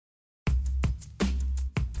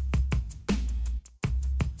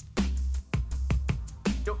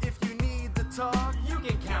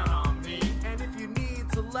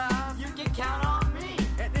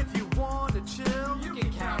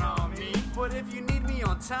if you need me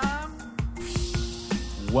on time.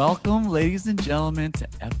 Welcome, ladies and gentlemen, to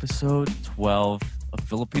episode 12 of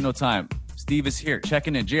Filipino Time. Steve is here,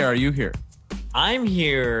 checking in. JR, are you here? I'm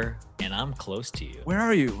here, and I'm close to you. Where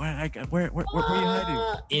are you? Where are you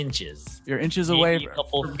hiding? Inches. You're inches away. Maybe a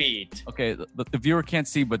couple feet. Okay, the viewer can't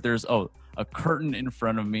see, but there's a curtain in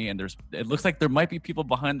front of me, and it looks like there might be people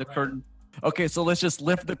behind the curtain. Okay, so let's just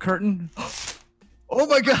lift the curtain. Oh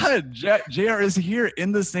my God, JR is here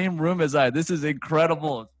in the same room as I. This is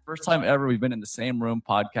incredible. First time ever we've been in the same room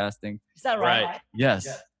podcasting. Is that right? Yes.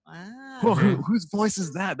 Wow. Whoa, whose voice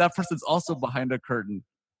is that? That person's also behind a curtain.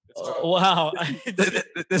 Oh, wow.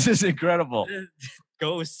 This is incredible.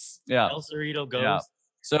 Ghosts. Yeah. El Cerrito ghosts. Yeah.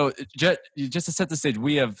 So just to set the stage,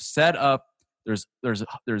 we have set up.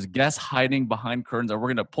 There's guests hiding behind curtains, and we're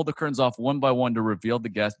gonna pull the curtains off one by one to reveal the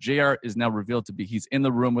guest. JR is now revealed to be. He's in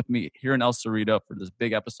the room with me here in El Cerrito for this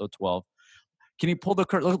big episode 12. Can you pull the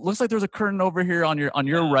curtain? Looks like there's a curtain over here on your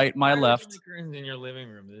right, my left. The curtains in your living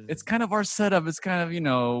room. It's kind of our setup. It's kind of,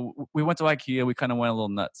 we went to IKEA. We kind of went a little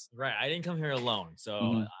nuts. Right. I didn't come here alone,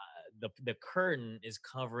 so the curtain is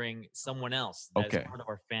covering someone else that's part of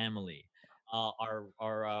our family. Our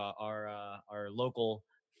local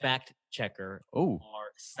fact checker,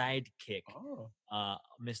 our sidekick,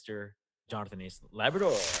 Mr. Jonathan Ace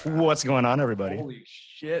Labrador. What's going on, everybody? Holy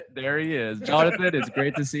shit, there he is. Jonathan, it's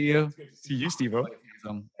great to see you. See you, Steve-O.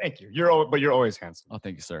 Thank you. You're always handsome. Oh,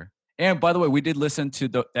 thank you, sir. And by the way, we did listen to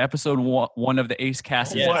the episode one of the Ace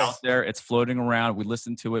Cast out there. It's floating around. We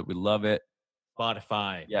listened to it. We love it.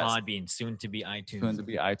 Spotify, Podbean, soon to be iTunes. Soon to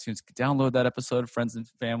be iTunes. Download that episode, friends and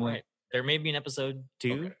family. Right. There may be an episode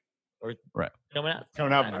 2 or coming out.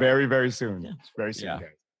 Coming out very, very soon. Yeah. Very soon, guys.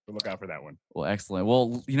 So look out for that one. Well, excellent.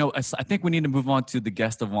 Well, I think we need to move on to the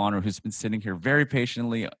guest of honor who's been sitting here very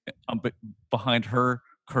patiently behind her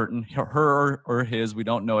curtain, her or his. We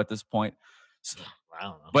don't know at this point. So, I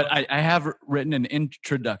don't know. But I have written an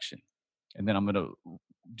introduction, and then I'm going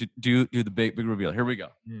to do the big reveal. Here we go.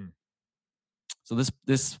 So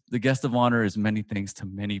the guest of honor is many things to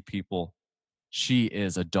many people. She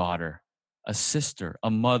is a daughter, a sister, a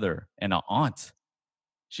mother, and an aunt.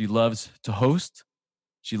 She loves to host.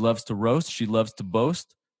 She loves to roast. She loves to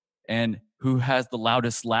boast. And who has the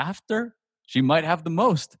loudest laughter? She might have the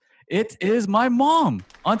most. It is my mom,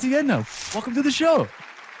 Auntie Edna. Welcome to the show.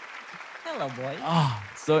 Hello, boy. Oh,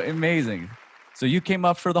 so amazing. So you came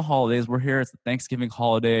up for the holidays. We're here. It's the Thanksgiving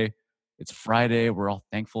holiday. It's Friday. We're all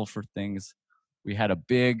thankful for things. We had a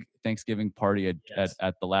big Thanksgiving party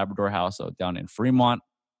at the Labrador House down in Fremont.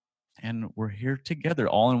 And we're here together,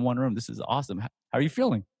 all in one room. This is awesome. How are you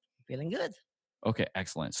feeling? Feeling good. Okay,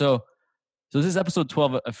 excellent. So this is episode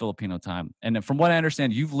 12 of Filipino Time. And from what I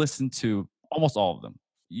understand, you've listened to almost all of them.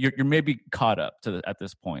 You're maybe caught up at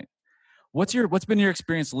this point. What's been your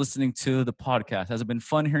experience listening to the podcast? Has it been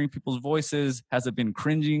fun hearing people's voices? Has it been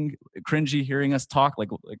cringy hearing us talk?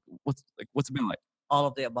 What's it been like? All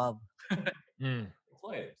of the above.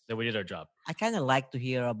 So we did our job. I kind of like to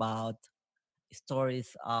hear about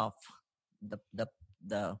stories of the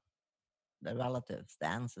relatives, the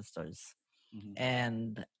ancestors.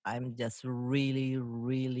 And I'm just really,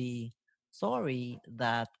 really sorry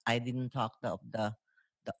that I didn't talk to the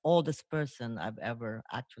oldest person I've ever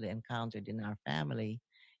actually encountered in our family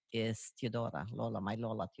is Theodora, my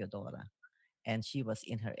Lola Theodora. And she was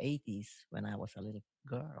in her 80s when I was a little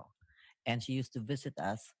girl. And she used to visit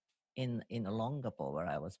us in Olongapo, where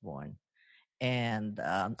I was born. And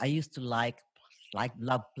I used to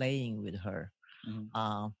love playing with her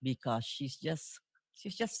because she's just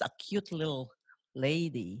a cute little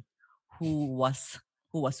lady who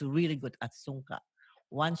was really good at sungka.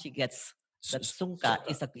 Once she gets that sungka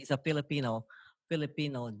is a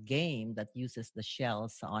Filipino game that uses the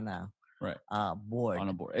shells on a board. On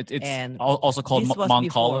a board. It's also called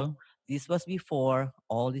Mangkala. This was before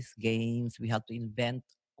all these games. We had to invent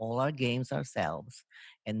all our games ourselves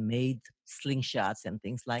and made slingshots and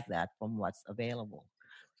things like that from what's available.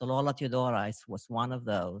 So Lola Theodora was one of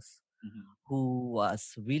those who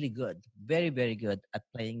was really good, very, very good at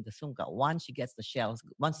playing the sungka. Once she gets the shells,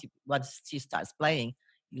 once she starts playing,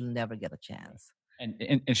 you'll never get a chance.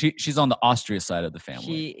 And she's on the Austria side of the family.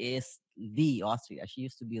 She is the Austria. She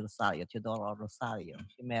used to be Rosario, Teodora Rosario.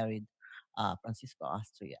 She married Francisco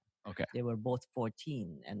Austria. Okay. They were both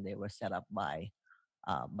 14, and they were set up by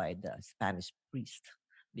the Spanish priest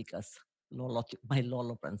because my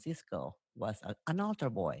Lolo Francisco was an altar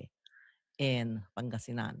boy in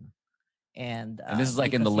Pangasinan. And this is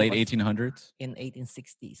like in the late 1800s? In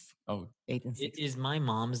 1860s. Oh. 1860s. Is my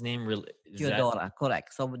mom's name Theodora,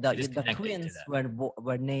 correct. So the twins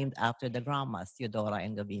were named after the grandmas, Theodora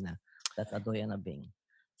and Gavina. That's Adoy and Abing.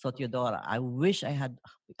 So Theodora, I wish I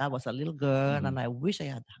was a little girl, and I wish I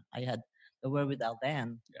had the wherewithal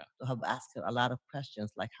then to have asked her a lot of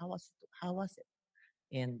questions like how was it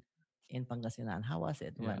in Pangasinan? How was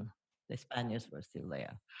it when the Spaniards were still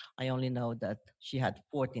there? I only know that she had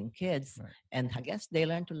 14 kids, and I guess they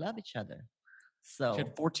learned to love each other. So she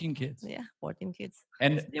had 14 kids. Yeah, 14 kids.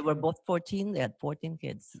 And they were both 14. They had 14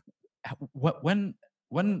 kids. When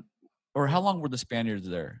or how long were the Spaniards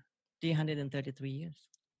there? 333 years.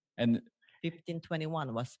 And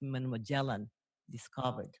 1521 was when Magellan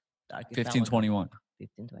discovered the archipelago. 1521.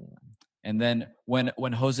 1521. And then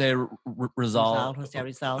when Jose Rizal,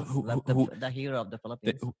 the hero of the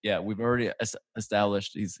Philippines. We've already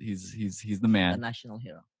established he's the man, the national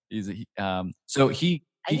hero. So he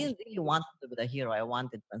I didn't really want to be the hero. I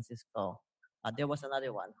wanted Francisco. There was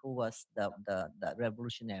another one who was the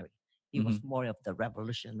revolutionary. He was more of the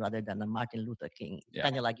revolution rather than a Martin Luther King.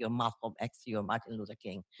 Kind of like your Malcolm X, your Martin Luther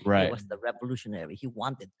King. Right. He was the revolutionary. He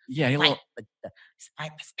wanted to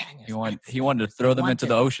fight the Spaniards. He wanted to throw them into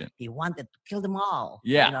the ocean. He wanted to kill them all.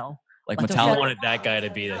 Yeah. You know? Like Metallica wanted that guy to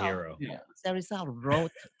be the hero. Jose Rizal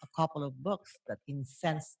wrote a couple of books that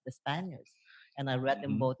incensed the Spaniards. And I read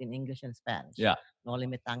them both in English and Spanish. Yeah. No Le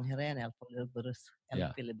Metangere and El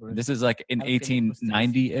Filiburis. This is like in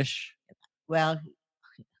 1890-ish. Well,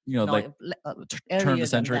 like turn of the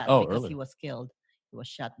century. Because he was killed. He was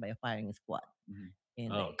shot by a firing squad.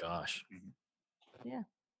 Gosh. Yeah.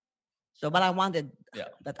 So, but I wanted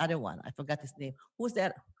that other one. I forgot his name. Who's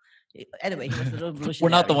that? Anyway, he was a revolutionary. We're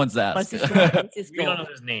not the ones that asked. Francisco. We don't know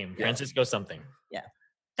his name. Francisco something. Yeah.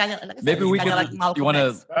 Maybe we could. Like you want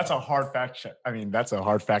to? That's a hard fact check. I mean, that's a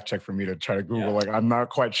hard fact check for me to try to Google. Like, I'm not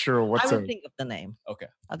quite sure what's. I will think of the name. Okay.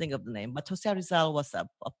 I'll think of the name. But Jose Rizal was a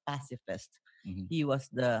pacifist. He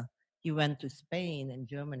went to Spain and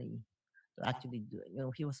Germany to actually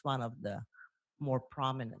do. He was one of the more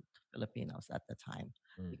prominent Filipinos at the time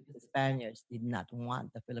because the Spaniards did not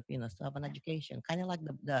want the Filipinos to have an education, kind of like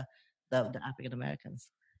the African Americans.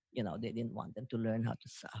 They didn't want them to learn how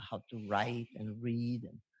to write and read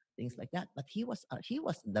and things like that. But he was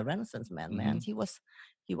the Renaissance man. He was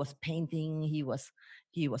painting. He was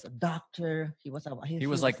a doctor. He was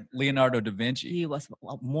like Leonardo da Vinci. He was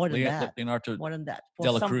more than that. Leonardo more than that.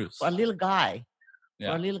 De La Cruz. For a little guy.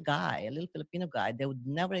 For a little Filipino guy, they would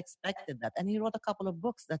never expected that. And he wrote a couple of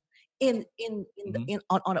books that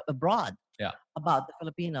on abroad about the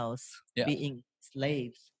Filipinos being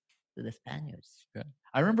slaves to the Spaniards. Yeah.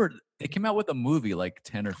 I remember they came out with a movie like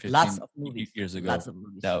 10 or 15 years ago. Lots of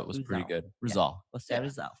movies. That was pretty good. Rizal. Jose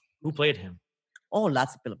Rizal. Who played him? Oh,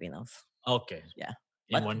 lots of Filipinos. Okay. Yeah.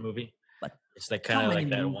 In one movie? But it's like kind of like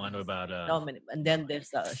that one about and then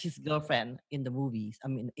there's his girlfriend in the movies. I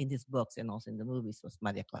mean, in his books and also in the movies was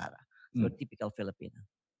Maria Clara. So typical Filipino.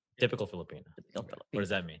 Typical Filipino. What does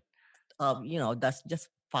that mean? That's just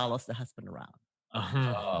follows the husband around.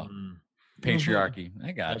 Patriarchy.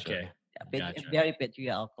 I got you. Okay. Yeah, very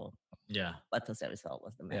patriarchal. Yeah. But Jose Rizal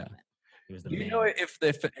was the man. He was the Do man. you know if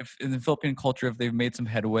in the Philippine culture, if they've made some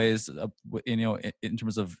headways, in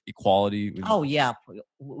terms of equality? Oh yeah,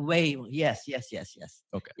 yes.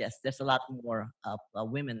 Okay. Yes, there's a lot more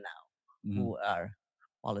women now who are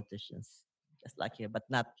politicians, just like here, but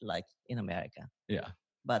not like in America. Yeah.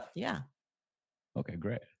 But yeah. Okay,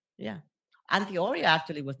 great. Yeah, Antioria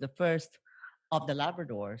actually was the first of the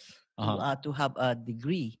Labradors to have a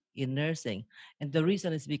degree in nursing, and the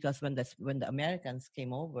reason is because when the Americans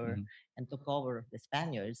came over and took over the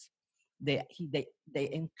Spaniards, they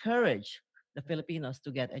encouraged the Filipinos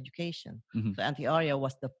to get education. So Antioria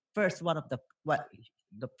was the first one of the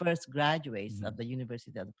first graduates of the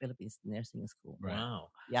University of the Philippines Nursing School. Right. Wow.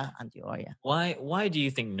 Yeah, Antioria. Why do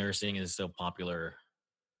you think nursing is so popular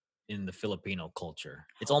in the Filipino culture?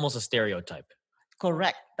 It's almost a stereotype.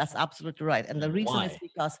 Correct. That's absolutely right. And the reason is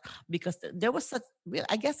because there was such.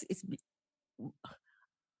 I guess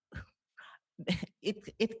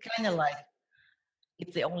it kind of like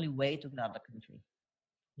it's the only way to get out of the country.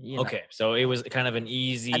 Okay, so it was kind of an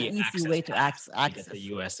easy way to access to get to the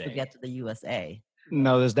USA. To get to the USA.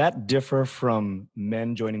 Now, does that differ from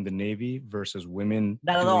men joining the Navy versus women?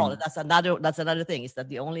 Not at all. That's another thing. Is that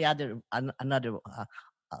the only other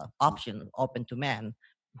option open to men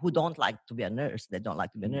who don't like to be a nurse? They don't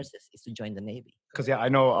like to be nurses. Is to join the Navy. Because I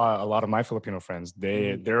know a lot of my Filipino friends.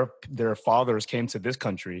 Their fathers came to this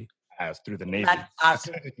country through the Navy.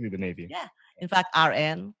 Through the Navy. Yeah. In fact,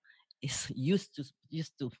 RN is used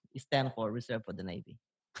to stand for Reserve for the Navy.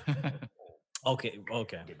 Okay.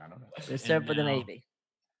 Reserve for the Navy.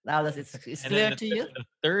 Now that it's clear to you. The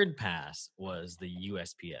third pass was the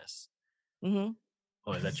USPS.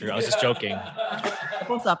 Oh, is that true? I was just joking. The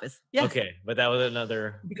post office. Yes. Okay, but that was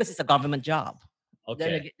another. Because it's a government job.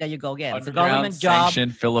 Okay. There you go again. It's a Underground government job.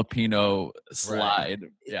 sanctioned Filipino slide.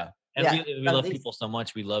 Yeah. And Yeah, we but love it's- people so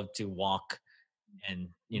much. We love to walk and,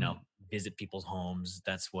 visit people's homes.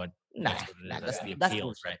 That's what. Nah, that's, what it is. nah, That's the that's appeal,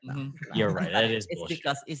 bullshit. right? No, Mhm. no. You're right. That is It's bullshit.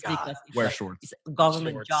 because it's God, because it's Wear a- shorts. it's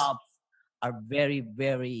government Shorts. jobs are very,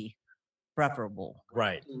 very preferable.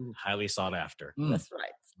 Right. to- Highly sought after. Mm. That's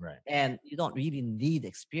right. Right. And you don't really need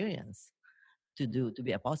experience to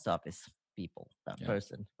be a post office Yeah.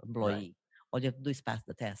 person, employee. All you have to do is pass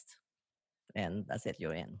the test, and that's it.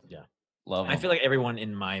 You're in. Love I them. feel like everyone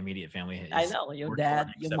in my immediate family is I know your worked for it dad,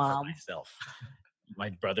 your except for mom. myself. My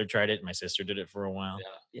brother tried it. My sister did it for a while.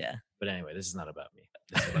 Yeah. But anyway, this is not about me.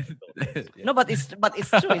 This is about the Philippines. Yeah. No, but it's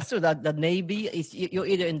true. It's true that the Navy is you're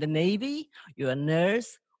either in the Navy, you're a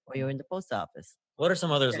nurse, or you're in the post office. What are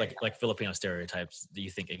some others like Filipino stereotypes that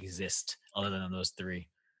you think exist other than those three?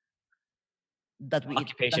 That we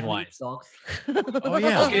Occupation-wise. dogs. Oh,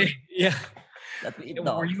 yeah. Okay. Yeah. That we eat Were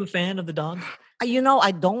dogs. you a fan of the dog?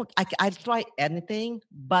 I don't. I try anything,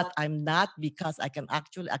 but I'm not because I can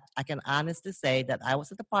honestly say that I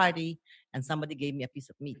was at a party and somebody gave me a piece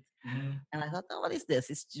of meat, and I thought, oh, what is this?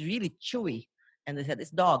 It's really chewy, and they said it's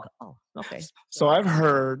dog. Oh, okay. So I've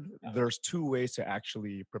heard there's two ways to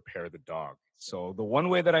actually prepare the dog. So the one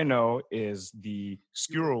way that I know is the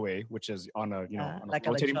skewer way, which is on a on Like a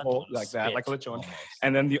a rotating lechon. pole like that, like a Spit, lechon. almost.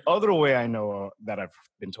 And then the other way I know that I've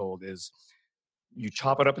been told is you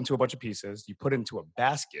chop it up into a bunch of pieces, you put it into a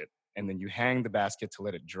basket, and then you hang the basket to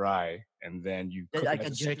let it dry, and then you cook Like it a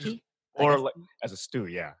as stew. jerky. Or Like like as a stew.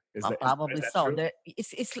 Yeah, is probably that so. true?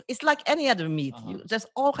 It's like any other meat. Uh-huh. There's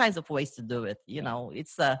all kinds of ways to do it.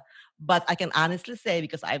 It's but I can honestly say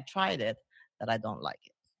because I've tried it that I don't like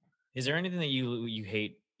it. Is there anything that you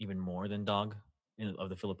hate even more than dog of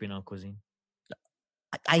the Filipino cuisine?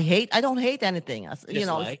 I don't hate anything.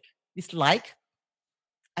 Dislike? Dislike.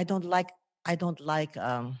 I don't like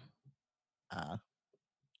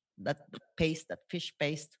that paste, that fish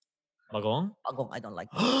paste. Bagong? Bagong, I don't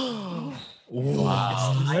like. Wow.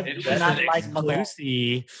 I do not like bagong.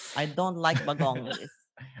 exclusive. I don't like bagong.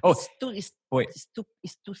 Oh, wait.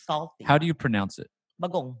 It's too salty. How do you pronounce it?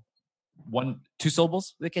 Bagong. Two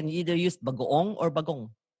syllables? We can either use bagoong or bagong.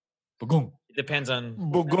 Bagong. It depends on.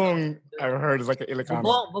 Bugong, I heard is like an Ilocano.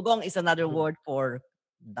 Bagong is another word for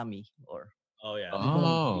dummy or Oh yeah.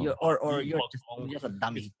 Oh. you're Bagong. just a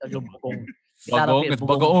dummy. You're bagong. Bagong. It's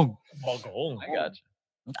bagoong. Bagong. I got you.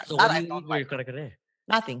 So That what I do you don't eat with your like. kare-kare?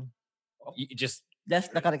 Nothing. You just That's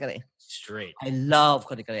the kare-kare. straight. I love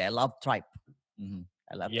kare-kare. I love tripe. Mhm.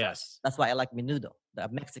 I love tripe. Yes. That's why I like menudo, the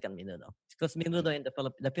Mexican menudo. Because menudo in the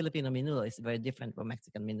Filipino menudo is very different from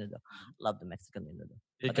Mexican menudo. Love the Mexican menudo.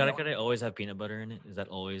 Did But kare-kare always have peanut butter in it? Is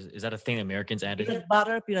that a thing Americans added?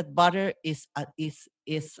 Peanut butter is an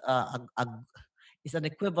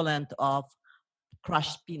equivalent of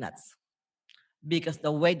crushed peanuts. Because the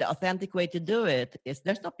authentic way to do it is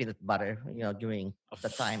there's no peanut butter, during the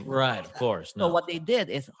time. Right, of course. So No. what they did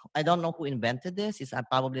is, I don't know who invented this. It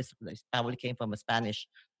probably came from a Spanish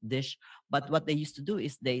dish. But what they used to do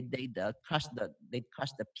is they crush the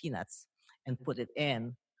peanuts and put it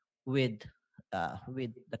in with the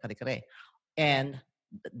kare-kare, and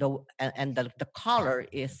the color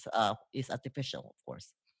is artificial, of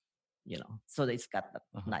course. So it's got that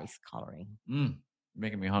nice coloring.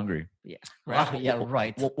 Making me hungry. Yeah. Right. Yeah.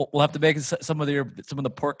 Right. We'll have to make some of the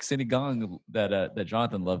pork sinigang that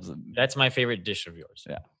Jonathan loves. That's my favorite dish of yours.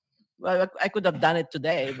 Yeah. Well, I could have done it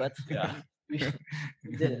today, but Yeah. we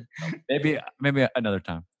didn't. Maybe another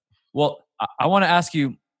time. Well, I want to ask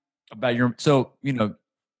you about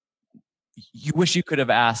you wish you could have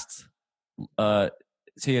asked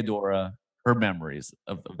Theodora her memories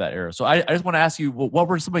of that era. So I just want to ask you, what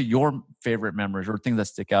were some of your favorite memories or things that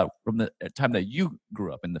stick out from the time that you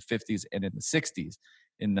grew up in the 50s and in the 60s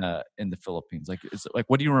in the Philippines?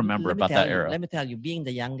 What do you remember about that era? Let me tell you, being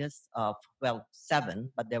the youngest of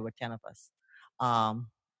 7, but there were 10 of us,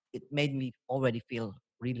 it made me already feel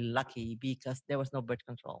really lucky because there was no birth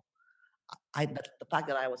control. The fact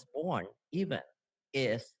that I was born even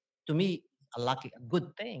is, to me, a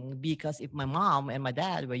good thing, because if my mom and my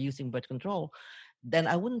dad were using birth control, then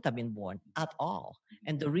I wouldn't have been born at all.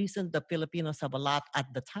 And the reason the Filipinos had a lot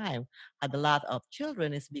of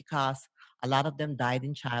children is because a lot of them died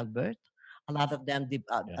in childbirth. A lot of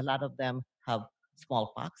them have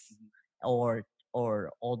smallpox or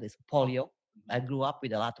all this polio. I grew up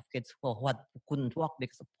with a lot of kids who couldn't walk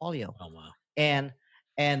because of polio. Oh wow. And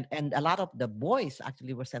a lot of the boys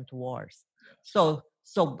actually were sent to wars. So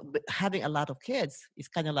having a lot of kids is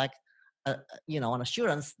kind of like, an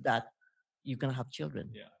assurance that you're gonna have children.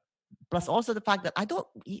 Yeah. Plus, also the fact that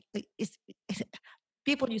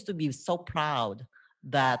people used to be so proud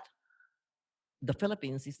that the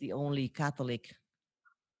Philippines is the only Catholic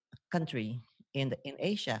country in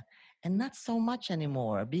Asia, and not so much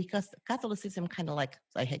anymore because Catholicism kind of like,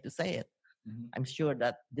 I hate to say it, I'm sure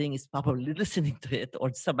that Ding is probably listening to it,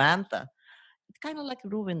 or Samantha. It kind of like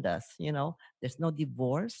ruined us, There's no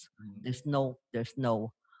divorce. There's no.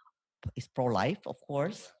 It's pro-life, of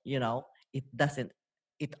course. It doesn't.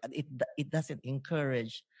 It doesn't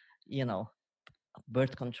encourage,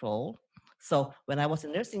 birth control. So when I was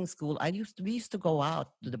in nursing school, we used to go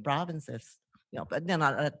out to the provinces, but then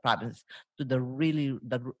not provinces, to the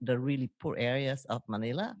really poor areas of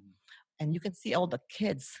Manila, and you can see all the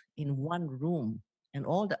kids in one room, and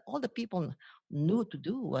all the people knew to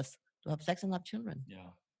do was to have sex and have children.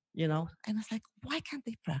 Yeah. And it's like, why can't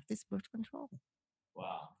they practice birth control?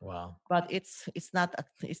 Wow. But it's not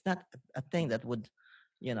a thing that would,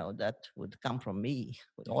 that would come from me.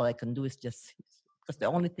 But all I can do is just, because the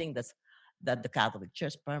only thing that the Catholic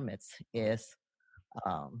Church permits is,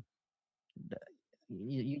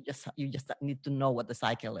 you just need to know what the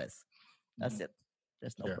cycle is. That's it.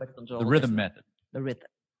 There's no birth control. The rhythm method. The rhythm.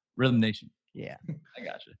 Rhythm Nation. Yeah. I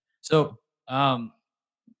gotcha. So,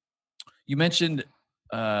 you mentioned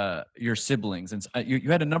your siblings, and you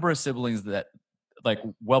had a number of siblings that, like,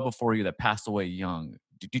 well before you, that passed away young.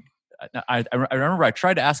 I remember I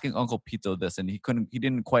tried asking Uncle Pito this, and he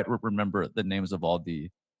didn't quite remember the names of all the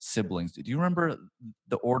siblings. Do you remember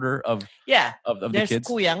the order of the kids? There's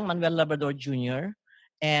Kuyang Manuel Labrador Jr.,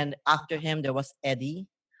 and after him there was Eddie,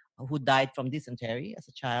 who died from dysentery as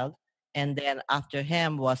a child. And then after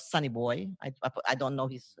him was Sunny Boy. I don't know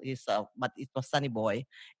his but it was Sunny Boy.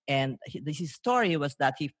 And his story was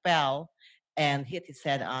that he fell and hit his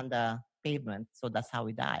head on the pavement. So that's how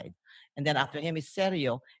he died. And then after him is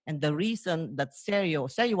Sergio. And the reason that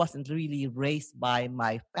Sergio wasn't really raised by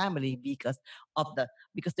my family because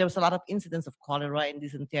there was a lot of incidents of cholera and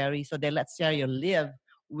dysentery. So they let Sergio live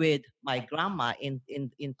with my grandma in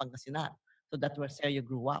Pangasinan. So that's where Sergio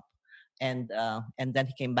grew up. And then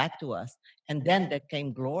he came back to us. And then there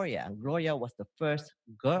came Gloria. Gloria was the first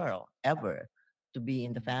girl ever to be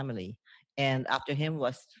in the family. And after him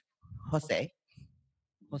was Jose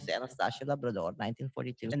Anastacio Labrador,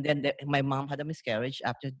 1942. And then my mom had a miscarriage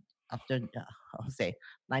after Jose.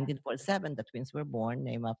 1947, the twins were born,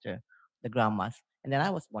 named after the grandmas. And then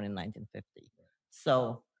I was born in 1950.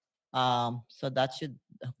 So that should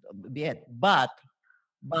be it. But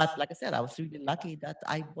like I said, I was really lucky that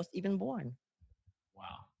I was even born.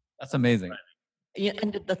 Wow. That's amazing. Yeah,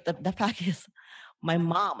 and the fact is, I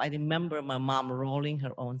remember my mom rolling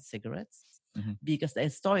her own cigarettes, because the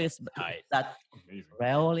story is that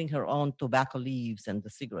rolling her own tobacco leaves and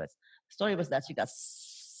the cigarettes. The story was that she got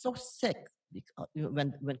so sick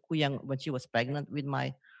when she was pregnant with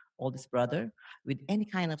my oldest brother, with any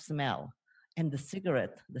kind of smell, and the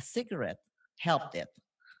cigarette helped it.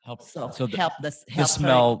 Help the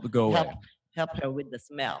smell go away. Help her with the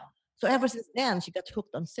smell. So ever since then, she got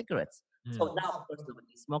hooked on cigarettes. So now, of course,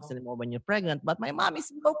 nobody smokes anymore when you're pregnant. But my mom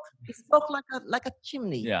smoked like a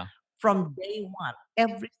chimney. Yeah. From day one,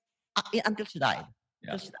 until she died.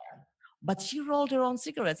 Yeah. But she rolled her own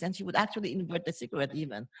cigarettes, and she would actually invert the cigarette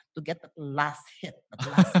even to get the last hit.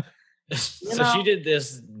 So she did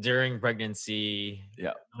this during pregnancy.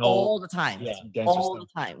 Yeah. All the time. Yeah. All the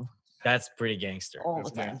time. That's pretty gangster. All the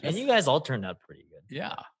time. And you guys all turned out pretty good.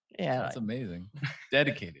 Yeah. Yeah. That's amazing.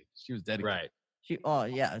 Dedicated. She was dedicated.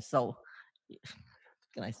 Right. So what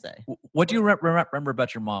can I say? What do you remember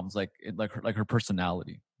about your mom's, like her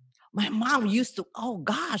personality? My mom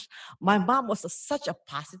my mom was such a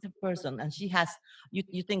positive person, and she has.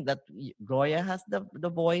 You think that Gloria has the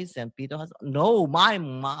voice and Pito has? No, my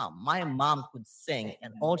mom could sing,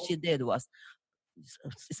 and all she did was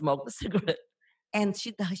smoke the cigarette, and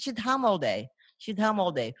she'd hum all day.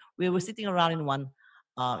 We were sitting around in one,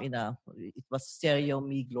 it was Sergio,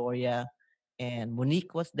 me, Gloria, and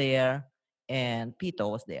Monique was there, and Pito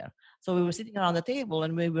was there. So we were sitting around the table,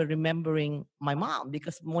 and we were remembering my mom,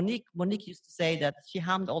 because Monique used to say that she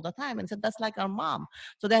hummed all the time, and said that's like our mom.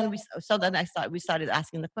 So then we started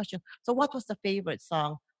asking the question. So what was the favorite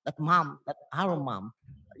song that our mom,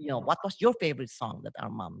 what was your favorite song that our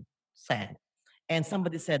mom sang? And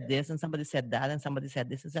somebody said this, and somebody said that, and somebody said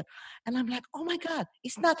this and that. And I'm like, oh my God,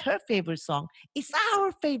 it's not her favorite song. It's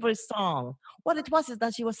our favorite song. What it was is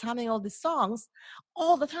that she was humming all these songs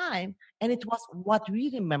all the time, and it was what we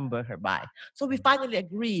remember her by. So we finally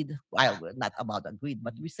agreed, well, not about agreed,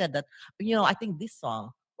 but we said that, I think this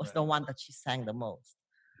song was the one that she sang the most.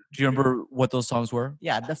 Do you remember what those songs were?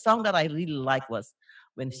 Yeah, the song that I really liked was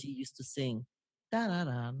when she used to sing,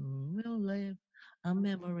 "Da-da-dum, we'll live a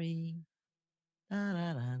memory.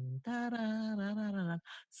 Da-da-dum, da-da-da-da-da-da.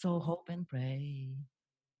 So hope and pray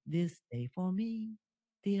this day for me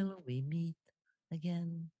till we meet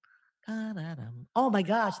again." Da-da-dum. Oh my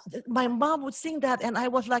gosh, my mom would sing that, and I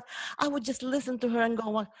was like, I would just listen to her and go,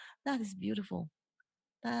 "Well, that is beautiful."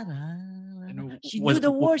 And She knew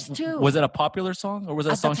the words too. Was it a popular song, or was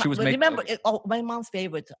that a song she was making? Remember, my mom's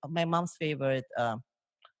favorite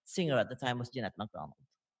singer at the time was Jeanette MacDonald.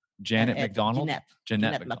 Jeanette MacDonald.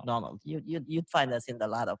 Jeanette MacDonald. You'd find us in a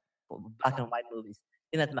lot of black and white movies.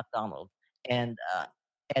 Jeanette MacDonald and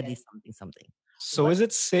Eddie something. So is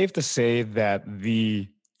it safe to say that the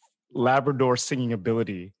Labrador singing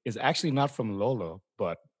ability is actually not from Lolo,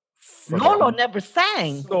 but Lolo never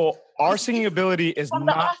sang. So our singing ability is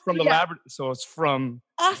not from the Labrador. So it's from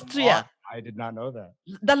Austria. I did not know that.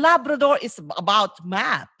 The Labrador is about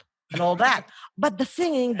math and all that, but the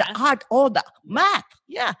singing, the art, all the math,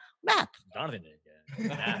 math. Donovan did.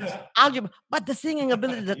 Algebra, but the singing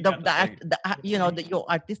ability, your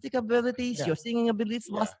artistic abilities, your singing abilities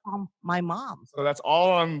was from my mom. So that's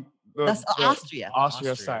all on that's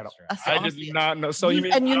Austria side. I did not know. So you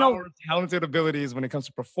mean our talented abilities when it comes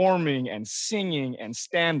to performing and singing and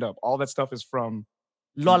stand up, all that stuff is from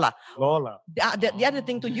Lola. The other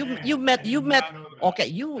thing too, you met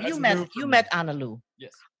Anna Lou.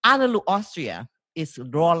 Yes. Anna Lou, Austria, is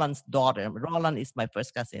Roland's daughter. Roland is my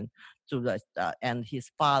first cousin, and his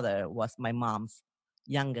father was my mom's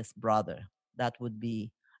youngest brother. That would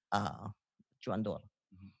be Juandor,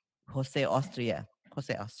 Jose Austria.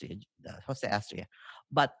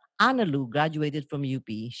 But Anna Lou graduated from UP.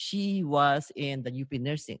 She was in the UP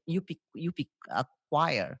nursing, UP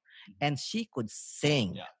choir, and she could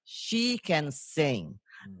sing. Yeah. She can sing.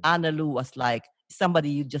 Anna Lou was like somebody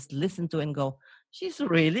you just listen to and go, she's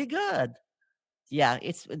really good. Yeah,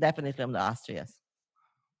 it's definitely from the Austrias.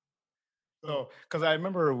 So, because I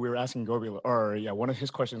remember we were asking Gobi, one of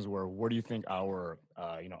his questions were, where do you think our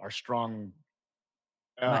strong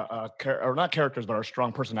or not characters, but our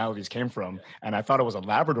strong personalities came from? And I thought it was a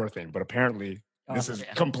Labrador thing, but apparently this is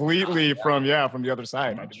completely from the other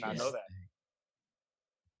side. I did not know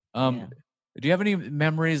that. Do you have any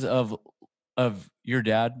memories of your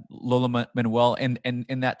dad, Lolo Manuel, and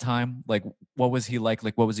in that time? Like, what was he like?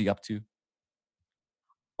 Like, what was he up to?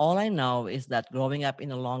 All I know is that growing up in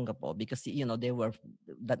Olongapo, because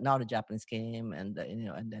now the Japanese came, and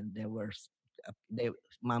and then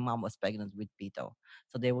my mom was pregnant with Pito,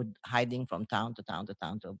 so they were hiding from town to town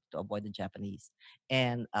to avoid the Japanese,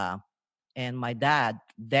 and my dad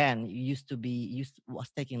then was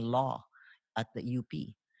taking law at the UP,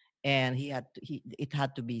 and it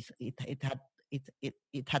had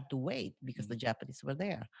to wait because the Japanese were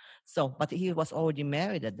there. So, but he was already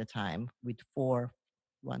married at the time with four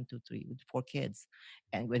kids,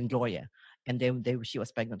 and with Gloria, and she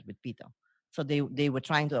was pregnant with Pito. So they were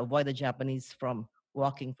trying to avoid the Japanese from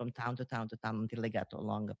walking from town to town until they got to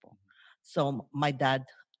Olongapo. So my dad,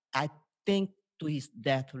 I think to his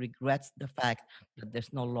death, regrets the fact that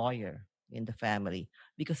there's no lawyer in the family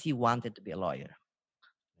because he wanted to be a lawyer.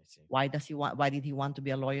 Why did he want to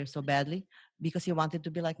be a lawyer so badly? Because he wanted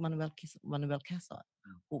to be like Manuel Quezon,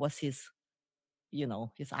 who was his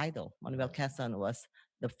idol. Manuel Quezon was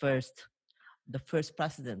the first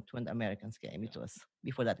president when the Americans came. It was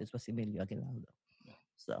before that. It was Emilio Aguinaldo.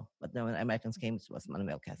 So, but then when Americans came, it was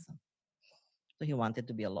Manuel Quezon. So he wanted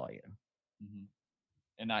to be a lawyer. Mm-hmm.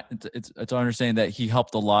 And it's our understanding that he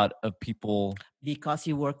helped a lot of people because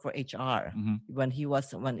he worked for HR. Mm-hmm. When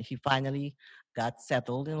he finally got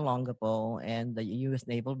settled in Olongapo, and the U.S.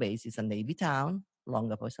 Naval Base is a Navy town.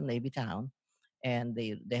 Olongapo is a Navy town. And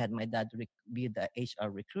they had my dad be the HR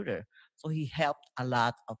recruiter. So he helped a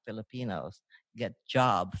lot of Filipinos get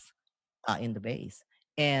jobs in the base.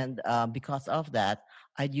 And because of that,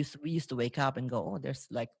 we used to wake up and go, oh, there's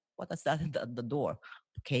like, what is that at the door?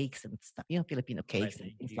 Cakes and stuff, Filipino cakes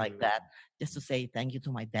and things like that, just to say thank you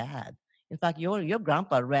to my dad. In fact, your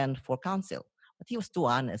grandpa ran for council, but he was too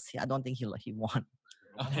honest. I don't think he won.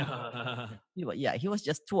 He was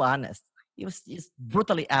just too honest. He was just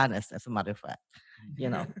brutally honest, as a matter of fact,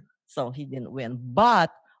 so he didn't win.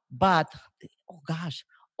 But oh gosh,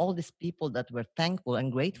 all these people that were thankful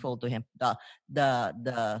and grateful to him,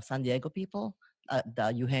 the San Diego people,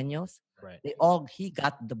 the Eugenio's, right? He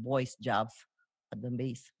got the boys' jobs at the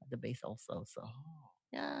base also. So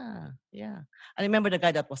yeah. I remember the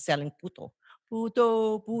guy that was selling puto.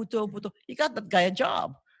 He got that guy a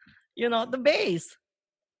job, the base.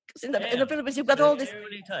 Because in the Philippines, you've got all this.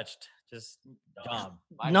 Really touched. Just job.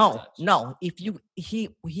 No. If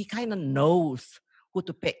he kind of knows who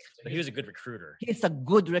to pick. So he was a good recruiter. He's a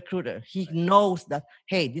good recruiter. He knows that,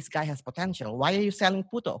 hey, this guy has potential. Why are you selling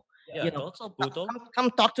puto? Yeah, don't sell puto.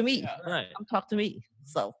 Come talk to me. Yeah, right. Come talk to me.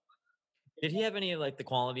 So. Did he have any like the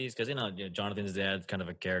qualities? Because Jonathan's dad's kind of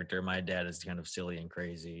a character. My dad is kind of silly and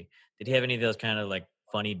crazy. Did he have any of those kind of like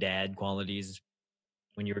funny dad qualities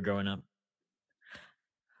when you were growing up?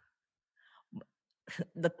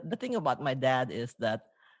 The thing about my dad is that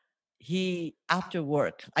he, after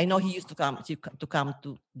work, I know he used to come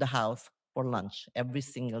to the house for lunch every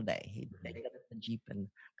single day. He'd take the jeep and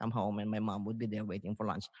come home, and my mom would be there waiting for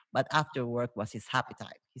lunch. But after work was his happy time,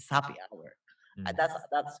 his happy hour.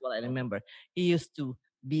 That's what I remember. He used to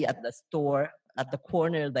be at the store at the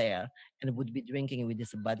corner there and would be drinking with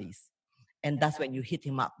his buddies. And that's when you hit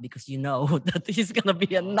him up because you know that he's gonna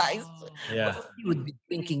be a nice. Yeah. He would be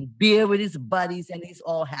drinking beer with his buddies and he's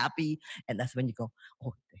all happy. And that's when you go,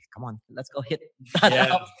 oh, come on, let's go hit that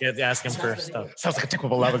up. Ask him for stuff. Sounds like a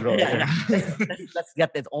typical lava girl. Let's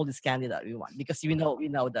get all this candy that we want because we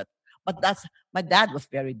know that. But my dad was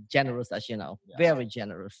very generous, as you know, very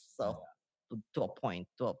generous. So to a point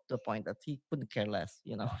that he couldn't care less.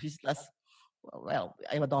 He's less. Well,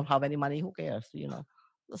 I don't have any money. Who cares?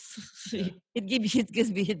 He'd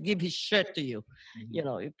give his shirt to you,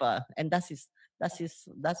 if and that's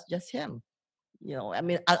just him. I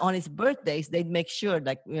mean, on his birthdays, they'd make sure,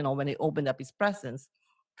 like, when he opened up his presents,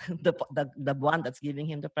 the one that's giving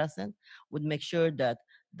him the present would make sure that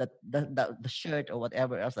the shirt or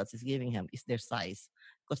whatever else that he's giving him is their size,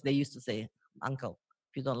 because they used to say, "Uncle,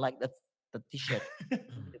 if you don't like the t-shirt, give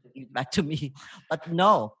it back to me." But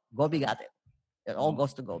no, Gobi got it. It all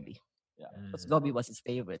goes to Gobi. Yeah, because Gobi was his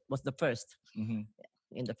favorite. Was the first in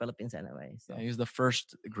the Philippines anyway. So he was the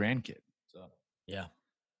first grandkid. So yeah,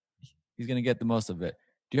 he's gonna get the most of it.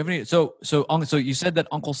 Do you have any? So you said that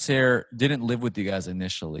Uncle Ser didn't live with you guys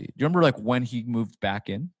initially. Do you remember like when he moved back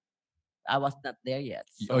in? I was not there yet.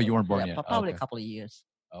 So, you weren't born yet. Probably a couple of years.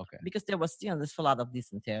 Okay. Because there was there's a lot of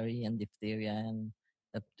dysentery and diphtheria and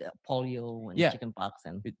polio and chickenpox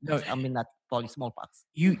and not polio, smallpox.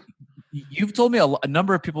 You've told me a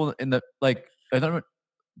number of people in the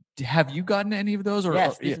have you gotten any of those? Or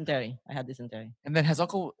yes, dysentery. I had dysentery. And then has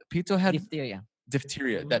Uncle Pito had diphtheria?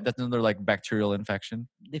 Diphtheria. That's another like bacterial infection.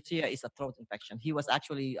 Diphtheria is a throat infection. He was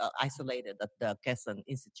actually isolated at the Quezon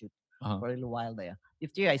Institute for a little while there.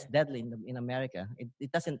 Diphtheria is deadly in America.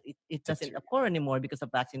 It doesn't occur anymore because of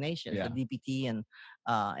vaccination, the DPT and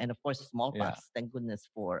of course smallpox. Yeah. Thank goodness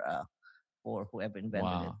for whoever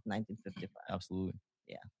invented it, 1955. Absolutely.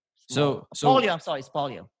 Yeah. So polio. I'm sorry, it's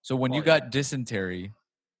polio. So when you got dysentery,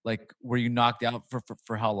 like were you knocked out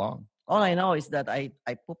for how long? All I know is that I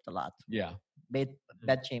pooped a lot. Yeah.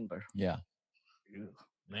 Bed chamber. Yeah.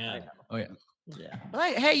 Man. Oh yeah. Yeah.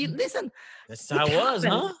 But hey, listen. That's how it was,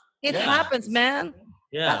 huh? It happens, man.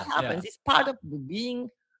 Yeah. That happens. Yeah. It's part of being.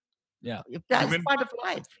 Yeah. That's part of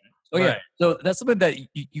life. Oh yeah. So that's something that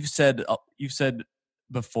you've said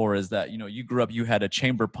before is that you grew up, you had a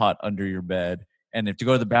chamber pot under your bed, and if to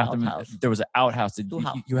go to the bathroom, there was an outhouse.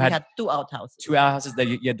 You had two outhouses. Two outhouses that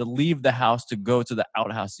you had to leave the house to go to the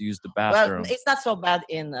outhouse to use the bathroom. Well, it's not so bad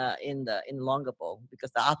in Longapo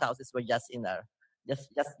because the outhouses were just in there, just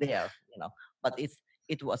there, But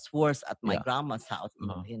it was worse at my grandma's house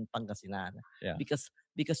in Pangasinan. Yeah.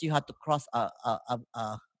 Because you had to cross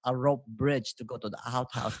a rope bridge to go to the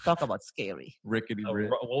outhouse. Talk about scary. Rickety bridge.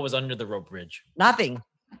 What was under the rope bridge? Nothing.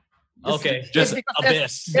 Just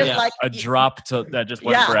abyss. There's like a drop that just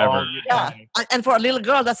went forever. Yeah, and for a little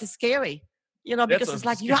girl, that's scary. Because it's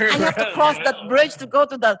like I have to cross that bridge to go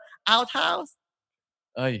to the outhouse.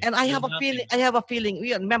 And I have a feeling.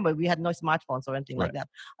 Remember, we had no smartphones or anything like that.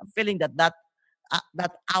 I'm feeling that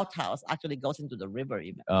outhouse actually goes into the river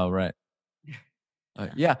even. Oh right.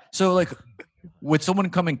 Yeah. So like, would someone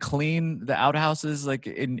come and clean the outhouses like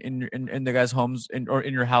in the guys' homes or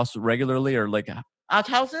in your house regularly or like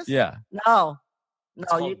outhouses? Yeah. No,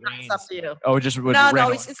 it's up to you. Oh, just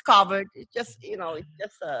it's covered. It's just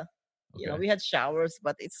we had showers,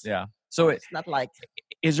 but it's So it's not like.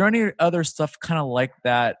 Is there any other stuff kind of like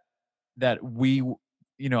that we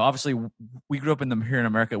obviously we grew up here in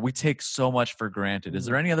America, we take so much for granted. Is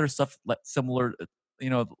there any other stuff like similar?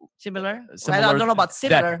 Similar. Well, I don't know about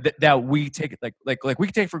similar. That we take like we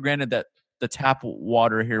take for granted that the tap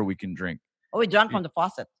water here we can drink. Oh, we drank from the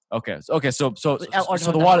faucet. Okay. So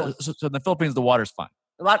the water. So in the Philippines, the water's fine.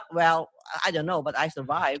 Well, I don't know, but I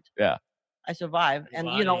survived. Yeah. I survived, and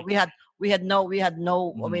we had no.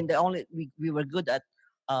 I mean, we were good at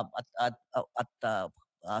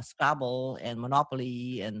Scrabble and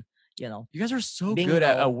Monopoly, and You guys are so good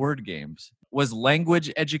at word games. Was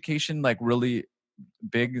language education like really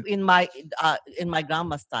big? In my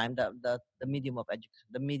grandma's time, the medium of education,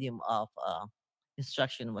 the medium of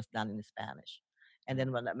instruction was done in Spanish, and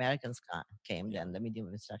then when the Americans came, then the medium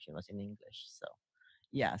of instruction was in English. So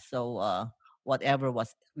yeah, so whatever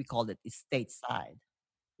was, we called it stateside.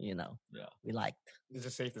 Yeah. We liked. Is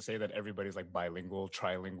it safe to say that everybody's like bilingual,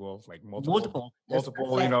 trilingual, like multiple, There's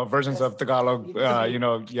versions of Tagalog,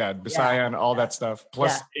 Visayan, all that stuff,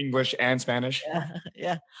 plus English and Spanish?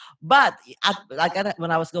 Yeah. But when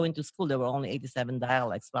I was going to school, there were only 87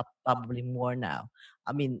 dialects, probably more now.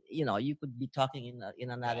 I mean, you could be talking in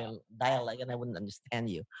another dialect and I wouldn't understand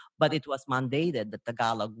you. But it was mandated that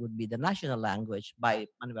Tagalog would be the national language by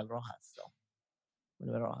Manuel Rojas. So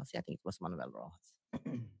Manuel Rojas, I think it was Manuel Rojas.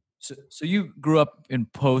 So you grew up in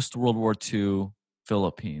post World War II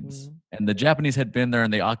Philippines, and the Japanese had been there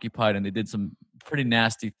and they occupied and they did some pretty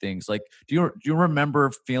nasty things. Like, do you remember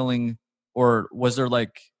feeling, or was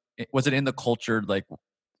it in the culture, like,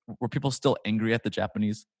 were people still angry at the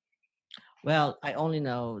Japanese? Well, I only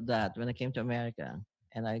know that when I came to America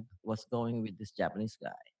and I was going with this Japanese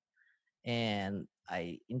guy and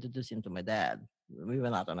I introduced him to my dad. We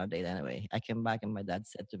went out on a date anyway. I came back and my dad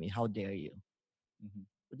said to me, "How dare you?"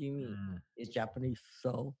 What do you mean? It's Japanese.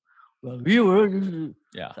 So, well, we were.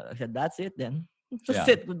 Yeah. So I said, that's it then. Just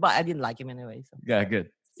it. Goodbye. I didn't like him anyway. So. Yeah,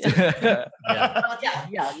 good. Yeah.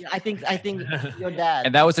 I think your dad.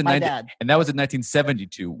 And that was in my dad. And that was in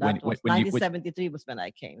 1972. When 1973 was when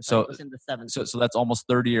I came. So it was in the 70s. So that's almost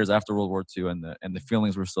 30 years after World War II, and the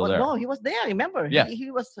feelings were still there. No, he was there. Remember? Yeah.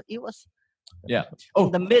 He was. Yeah.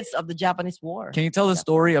 In the midst of the Japanese war. Can you tell the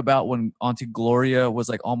story about when Auntie Gloria was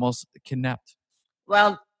like almost kidnapped?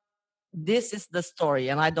 Well, this is the story,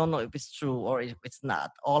 and I don't know if it's true or if it's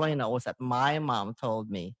not. All I know is that my mom told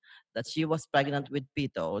me that she was pregnant with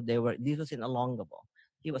Pito. This was in Olongapo.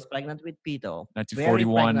 He was pregnant with Pito.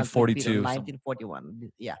 1941, 42.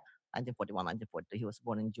 1941. Yeah, 1941, 1942. He was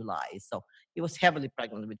born in July. So he was heavily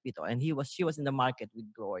pregnant with Pito. And she was in the market with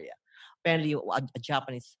Gloria. Apparently, a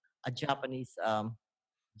Japanese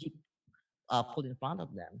jeep pulled in front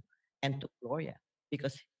of them and took Gloria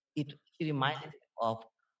because she reminded him of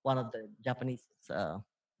one of the Japanese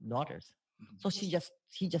daughters. So he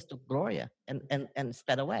just took Gloria and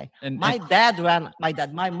sped away. And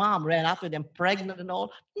my mom ran after them, pregnant and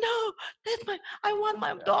all. No, I want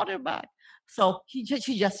my daughter back. So she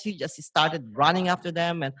just started running after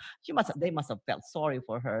them, and they must have felt sorry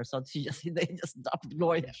for her. So they just dropped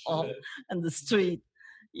Gloria off in the street.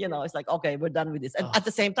 It's like, okay, we're done with this. And at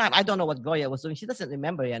the same time, I don't know what Gloria was doing. She doesn't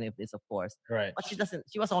remember any of this, of course. Right. But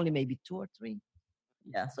she was only maybe 2 or 3.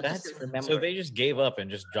 Yeah, so so they just gave up and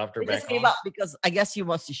just dropped her back. Just gave up because I guess she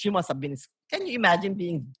must have been. Can you imagine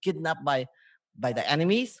being kidnapped by the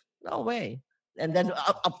enemies? No way. And then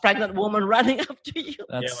a pregnant woman running after you.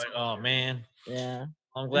 Oh man. Yeah.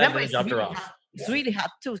 I'm glad they dropped her off. It's really hot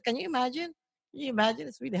too. Can you imagine?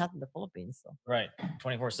 It's really hot in the Philippines. So. Right.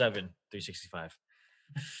 24/7, 365.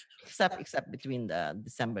 Except between the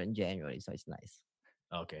December and January, so it's nice.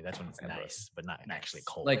 Okay, that's when it's nice, but not actually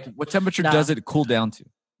cold. Like, what temperature does it cool down to?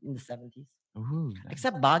 In the 70s. Ooh, nice.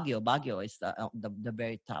 Except Baguio. Baguio is the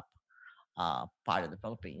very top part of the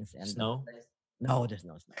Philippines. And snow? No, there's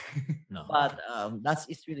no snow. No. But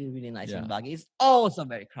it's really, really nice in Baguio. It's also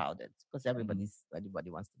very crowded because everybody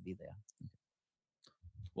wants to be there.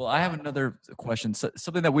 Well, I have another question. So,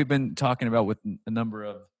 something that we've been talking about with a number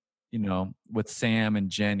of, with Sam and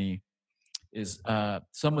Jenny is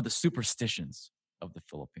some of the superstitions of the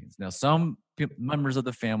Philippines. Now, some members of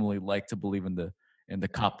the family like to believe in the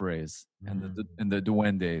capres and the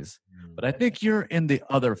duendes, but I think you're in the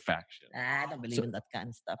other faction. I don't believe in that kind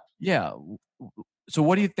of stuff. Yeah. So,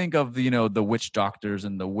 what do you think of the witch doctors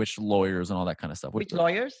and the witch lawyers and all that kind of stuff? Witch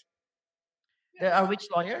lawyers? There are witch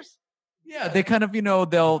lawyers? Yeah, they kind of,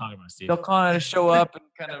 they'll kind of show up and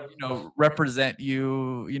kind of, represent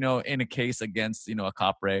you, in a case against, a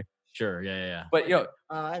capre. Sure, yeah. But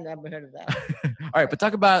I never heard of that. All right, but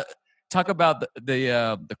talk about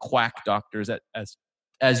the quack doctors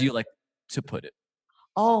as you like to put it.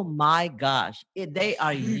 Oh my gosh, they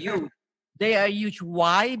are huge. They are huge.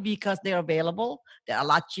 Why? Because they're available. They're a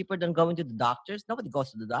lot cheaper than going to the doctors. Nobody goes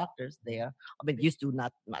to the doctors there. I mean, used to,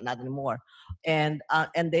 not anymore. And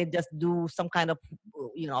they just do some kind of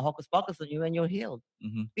hocus pocus on you and you're healed.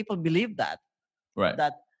 Mm-hmm. People believe that. Right.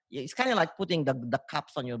 That it's kind of like putting the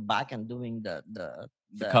cups on your back and doing the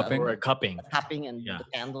cupping, or cupping, and the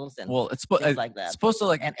candles and it's things like that. It's supposed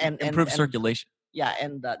to improve circulation. Yeah,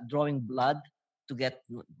 and drawing blood to get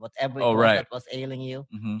whatever that was ailing you.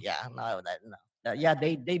 Mm-hmm. Yeah, no. Yeah,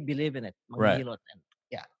 they believe in it. Right.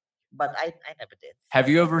 But I never did. Have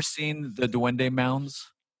you ever seen the Duende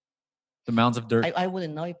mounds? The mounds of dirt. I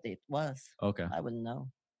wouldn't know if it was. Okay. I wouldn't know.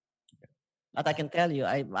 But I can tell you,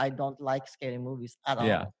 I don't like scary movies at all.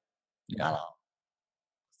 Yeah. At all.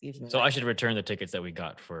 Gives me So I nightmares. should return the tickets that we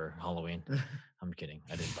got for Halloween. I'm kidding.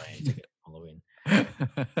 I didn't buy any ticket for Halloween.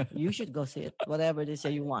 You should go see it. Whatever it is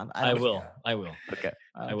that you want. I don't will. care. I will. Okay.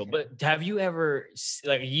 I will. But have you ever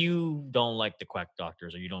like you don't like the quack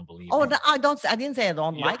doctors or you don't believe? Oh, in no, them? I don't. I didn't say I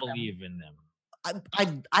don't You like don't them. believe in them.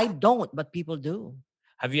 I don't, but people do.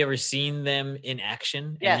 Have you ever seen them in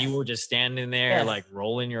action? Yes. And you were just standing there, Yes. like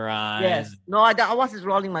rolling your eyes. Yes. No, I wasn't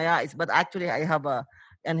rolling my eyes, but actually I have a.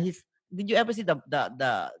 And he's. Did you ever see the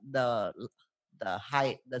the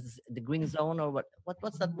Green Zone or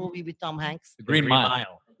what's that movie with Tom Hanks? The Green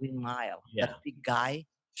Mile. Green Mile. Yeah. That big guy.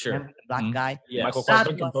 Sure. Remember the black Mhm. guy? Yes. Michael That Clark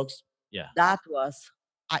Duncan, was- folks. That was.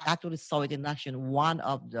 I actually saw it in action. One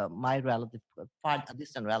of my relative,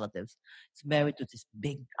 distant relatives, is married to this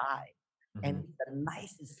big guy, and Mhm. he's the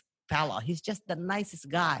nicest fella. He's just the nicest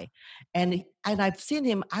guy, and I've seen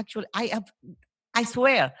him actually. I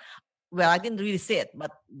swear. Well, I didn't really see it,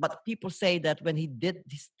 but people say that when he did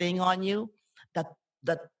this thing on you, that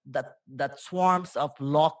swarms of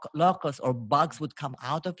locusts or bugs would come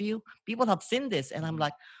out of you. People have seen this, and I'm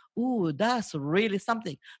like, ooh, that's really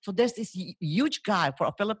something. So there's this huge guy for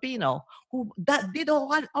a Filipino who that did all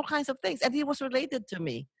kinds of things, and he was related to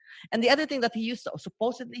me. And the other thing that he used to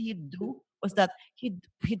supposedly he'd do was that he'd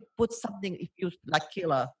put something if you like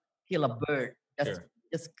kill a bird Sure.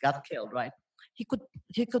 just got killed, right? He could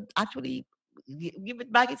actually give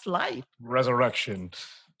it back its life, Resurrection.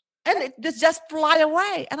 and it just fly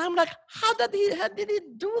away. And I'm like, how did he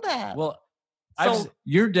do that? Well, So-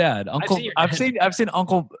 your dad, Uncle. seen your I've dad. seen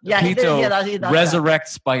Uncle Yeah, he did- Pito he does that. resurrect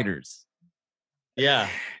spiders. Yeah.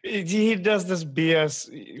 He does this BS,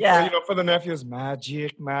 Yeah. for the nephews,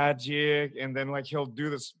 magic, and then like he'll do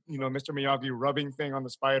this, Mr. Miyagi rubbing thing on the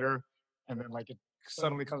spider, and then like it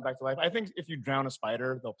suddenly comes back to life. I think if you drown a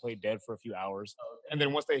spider, they'll play dead for a few hours, and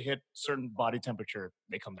then once they hit certain body temperature,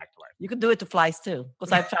 they come back to life. You can do it to flies too,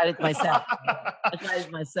 because I've tried it myself. I tried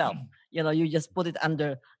it myself. You just put it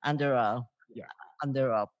under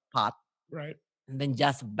a pot, Right. and then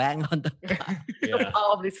just bang on the pot. You Yeah.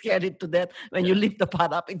 probably scared it to death. When you lift the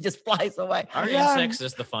pot up, it just flies away. Are Yeah. insects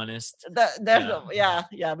just the funnest?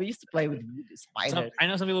 Yeah. We used to play with spiders. I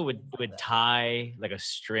know some people would tie like a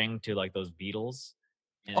string to like those beetles.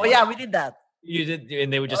 and Oh yeah, we did that. You did,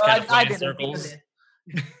 and they would just Oh, kind of fly I in did it, circles. did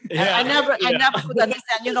it. I never could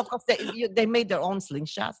understand. Because they made their own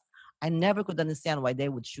slingshots. I never could understand why they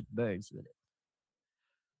would shoot birds with it.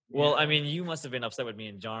 Well, I mean, you must have been upset with me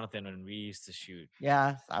and Jonathan when we used to shoot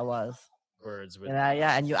Yeah, I was. birds with.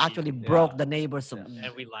 And you actually broke the neighbor's,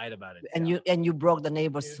 And we lied about it. and you broke the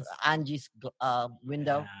neighbor's Angie's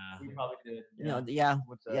window. Yeah. probably did.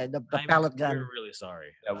 The I'm- pellet gun. We're really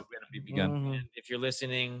sorry. Yeah, we had a BB gun. Mhm. And if you're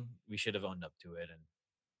listening, we should have owned up to it, and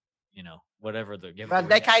whatever the. But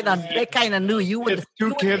they kind of knew you would. It's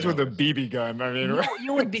two kids with a BB gun. I mean,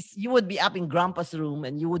 You would be up in Grandpa's room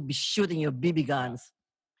and you would be shooting your BB guns.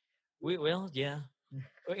 Yeah.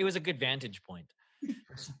 It was a good vantage point.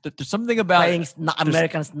 There's something about Playing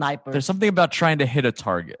American Sniper. there's something about trying to hit a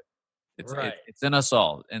target. Right. It's in us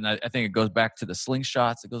all, and I think it goes back to the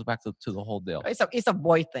slingshots. It goes back to the whole deal. It's a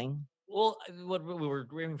boy thing. Well, what we were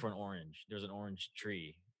aiming for an orange. There's an orange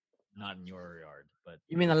tree, not in your yard, but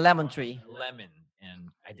You mean a lemon tree? a lemon, and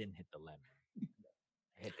I didn't hit the lemon.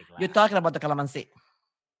 I hit the glass. You're talking about the calamansi.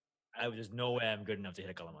 There's no way I'm good enough to hit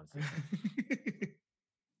a calamansi.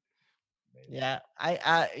 Yeah,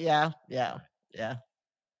 yeah.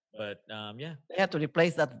 But yeah, They had to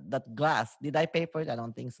replace that glass. Did I pay for it? I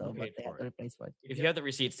don't think so. You But paid they had for to it. replace for it. if you have the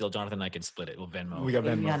receipt still, Jonathan and I can split it. We'll Venmo. we got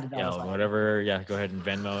Give me Venmo. $100 Yeah, fine. whatever. Yeah, go ahead and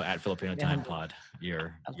Venmo at Filipino Yeah, Time 100. Pod.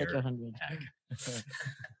 Your I'll take your 100. tag.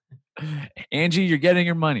 Angie, you're getting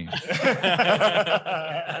your money. They're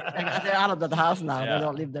out of the house now. Yeah. They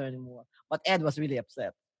don't live there anymore. But Ed was really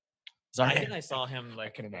upset. I Sorry. think I saw him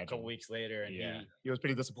like can a couple imagine. weeks later, and Yeah, he was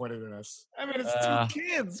pretty disappointed in us. I mean, it's Uh, two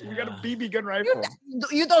kids. We got a yeah. BB gun rifle.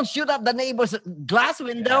 You don't shoot up the neighbor's glass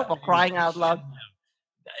window for crying out loud.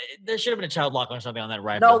 There should have been a child lock or something on that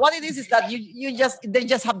rifle. No, what it is that they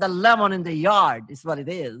just have the lemon in the yard. Is what it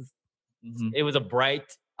is. Mhm. It was a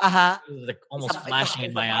bright. Uh-huh. It was like almost It's a- flashing in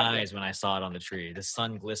it's a my magic. eyes when I saw it on the tree. The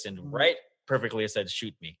sun glistened Mhm. right perfectly. It said,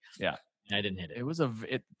 "Shoot me." Yeah. and I didn't hit it.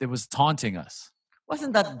 It was taunting us.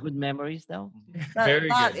 Wasn't that good memories though? Very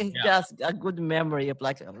that good, is yeah. just a good memory of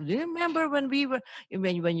like. Do you remember when we were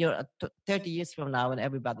when you're 30 years from now and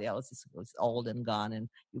everybody else is old and gone and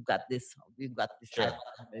you've got this. Sure.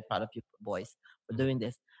 I'm very proud of you boys for doing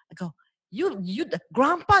this. I go, you,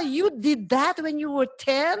 Grandpa, you did that when you were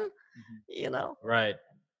 10. You know. Right.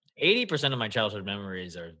 80% of my childhood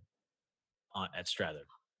memories are at Strather.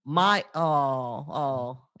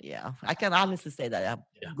 Yeah, I can honestly say that I have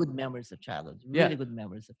good memories of childhood. Really good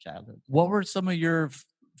memories of childhood. What were some of your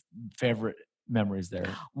favorite memories there?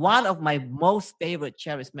 One of my most favorite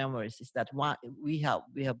cherished memories is that we have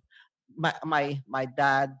my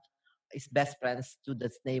dad is best friends to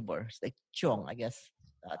the neighbors, like Chong, I guess.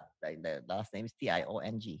 The last name is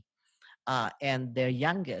Tiong. And their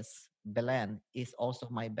youngest, Belen, is also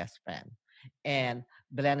my best friend. And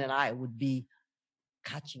Belen and I would be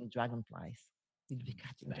catching dragonflies. We'd be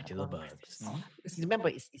catching Back to the bugs. Because remember,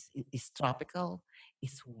 it's tropical,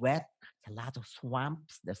 it's wet, a lot of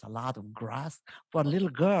swamps, there's a lot of grass. For a little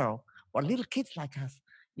girl, or little kids like us,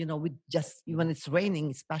 we just, when it's raining,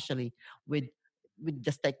 especially, we'd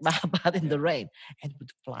just take bath in the rain and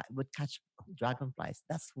would catch dragonflies.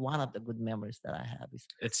 That's one of the good memories that I have.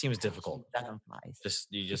 It seems difficult. Dragonflies.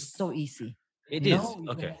 It's so easy. It is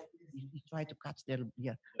okay. You try to catch their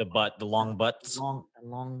the long butts.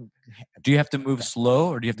 Long. Do you have to move slow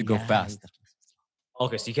or do you have to go fast?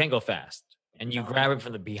 Okay, so you can't go fast, and you grab it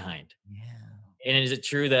from the behind. Yeah. And is it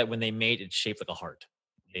true that when they mate, it's shaped like a heart?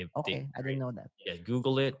 I didn't know that. Yeah,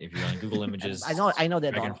 Google it if you want to Google images. I know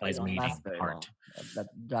that dragonflies don't mating last very heart. long.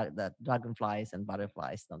 That dragonflies and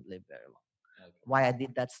butterflies don't live very long. Why I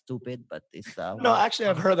did that stupid, but it's no. Actually,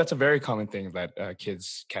 I've heard that's a very common thing that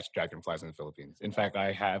kids catch dragonflies in the Philippines. In fact,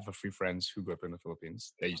 I have a few friends who grew up in the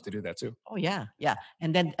Philippines. They used to do that too. Oh yeah.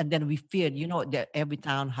 And then we feared. That every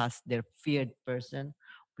town has their feared person.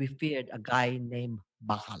 We feared a guy named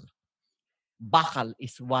Bakal. Bakal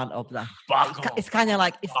is one of the. It's kind of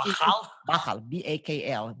like it's Bakal,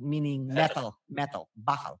 Bakal, meaning metal.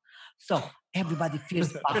 Bakal. So everybody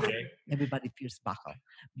fears Bakal. Everybody fears Bakal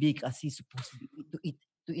because he's supposed to eat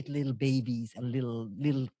little babies and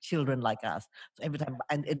little children like us. So every time,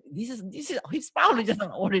 and this is he's probably just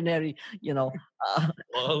an ordinary,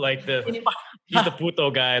 well, like he's the puto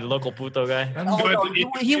guy, the local puto guy.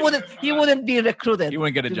 He wouldn't be recruited. He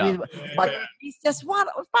wouldn't get a job. But he's just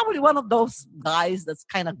probably one of those guys that's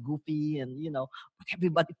kind of goofy, and but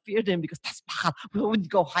everybody feared him because that's Bakal. We would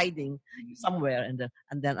go hiding somewhere, and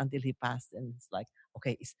then until he passed, and it's like,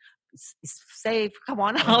 okay, it's safe. Come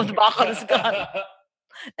on out, Bakal is gone.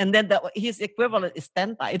 And then his equivalent is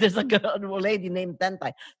Tentai. There's a lady named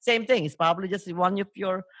Tentai. Same thing. It's probably just one of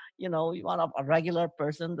your, one of a regular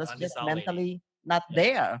person that's just mentally not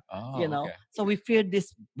there. Okay. So we feared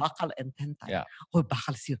this Bakal and Tentai. Yeah. Oh,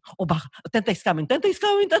 Bakal is here. Oh, Bakal. Tentai is coming. Tentai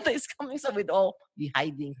is coming. So we'd all be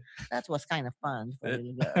hiding. That was kind of fun for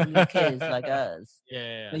little kids like us.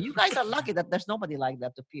 Yeah. But you guys are lucky that there's nobody like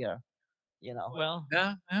that to fear. Well,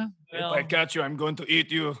 yeah. If I catch you, I'm going to eat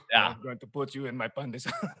you. Yeah. I'm going to put you in my pandis.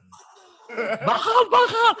 Bakal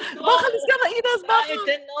is gonna eat us.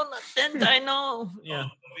 I know. Yeah.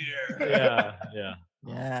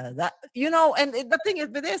 That and the thing is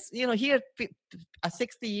with this, here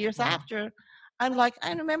 60 years after, I'm like,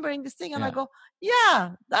 I'm remembering this thing, and I go,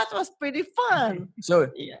 yeah, that was pretty fun. So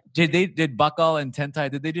did Bakal and Tentai,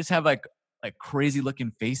 did they just have like crazy looking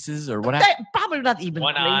faces, or what happened? Probably not even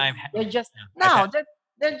one crazy. eye. They're just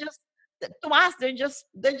they're just to us they're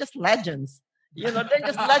just legends. They're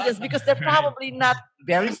just legends because they're probably not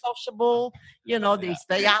very sociable. They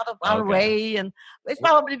stay out of our way, and it's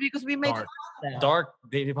probably because we make dark.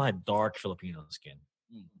 They probably have dark Filipino skin,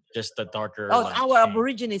 just the darker. Oh, our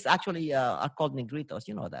Aborigines actually are called Negritos.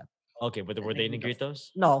 You know that. Okay, but were they Negritos?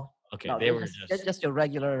 No. Okay, no, they were they're just your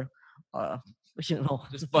regular.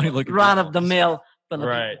 Just funny looking, run of the mill,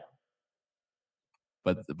 right?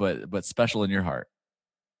 But special in your heart.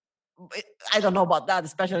 I don't know about that,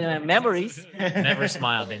 especially in my memories. Never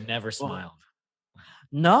smiled. They never smiled.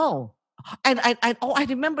 No, and I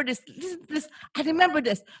remember this. I remember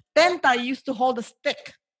this. Tentai used to hold a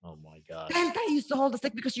stick. Oh my God. Tentai used to hold a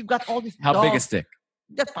stick because you got all these. How dogs. big a stick?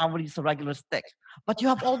 That's probably just a regular stick. But you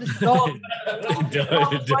have all these dogs,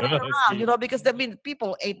 running around, because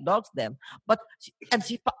people ate dogs then. But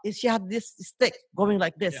she had this stick going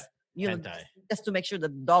like this, just to make sure the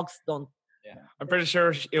dogs don't. Yeah. I'm pretty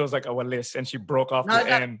sure it was like a walis, and she broke off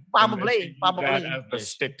the end. Probably. As the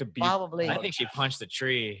stick to beat. Probably. I think she punched the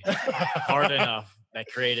tree hard enough that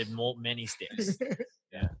created many sticks.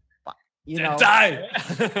 Yeah. Die.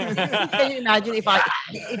 Can you imagine if I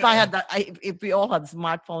had that? If we all had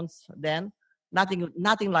smartphones then,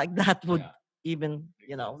 nothing like that would even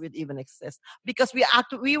would even exist, because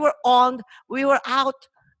we were out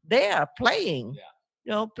there playing.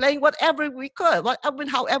 Playing whatever we could,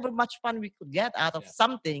 however much fun we could get out of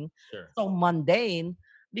something so mundane,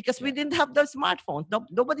 because we didn't have the smartphones.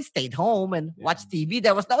 Nobody stayed home and watched TV.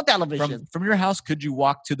 There was no television. From your house, could you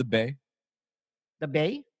walk to the bay? The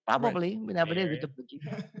bay? Probably we never did. We took the jeep.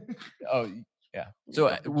 Oh, yeah. So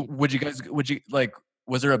took the jeep. would you like?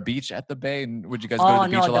 Was there a beach at the bay, and would you guys go Oh to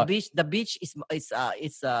the beach a no, lot? the beach is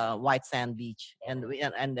it's a white sand beach, and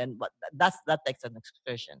then but that takes an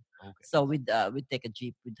excursion. Okay. So we'd take a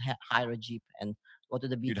jeep, we'd hire a jeep and go to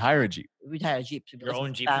the beach. You'd hire a jeep. We'd hire a jeep. Your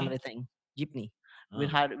own jeepney? Family thing, jeepney. We'd Oh.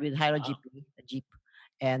 hire a Wow. jeep,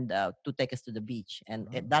 and to take us to the beach. And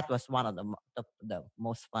that was one of the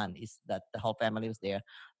most fun. Is that the whole family was there,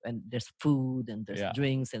 and there's food and there's Yeah.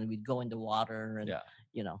 drinks, and we'd go in the water, and Yeah.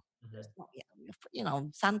 you know. Mhm. There's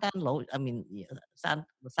no, suntan lotion. I mean,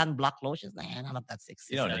 sunblock lotions. Nah, none of that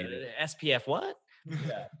sexy. You don't stuff. need it. SPF what?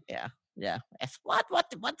 Yeah.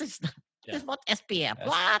 What is that? Yeah. What SPF? S-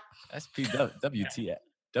 What? WTF.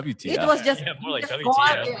 WTF. It was just Yeah, more like you just go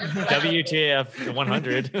out WTF. there. WTF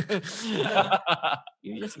 100.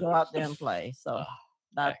 You just go out there and play. So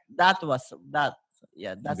Ah, that was that.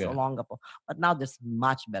 Yeah, that's Okay. Olongapo. But now there's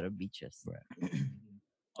much better beaches.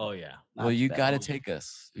 Oh yeah. Well, Much you better. got to take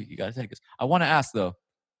us. You got to take us. I want to ask though.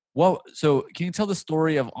 Well, so can you tell the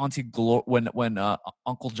story of Auntie when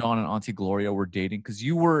Uncle John and Auntie Gloria were dating? Because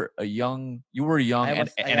you were young I and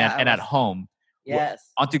was- yeah, I at was- home.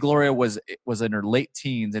 Yes. Auntie Gloria was in her late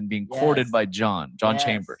teens and being courted Yes. by John Yes,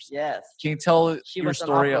 Chambers. Yes. Can you tell She your was an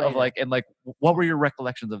story of operator. what were your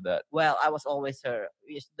recollections of that? Well, I was always her.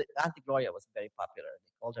 Auntie Gloria was very popular.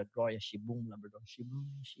 They called her Gloria Shiboom Labrador. Shiboom,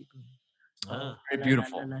 Shiboom. Ah. Very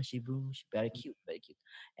beautiful. Shiboom. Very cute, very cute.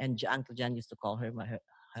 And Uncle John used to call her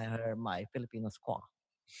my Filipino squaw.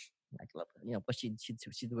 Like, but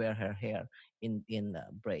she'd wear her hair in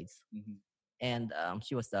braids. And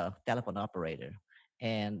she was the telephone operator.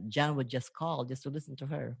 And John would just call just to listen to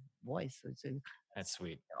her voice. So That's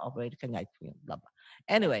sweet. operator can I blah blah.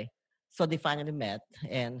 Anyway, so they finally met,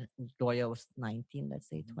 and Gloria was 19, let's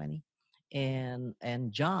say 20, and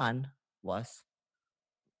John was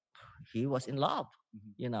in love,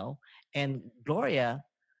 and Gloria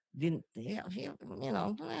didn't. Yeah,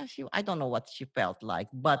 I don't know what she felt like,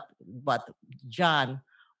 but John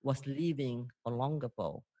was leaving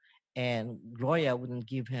Olongapo, and Gloria wouldn't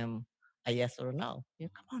give him a yes or a no.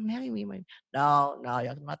 Come on, marry me. No,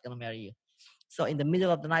 you're not gonna marry you. So in the middle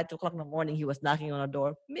of the night, 2 o'clock in the morning, he was knocking on the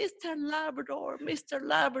door. Mr.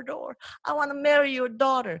 Labrador, I want to marry your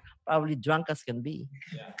daughter. Probably drunk as can be.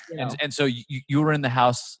 You know. And so you were in the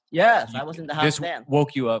house. Yes, I was in the house This then.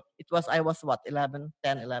 woke you up. I was what, 11.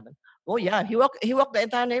 Oh yeah, he walked the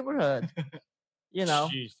entire neighborhood.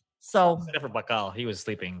 Jeez. So Except for Bakal, he was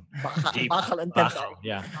sleeping. Deep. Bakal and Bakal, Tensai.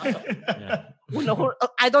 yeah. Yeah.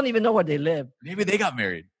 I don't even know where they live. Maybe they got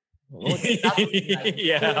married. Oh, that would be nice.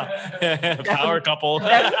 Yeah. Power couple.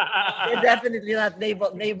 They're definitely not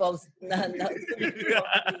neighbors.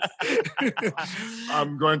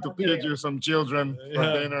 I'm going to feed you some children for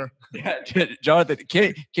Yeah. dinner. Yeah, Jonathan,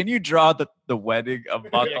 can you draw the wedding of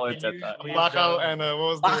Bakal and can you Teta? please Bakal draw- and what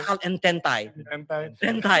was the Bakal and Tentai. hentai?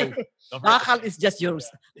 Tentai. Don't forget- Bakal is just yours.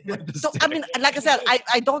 So I mean, like I said,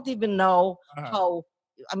 I don't even know Uh-huh. how.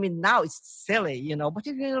 I mean, now it's silly, but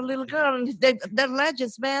if you're a little girl and they're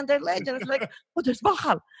legends, man, they're legends. It's like, oh, there's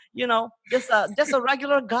Bakal, just a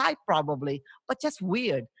regular guy probably, but just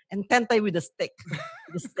weird. And Tentai with a stick,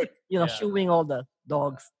 Yeah. shooing all the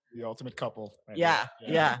dogs. The ultimate couple. right Yeah,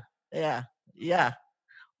 there. yeah.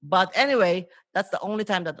 But anyway, that's the only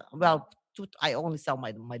time that I only saw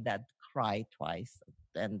my dad cry twice,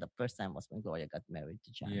 and the first time was when Gloria got married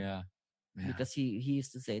to John. Yeah. Because he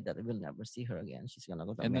used to say that I will never see her again. She's gonna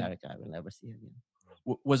go to And then- America. I will never see her again.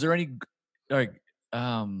 Was there any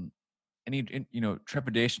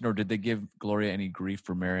trepidation, or did they give Gloria any grief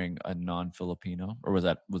for marrying a non-Filipino, or was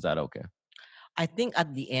that okay? I think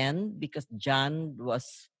at the end, because John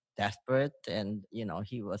was desperate, and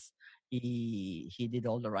he did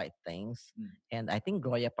all the right things, and I think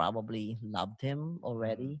Gloria probably loved him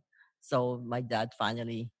already. So my dad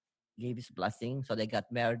finally gave his blessing. So they got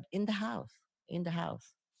married in the house.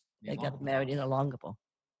 They got married in Olongapo,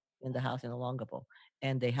 in the house in Olongapo,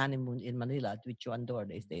 and they honeymooned in Manila with Chuandor.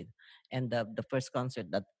 They stayed, and the first concert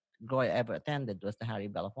that Gloria ever attended was the Harry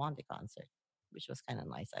Belafonte concert, which was kind of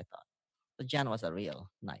nice, I thought. So John was a real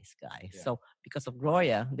nice guy. Yeah. So because of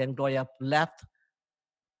Gloria, then Gloria left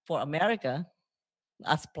for America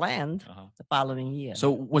as planned the following year.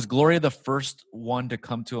 So was Gloria the first one to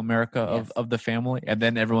come to America Yes. of the family, and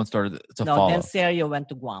then everyone started to no, follow? then Sergio went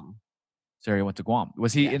to Guam. Sarah went to Guam.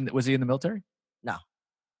 Was he Yeah. in the military?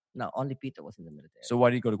 No, only Peter was in the military. So why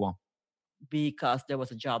did he go to Guam? Because there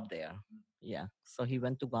was a job there. Yeah. So he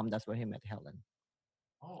went to Guam. That's where he met Helen.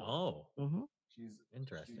 Oh, Hmm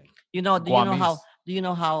interesting. Do you know how? Guamese. Do you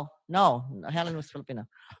know how? No, Helen was Filipino.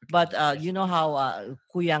 But you know how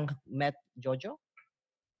Kuyang met Jojo?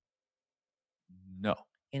 No.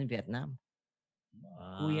 in Vietnam.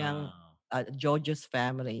 Wow. Jojo's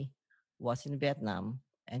family was in Vietnam,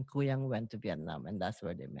 and Kuyang went to Vietnam, and that's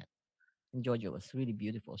where they met. And Jojo was really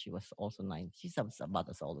beautiful. She was also 9. She's about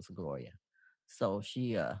as old as Gloria. So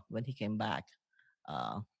she, when he came back,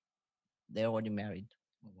 uh, they're already married.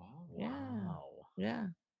 Wow. Wow. Yeah,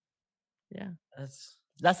 yeah.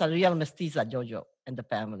 That's A real mestiza, Jojo, and the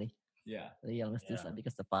family. Yeah. Real mestiza, Yeah.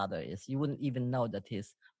 because the father is. You wouldn't even know that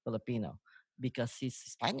he's Filipino because he's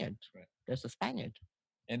Spaniard. Right. There's a Spaniard.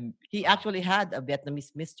 And He actually had a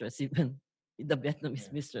Vietnamese mistress. Even the Vietnamese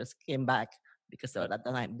Yeah. mistress came back because at that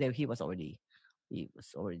time he was already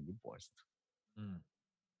divorced.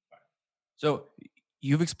 so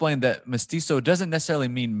you've explained that mestizo doesn't necessarily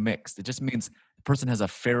mean mixed. It just means the person has a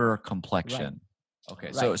fairer complexion.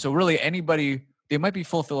 Okay. Right. So really anybody, they might be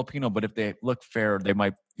full Filipino, but if they look fair,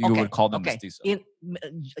 you would call them mestizo.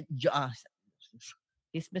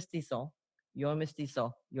 He's mestizo. You're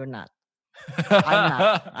mestizo. You're not. I'm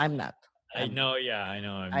not. I'm not. I know. Yeah, I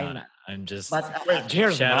know. I'm not. I'm just. But Wait,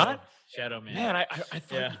 Jared's not? Shadow man. Man, I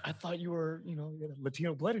thought Yeah. I thought you were, you know, you had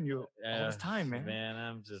Latino blood in you all this time, man. Man,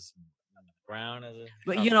 I'm just brown as a.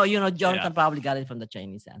 but Jonathan probably got it from the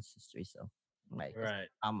Chinese ancestry. So right.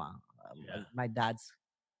 My dad's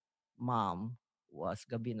mom was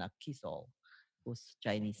Gabina Kisol, who's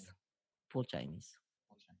Chinese, full Chinese.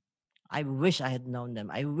 I wish I had known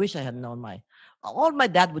them. I wish I had known all my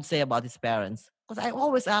dad would say about his parents. Because I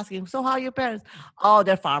always ask him, so how are your parents? Oh,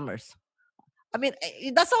 they're farmers. I mean,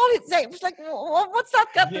 that's all he'd say. It's like, what's that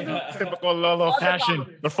got to do? Typical Lolo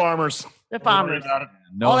fashion. The farmers. They're farmers.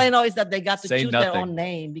 No. All I know is that they got to Say choose their nothing. own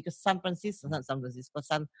name because San Narciso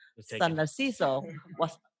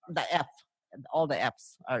was the F. And all the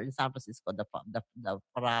F's are in San Francisco, the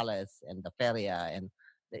Parales and the Feria, and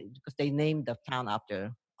because they named the town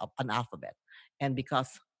after an alphabet. And because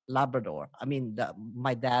Labrador,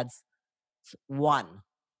 my dad's one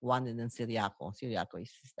and then Siriaco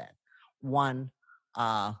is his dad. One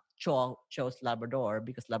chose Labrador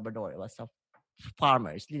because Labrador was a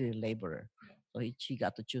farmer, he's really a laborer. So she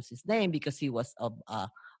got to choose his name because he was a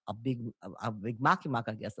big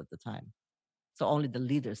makimaka guest at the time. So only the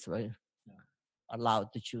leaders were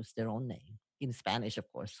allowed to choose their own name in Spanish,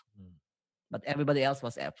 of course. But everybody else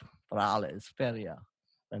was F. Perales, Feria,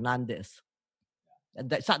 Fernandez. And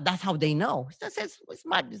that's how they know. It's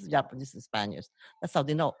smart. This is Japanese and Spaniards. That's how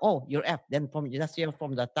they know. Oh, you're F. Then you're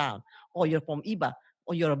from the town. Oh, you're from Iba.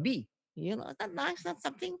 Oh, you're a B. You know, that's nice. That's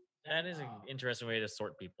something. That is an interesting way to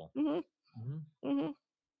sort people.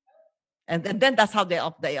 And then that's how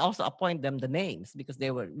they also appoint them the names because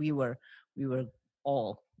we were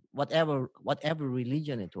all whatever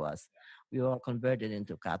religion it was, we were all converted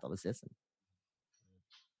into Catholicism.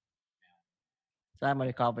 So I'm a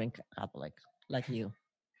recovering Catholic, like you.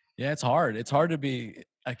 Yeah, it's hard. It's hard to be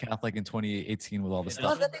a Catholic in 2018 with all the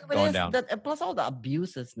stuff going down. Plus all the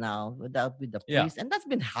abuses now with the priests, and that's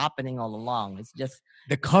been happening all along. It's just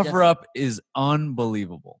the cover up is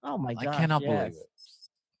unbelievable. Oh my God! I cannot believe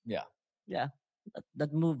it. Yeah.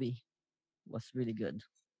 That movie was really good.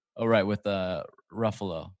 Oh right, with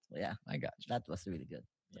Ruffalo. Yeah, I got you. That was really good.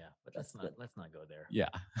 Yeah, but let's not go there. Yeah.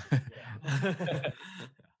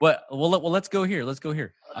 Well, let's go here. Let's go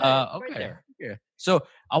here. Okay. Yeah. So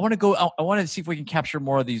I want to go. I want to see if we can capture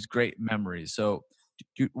more of these great memories. So,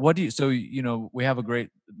 So we have a great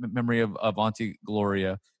memory of Auntie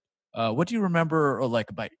Gloria. What do you remember, or like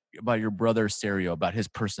about your brother Serio, about his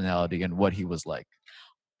personality and what he was like?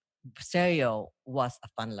 Serio was a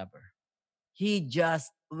fun lover. He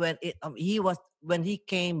just when he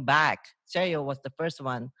came back, Serio was the first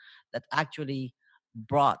one that actually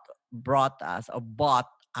brought us or bought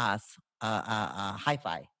us a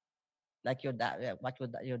hi-fi, like your dad, what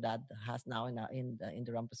your dad has now in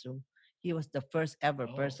the rumpus room. He was the first ever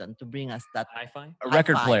person to bring us that hi-fi, a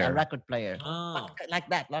record player, like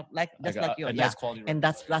that, like just like your nice quality. And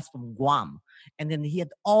that's from Guam. And then he had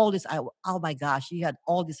all this. Oh my gosh, he had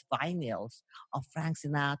all these vinyls of Frank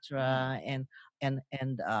Sinatra and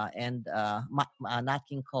Nat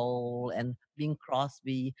King Cole and Bing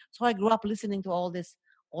Crosby. So I grew up listening to all this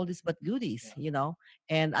but goodies,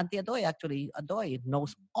 And Auntie Adoy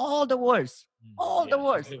knows all the words, of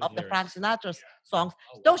the Frank Sinatra songs.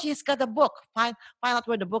 Though she's got a book. Find out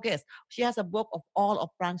where the book is. She has a book of all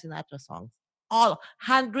of Frank Sinatra songs, all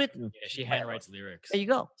handwritten. Yeah, she handwrites lyrics. There you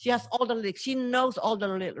go. She has all the lyrics. She knows all the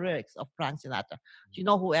lyrics of Frank Sinatra. Do you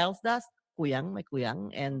know who else does? Kuyang, my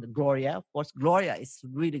Kuyang, and Gloria. Of course, Gloria is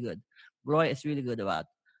really good. Gloria is really good about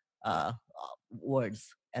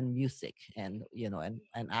words and music and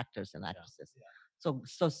and actors and actresses.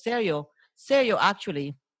 So Serio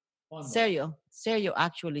actually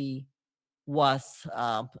was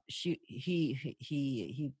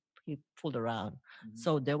he fooled around.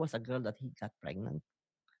 So there was a girl that he got pregnant.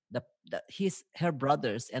 Her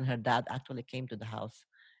brothers and her dad actually came to the house,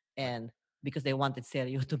 and because they wanted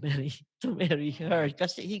Sergio to marry her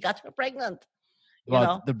because he got her pregnant. You Well,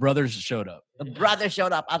 know, the brothers showed up. the brother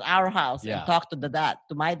showed up at our house Yeah. and talked to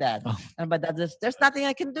to my dad, Oh. and my dad says, "There's nothing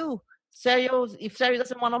I can do. If Sergio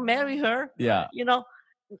doesn't want to marry her, Yeah. you know."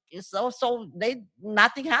 So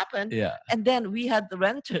nothing happened. Yeah. And then we had the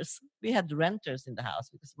renters. We had renters in the house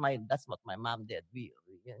because that's what my mom did. We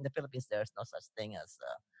in the Philippines there's no such thing as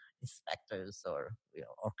inspectors or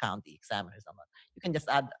or county examiners. You can just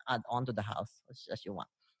add on to the house as you want.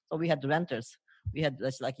 So we had renters. We had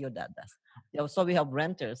just like your dad does. So we have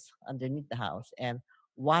renters underneath the house, and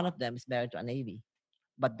one of them is married to a Navy,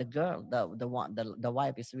 but the girl, the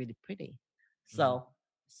wife is really pretty. So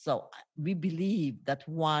we believe that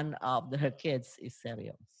one of her kids is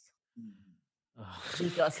Serio's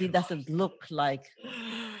because he doesn't look like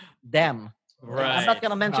them. Right. I'm not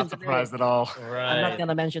gonna mention Not surprised the at all. name. Right. I'm not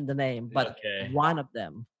gonna mention the name, but Okay. one of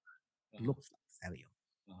them looks like Serio.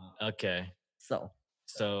 Okay. So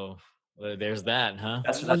well, there's that, huh?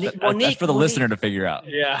 That's Monique for the listener to figure out.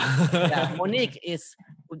 Yeah. Monique is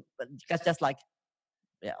just like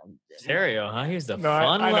Serio, huh? He's the No, I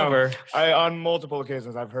fun know. lover. On multiple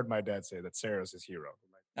occasions, I've heard my dad say that Serio's his hero.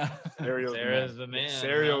 Serio's Serio's the man.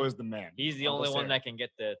 Serio huh? is the man. He's the Uncle only one Serio. that can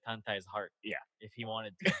get the Tantai's heart. Yeah. If he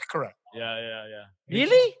wanted to. Correct. Yeah.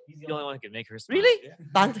 really, He's the only one who could make her smile. really.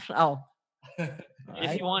 Oh,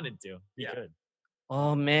 If he wanted to, he could.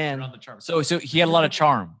 oh man, So he had a lot of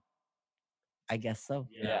charm. I guess so.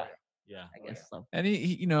 Yeah. I guess so. And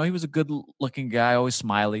he was a good-looking guy, always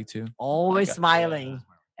smiley too. Always smiling,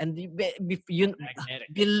 and you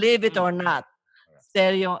Magnetic. believe it or not,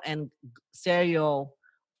 Serio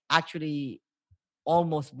actually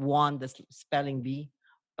almost won the spelling bee,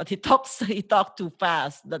 but he talked too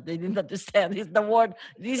fast that they didn't understand. It's the word.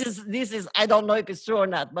 This is I don't know if it's true or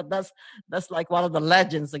not, but that's like one of the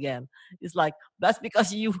legends again. It's like that's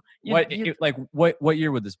because you What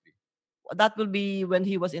year would this be? that will be when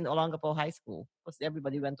he was in Olongapo High School, because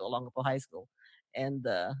everybody went to Olongapo High School, and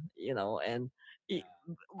the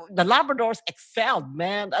Labradors excelled,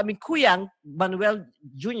 man. I mean, Kuyang Manuel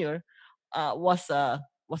Jr. Was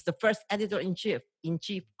the first editor in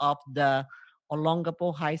chief of the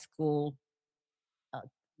Olongapo High School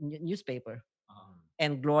newspaper,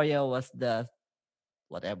 and Gloria was the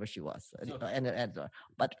whatever she was, an editor.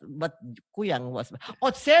 But Kuyang was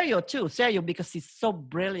Serio because he's so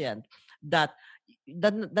brilliant that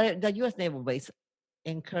the U.S. Naval Base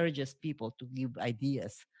encourages people to give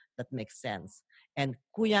ideas that make sense. And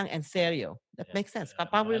Kuyang and Serio, that makes sense.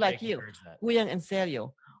 Probably like you, Kuyang and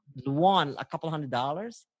Serio won a couple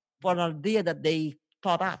 $100 for an idea that they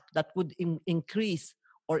thought up that would increase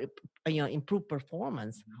or improve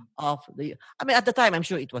performance of the. I mean, at the time, I'm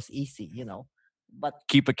sure it was easy, but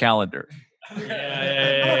Keep a calendar.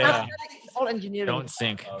 Yeah. it's all engineering. Don't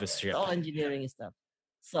sink the It's ship. all engineering stuff.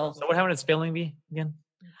 So So what happened at spelling bee again?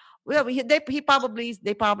 well, they probably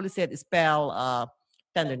said spell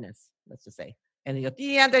tenderness. Let's just say, and you go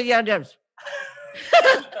tenderness.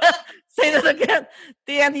 Say that again.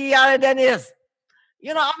 Tenderness.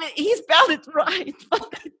 I mean, he spelled it right,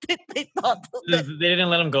 but they thought. They didn't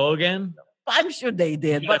let him go again? I'm sure they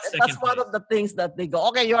did, He but got that's second one place. of the things that they go.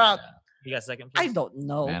 Okay, you're out. He got second place? I don't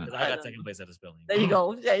know. Man. I got second place at the spelling There you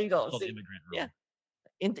go. There you go. It's called See, immigrant yeah.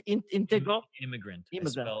 rule. Integral. Immigrant.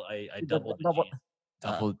 Immigrant. I The doubled the double- G's.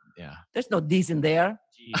 Double, yeah. There's no D's in there.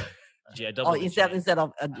 G. I doubled Oh, the instead G.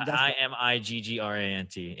 of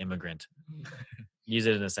IMIGGRANT, immigrant. Use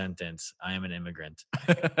it in a sentence. I am an immigrant. Oh.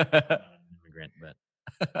 I'm not an immigrant, but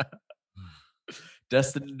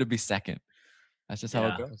Destined to be second. That's just how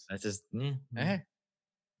it yeah, goes. that's just Hey.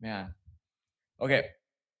 Yeah. Okay.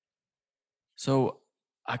 So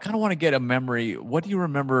I kind of want to get a memory. What do you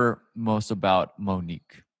remember most about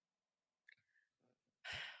Monique?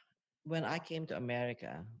 When I came to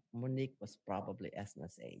America, Monique was probably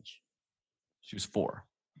Esna's age, She was 4.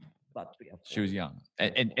 about 3 or 4. She was young. Three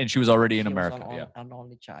or And four. she was already in She was America. an, Yeah. an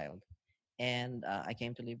only child, and I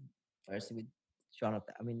came to live first with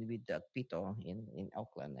Jonathan. I mean, with Pito in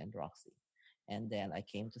Oakland and Roxy, and then I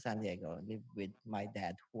came to San Diego and lived with my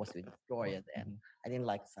dad, who was with Gloria. And I didn't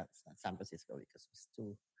like San Francisco because it was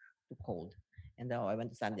too cold. And then I went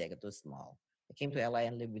to San Diego, too small. I came to LA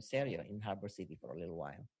and lived with Sergio in Harbor City for a little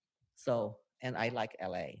while. So, and I like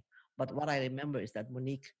LA. But what I remember is that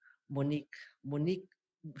Monique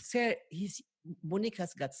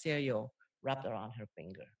has got Sergio wrapped around her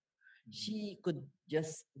finger. She could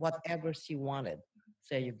just whatever she wanted,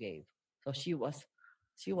 Sergio gave. So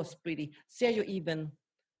she was pretty. Sergio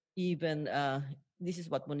even this is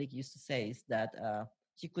what Monique used to say, is that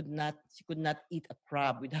she could not eat a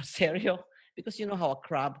crab without Sergio, because you know how a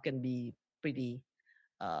crab can be pretty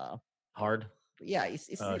Hard. yeah, it's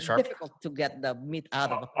Sharp. difficult to get the meat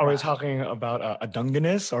out of a Are we crab. talking about a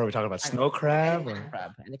Dungeness, or are we talking about snow crab?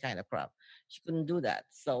 Any kind of crab. She couldn't do that.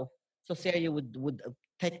 So Sergio would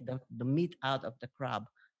take the meat out of the crab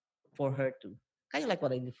for her to, kind of like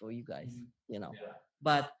what I did for you guys, you know.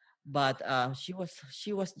 But she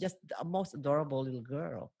was just the most adorable little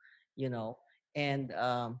girl, you know. And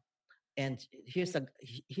here's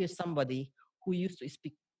somebody who used to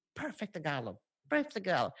speak perfect Tagalog,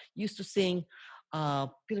 used to sing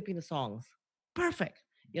Filipino songs, perfect,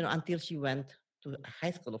 you know, until she went to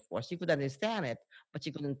high school. Of course, she could understand it, but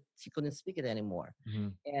she couldn't speak it anymore.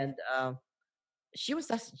 And she was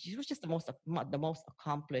just the most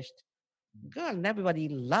accomplished girl, and everybody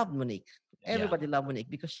loved Monique. Everybody loved Monique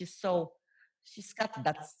because she's got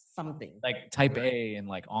that something like type A and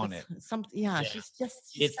like on it. Something, she's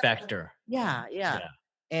It factor. Yeah.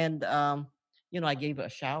 And you know, I gave her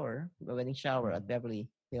a wedding shower at Beverly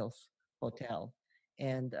Hills Hotel,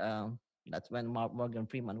 and that's when Morgan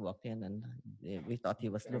Freeman walked in, and we thought he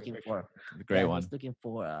was looking for The great one. He was looking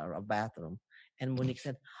for a bathroom, and Monique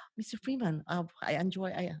said, "Mr. Freeman, I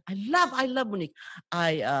love Monique.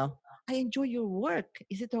 I enjoy your work.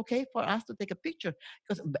 Is it okay for us to take a picture?"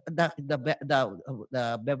 Because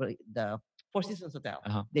the Four Seasons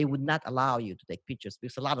Hotel, they would not allow you to take pictures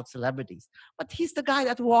because a lot of celebrities. But he's the guy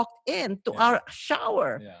that walked into our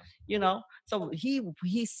shower, you know. So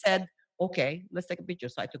he said, "Okay, let's take a picture."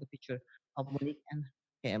 So I took a picture of Monique and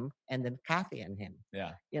him, and then Kathy and him,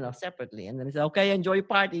 you know, separately. And then he said, "Okay, enjoy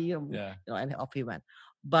your party," you know, and off he went.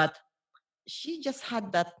 But she just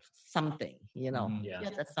had that something, you know. She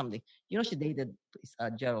had that something. You know, she dated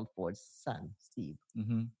Gerald Ford's son, Steve.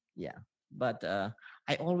 Yeah. But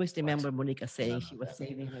I always remember Monica saying she was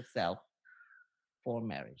saving herself for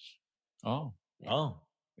marriage. Oh,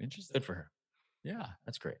 interesting. Good for her. Yeah,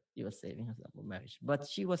 that's great. She was saving herself for marriage, but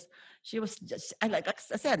she was just, like I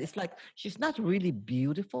said, it's like she's not really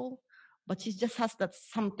beautiful, but she just has that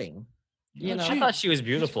something. You know, I thought she was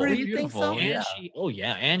beautiful. Do you think so? And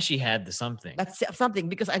and she had the something. That's something,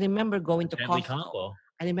 because I remember going to Costco.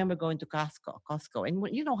 I remember going to Costco,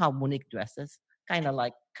 and you know how Monique dresses, kind of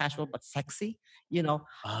like casual but sexy. You know,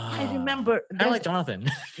 I remember. I like Jonathan.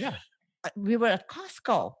 We were at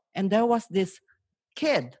Costco, and there was this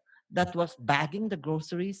kid that was bagging the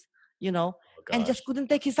groceries, you know, and just couldn't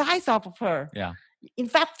take his eyes off of her. Yeah. In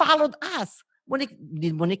fact, followed us.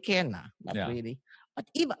 Monique care now? Not really. But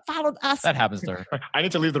even followed us. That happens to her. I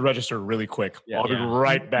need to leave the register really quick. I'll be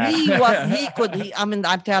right back. I mean,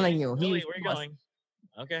 I'm telling you. Where are you going?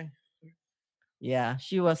 Okay. Yeah,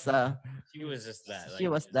 she was just that. She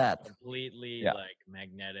was that. Completely like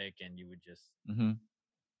magnetic, and you would just stop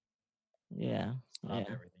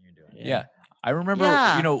everything you're doing. Yeah. I remember,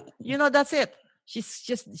 you know, that's it.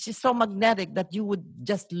 She's so magnetic that you would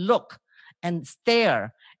just look and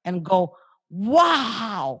stare and go,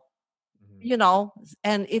 wow. You know,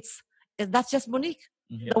 and that's just Monique.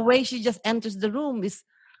 The way she just enters the room is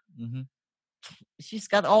she's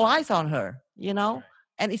got all eyes on her, you know.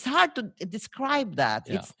 And it's hard to describe that.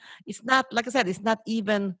 It's not, like I said, it's not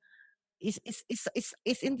even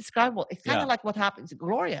it's indescribable. It's kind of like what happened to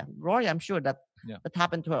Gloria. I'm sure that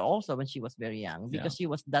happened to her also when she was very young, because she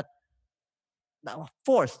was that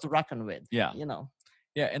force to reckon with. You know.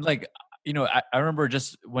 Yeah, and like, you know, I remember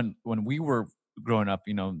just when we were growing up,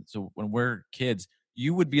 you know, so when we're kids,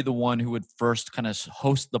 you would be the one who would first kind of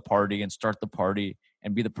host the party and start the party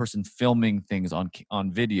and be the person filming things on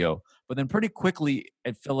video. But then pretty quickly,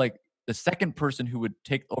 it felt like the second person who would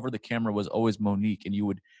take over the camera was always Monique. And you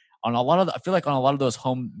would, I feel like on a lot of those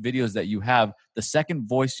home videos that you have, the second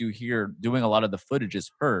voice you hear doing a lot of the footage is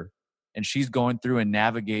her. And she's going through and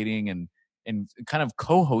navigating and kind of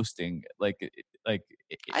co-hosting, like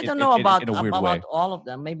I don't know about all of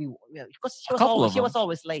them. Maybe because she was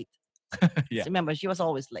always late. Remember, she was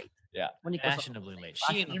always late. Yeah, fashionably late.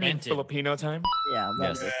 She invented Filipino time. Yeah,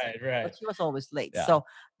 yes, right. But she was always late. Yeah. So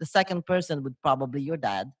the second person would probably your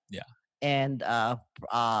dad. Yeah, and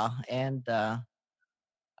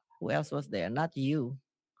who else was there? Not you.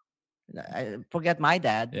 I forget my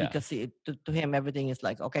dad, because to him everything is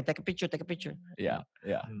like, okay, take a picture. Yeah.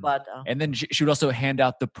 But and then she would also hand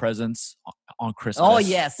out the presents on Christmas. Oh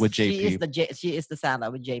yes, with JP. She is the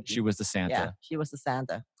Santa with JP. She was the Santa. Yeah, she was the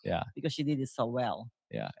Santa. Yeah, because she did it so well.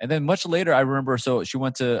 Yeah, and then much later, I remember. So she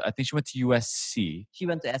went to USC. She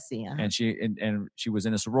went to SC, and she was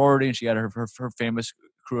in a sorority, and she had her famous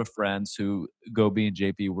crew of friends who Gobi and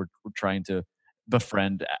JP were trying to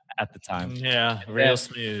befriend at the time. Yeah, real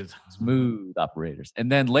smooth. Smooth operators.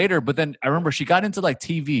 And then later, but then I remember she got into like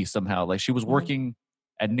TV somehow. Like she was working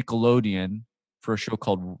at Nickelodeon for a show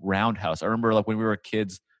called Roundhouse. I remember like when we were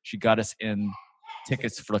kids, she got us in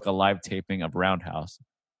tickets for like a live taping of Roundhouse.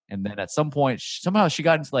 And then at some point, somehow she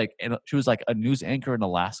got into like, she was like a news anchor in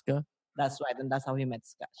Alaska. That's right, and that's how he met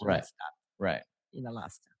Scott. She Right. met Scott Right. in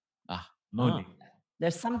Alaska. Monique.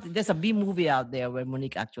 There's a B movie out there where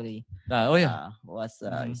Monique actually was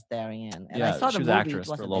starring in. And I saw the she was movie. actress It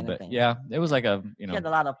wasn't for a little anything. bit. Yeah, it was like a, She had a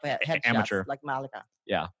lot of headshots, amateur. like Malika.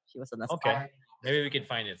 Yeah. She was an Okay. Maybe we can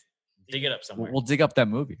find it. Dig it up somewhere. We'll dig up that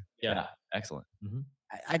movie. Yeah. Excellent.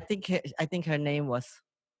 I think her name was.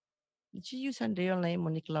 Did she use her real name,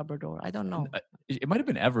 Monique Labrador? I don't know. It might have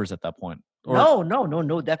been Evers at that point. Or,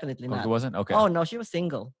 No, definitely oh, not. it wasn't? Okay. Oh no, she was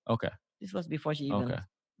single. Okay. This was before she even. Okay.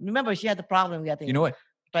 Remember, she had the problem getting. You know what?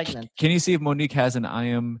 Pregnant. Can you see if Monique has an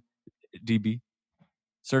IMDb?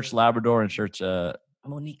 Search Labrador and search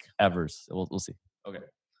Monique Evers. We'll see. Okay.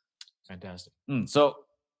 Fantastic. So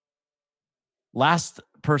last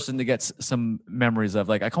person to get some memories of,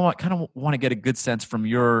 like, I kind of want to get a good sense from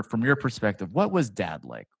your perspective. What was Dad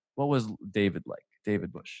like? What was David like?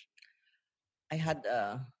 David Bush. I've had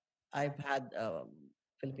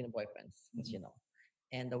Filipino boyfriends, as you know,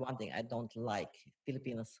 and the one thing I don't like,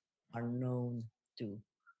 Filipinos are known to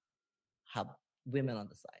have women on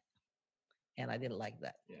the side, and I didn't like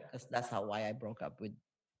that because that's why I broke up with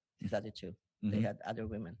these other two. They had other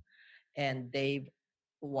women, and Dave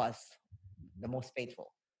was the most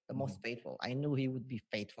faithful. The most faithful. I knew he would be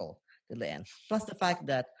faithful to the end. Plus the fact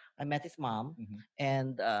that I met his mom,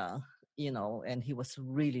 and and he was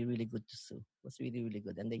really, really good to Sue. Was really, really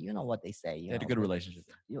good. And you know what they say. They had a good relationship.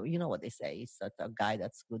 You know what they say. It's that a guy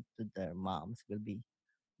that's good to their moms will be,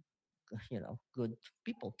 good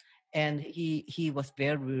people. And he was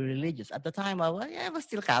very religious at the time. I was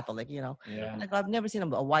still Catholic. Like I've never seen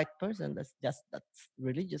a white person that's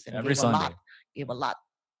religious and Every Sunday gave a lot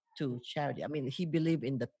to charity. I mean, he believed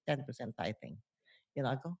in the 10% tithing.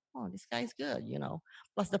 I go, oh, this guy's good.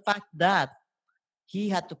 Plus the fact that he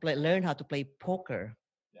had to learn how to play poker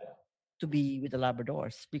to be with the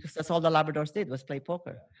Labradors, because that's all the Labradors did was play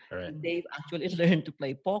poker. Right. And Dave actually learned to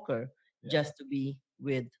play poker just to be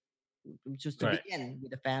in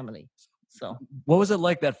with the family. So what was it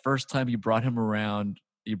like that first time you brought him around?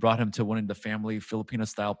 You brought him to one of the family Filipino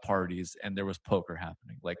style parties, and there was poker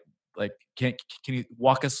happening. Like, can you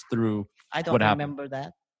walk us through? I don't remember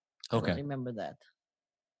that. Okay. I don't remember that.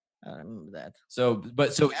 So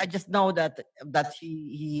I just know that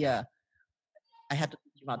he I had to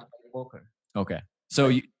teach him how to play poker. Okay. So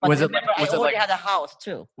I already had a house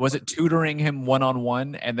too. Was it tutoring him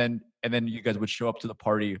one-on-one, and then you guys would show up to the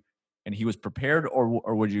party and he was prepared,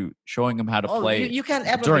 or would you showing him how to play? You can't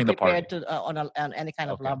ever during be the party prepared to on any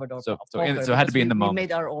kind of Labrador. So poker, it had to be in the moment.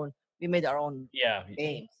 We made our own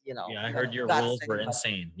games. Yeah, I heard your rules were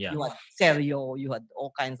insane. Yeah. You had stereo. You had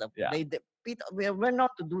all kinds of. We're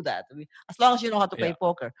not to do that. As long as you know how to play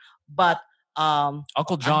poker. But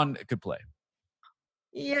Uncle John could play.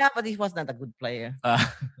 Yeah, but he was not a good player.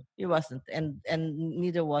 He wasn't, and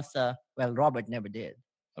neither was Robert never did.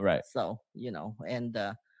 Right. So and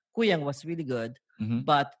Kuyang was really good,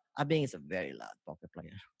 but Abing is a very loud poker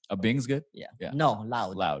player. Abing's good. Yeah. No,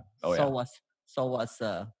 loud. Loud. Oh yeah. So was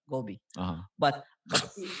Gobi. But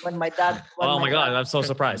when my dad. Oh my God! I'm so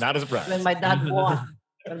surprised. Not a surprise. When my dad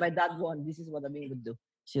won, this is what Abing would do.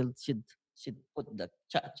 She'd put the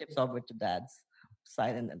chips over to Dad's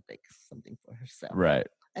side and then take something for herself. Right.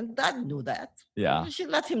 And Dad knew that. Yeah. She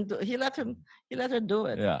let him do. He let her do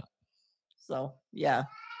it. Yeah. So yeah.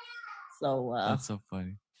 So that's so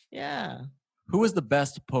funny. Yeah. Who was the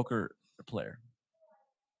best poker player?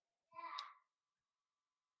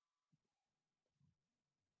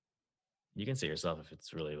 You can say yourself if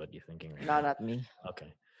it's really what you're thinking. Right no, not me.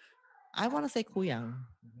 Okay. I want to say Kuyang.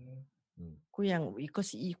 Kuyang,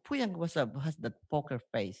 because Kuyang has that poker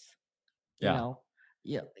face. Yeah.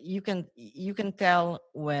 You can tell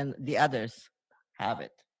when the others have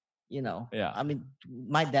it. Yeah. I mean,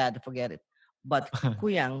 my dad, forget it. But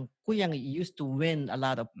Kuyang used to win a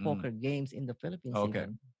lot of poker games in the Philippines. Okay.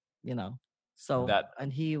 Even, so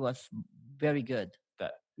and he was very good.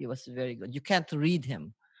 He was very good. You can't read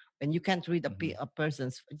him. And you can't read a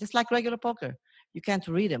person's, just like regular poker. You can't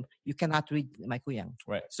read him. You cannot read my Kuyang.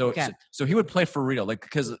 Right. So he would play for real, like,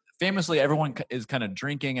 because famously everyone is kind of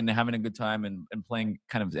drinking and having a good time and playing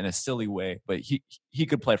kind of in a silly way, but he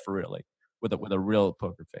could play for real, like with a real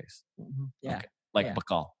poker face. Yeah. Okay. Like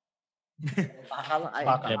Bakal.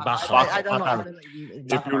 I don't know.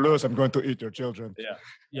 If you lose, I'm going to eat your children.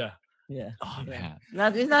 Yeah. Yeah. Oh Yeah.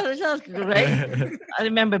 man, It's not great. I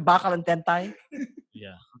remember Bakal and Tentai.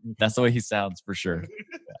 Yeah. that's the way he sounds for sure.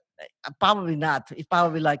 Probably not. It's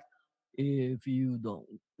probably like, if you don't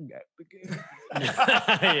get the game,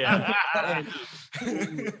 Yeah.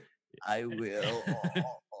 I will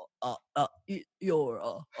eat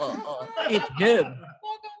your eat him.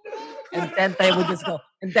 And Tentai would just go.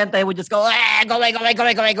 And Tentai would just go. Go away, go away, go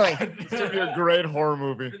away, go away, go away. This would be a great horror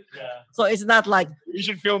movie. So it's not like We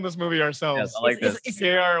should film this movie ourselves. Yes, I like this.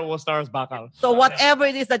 KR will star as Bakal. so. Whatever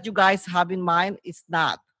it is that you guys have in mind, it's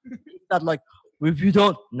not. It's not like if you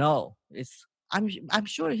don't know. It's I'm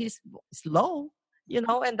sure he's slow,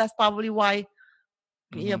 and that's probably why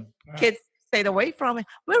kids stayed away from it.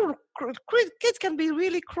 Well, kids can be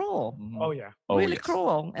really cruel, Oh yeah. Oh, really yes.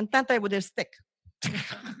 cruel, and Tentai with their stick.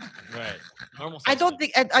 Right. Normal I don't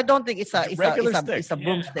think it's a Regular stick. it's a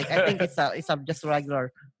broomstick. I think it's a just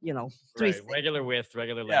regular tree Right. stick. Regular width,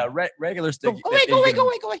 regular Yeah, length. regular So, stick. go away, that go away, you go can-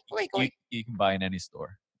 away, go away, go away, go away. You can buy in any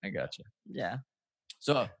store. I gotcha. Yeah.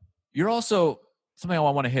 So you're also something I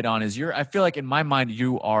want to hit on is I feel like in my mind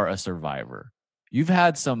you are a survivor. You've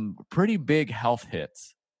had some pretty big health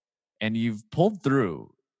hits and you've pulled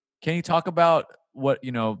through. Can you talk about what,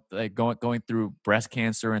 like going through breast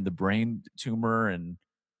cancer and the brain tumor and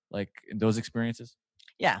like those experiences?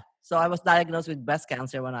 Yeah. So I was diagnosed with breast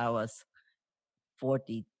cancer when I was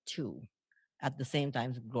 42. At the same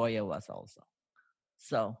time, Gloria was also.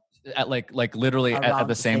 So At like literally at around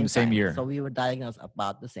the same time. year. So we were diagnosed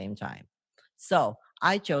about the same time. So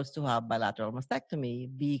I chose to have bilateral mastectomy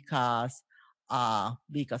because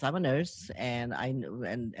I'm a nurse and I knew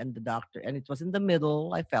and the doctor, and it was in the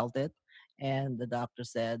middle. I felt it, and the doctor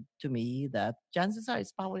said to me that chances are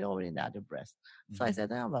it's probably already in the other breast. So I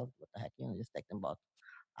said, oh, well, what the heck, just take them both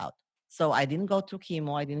out. So I didn't go through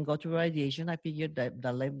chemo. I didn't go through radiation. I figured that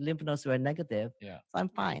the lymph nodes were negative. Yeah. So I'm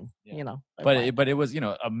fine. Yeah. I'm But fine. it was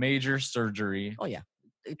a major surgery. Oh yeah,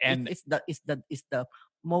 And- it's the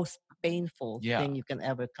most painful Yeah. thing you can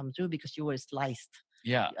ever come through because you were sliced.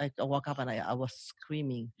 Yeah, I woke up and I was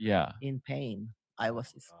screaming yeah. in pain. I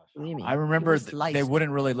was screaming. I You remember were they sliced.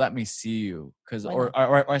 wouldn't really let me see you because, Why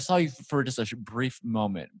or I saw you for just a brief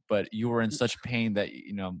moment, but you were in such pain that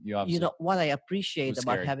you obviously. You know what I appreciate was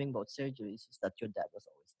about scary. having both surgeries is that your dad was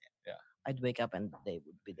always there. Yeah. I'd wake up and they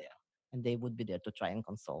would be there, and they would be there to try and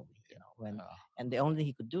console me. When Ah. and the only thing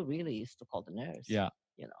he could do really is to call the nurse. Yeah.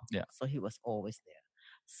 Yeah. So he was always there.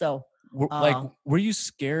 So Were you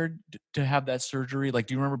scared to have that surgery? Like,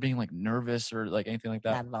 do you remember being like nervous or like anything like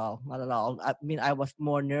that? not at all, not at all. I mean, I was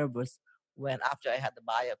more nervous when after I had the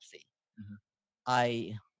biopsy. Mhm.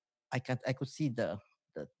 I could see the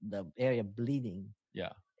area bleeding.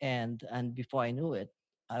 Yeah. And before I knew it,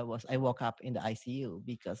 I woke up in the ICU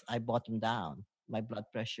because I bottomed down. My blood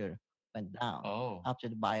pressure went down Oh. after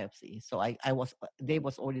the biopsy. So they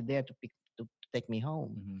was already there to take me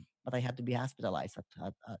home, Mhm. but I had to be hospitalized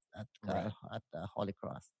at Right. Holy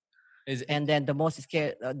Cross. Is And then the most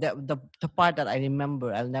scary, the part that I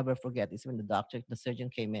remember, I'll never forget, is when the surgeon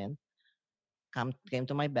came came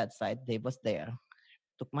to my bedside. Dave was there,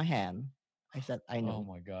 took my hand. I said, I know. oh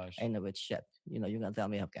my gosh. I know it's shit. You're gonna tell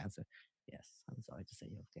me I have cancer. Yes, I'm sorry to say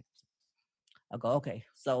you have cancer. I go, okay.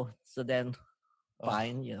 So then Oh.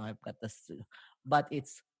 fine, I've got this, but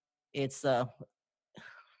it's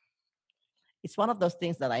one of those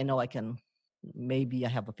things that I know I can, maybe I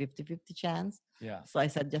have a 50-50 chance. Yeah, So I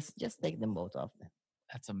said, just take them both off then.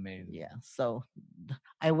 that's amazing. Yeah. So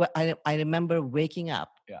I remember waking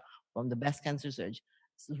up Yeah. from the breast cancer surgery,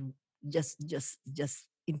 just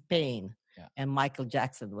in pain. Yeah. And Michael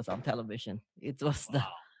Jackson was on television. It was the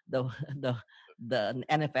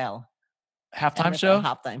NFL Halftime NFL show.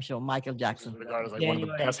 halftime show. Michael Jackson. Regarded as like one of the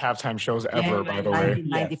January- best halftime shows ever, by the way.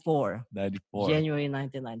 1994. 94. January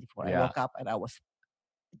 1994. Yeah. I woke up and I was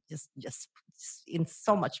just in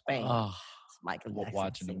so much pain. Oh, It's Michael Jackson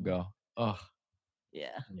watching him singing. go. Oh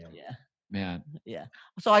Yeah. Yeah. Yeah. man. Yeah.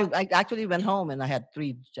 So I actually went home and I had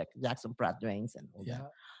 3 Jackson Pratt drains and all Yeah.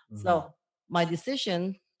 that. Mm-hmm. So my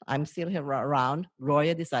decision, I'm still here around.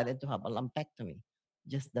 Roya decided to have a lumpectomy,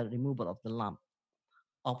 just the removal of the lump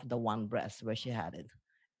of the one breast where she had it.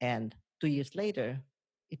 And 2 years later,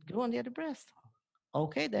 it grew on the other breast.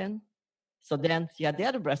 Okay, then. So then she had the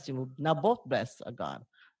other breast removed. Now both breasts are gone.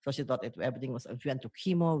 So she thought everything was, she went to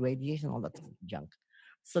chemo, radiation, all that junk.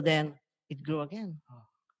 So then it grew again.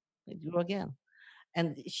 It grew again.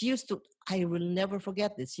 And she used to, I will never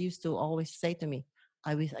forget this. She used to always say to me,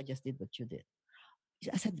 I wish I just did what you did.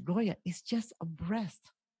 I said, Gloria, it's just a breast.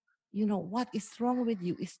 What is wrong with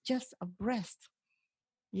you? It's just a breast.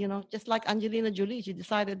 Just like Angelina Jolie, she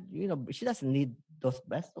decided, she doesn't need those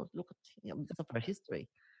breasts. Look at, because of her history.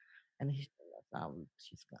 and now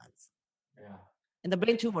she's gone. Yeah. And the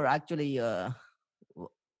brain tumor actually, I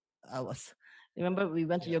was. Remember, we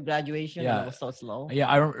went to your graduation and it was so slow. Yeah,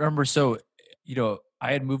 I remember. So,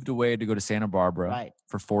 I had moved away to go to Santa Barbara Right.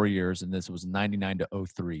 for 4 years, and this was 99 to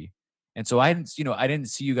 03. And so I didn't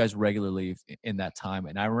see you guys regularly in that time.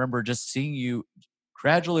 And I remember just seeing you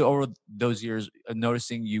gradually over those years,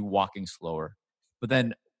 noticing you walking slower. But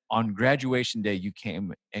then on graduation day, you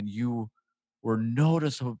came and you were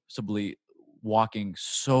noticeably walking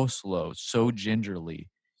so slow, so gingerly.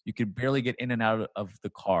 You could barely get in and out of the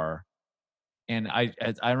car. And I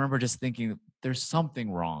remember just thinking, there's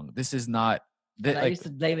something wrong. This is not. And I used to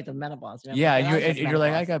blame it on menopause. Remember? Yeah, And and you're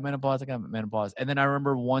like, I got menopause. And then I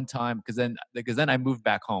remember one time, because then I moved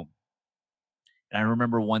back home, and I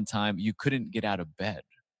remember one time you couldn't get out of bed.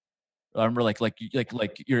 I remember like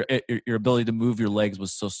your ability to move your legs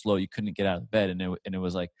was so slow you couldn't get out of bed, and it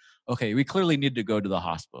was like, okay, we clearly need to go to the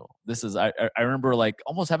hospital. This is I remember like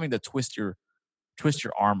almost having to twist your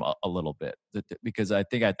arm a little bit, because I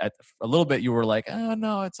think at a little bit you were like, oh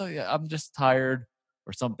no, I'm just tired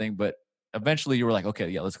or something, but eventually you were like, okay,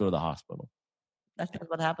 yeah, let's go to the hospital. That's not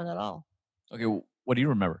what happened at all. Okay, what do you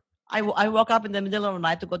remember? I woke up in the middle of the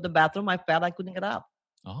night to go to the bathroom. I felt I couldn't get up.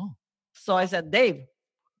 Oh. So I said, Dave.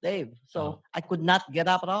 So I could not get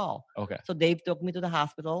up at all. Okay. So Dave took me to the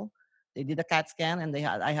hospital. They did a CAT scan, and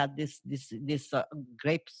I had this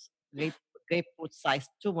grapefruit sized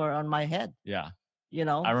tumor on my head. Yeah.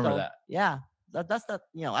 I remember that. Yeah. That's that.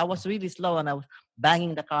 I was really slow, and I was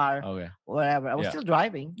banging the car. Okay. Wherever I was still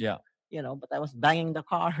driving. Yeah. But I was banging the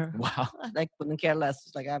car. Wow. I couldn't care less.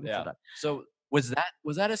 It's like I haven't said that. So was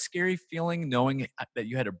that a scary feeling, knowing that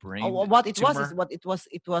you had a brain what it tumor? was is what it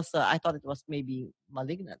was. I thought it was maybe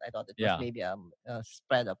malignant. I thought it was maybe a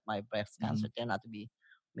spread of my breast cancer. Turned out to be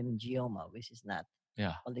meningioma, which is not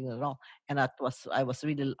malignant at all. And I was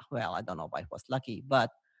really, well, I don't know if I was lucky, but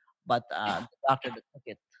the doctor that took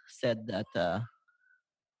it said that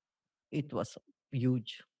it was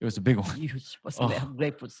huge. It was a big one. Huge. It was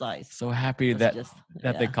grapefruit size. So happy that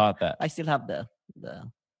they caught that. I still have the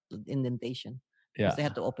indentation. Yeah. Because they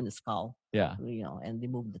had to open the skull. Yeah. And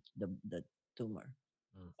remove the tumor.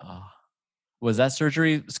 Was that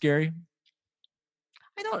surgery scary?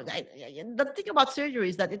 The thing about surgery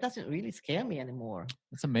is that it doesn't really scare me anymore.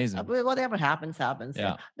 That's amazing. Whatever happens.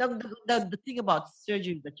 Yeah. The thing about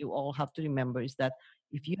surgery that you all have to remember is that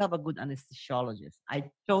if you have a good anesthesiologist, I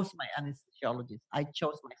chose my anesthesiologist, I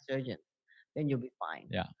chose my surgeon, then you'll be fine.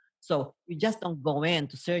 Yeah. So you just don't go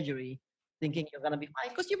into surgery thinking you're going to be fine,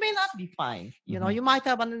 because you may not be fine. Mm-hmm. You might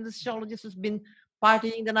have an anesthesiologist who's been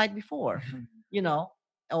partying the night before,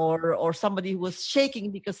 or somebody who was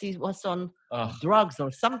shaking because he was on drugs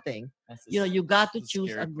or something. You got to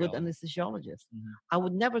choose a good anesthesiologist. Mm-hmm. I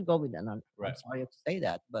would never go with an. Right. I'm sorry to say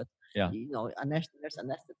that, but there's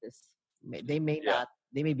anesthetists. They may not.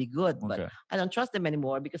 They may be good, but I don't trust them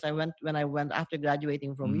anymore, because when I went after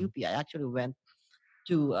graduating from UP, I actually went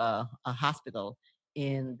to a hospital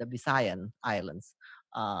in the Visayan Islands,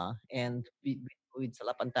 and with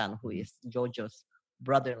Salapantan, who is Jojo's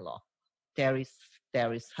brother-in-law, Terry's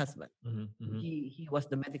husband. Mm-hmm. He was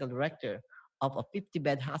the medical director of a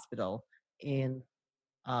 50-bed hospital in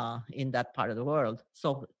that part of the world.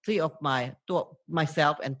 So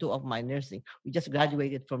myself and two of my nursing, we just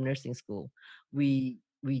graduated from nursing school. We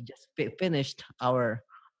just finished our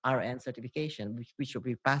RN certification, which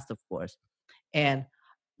we passed, of course. And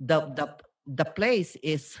the place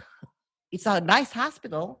it's a nice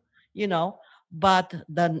hospital, but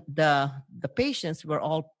the patients were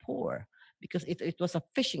all poor, because it was a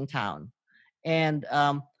fishing town, and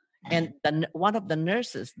one of the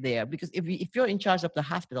nurses there, because if you're in charge of the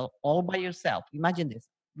hospital all by yourself, imagine this.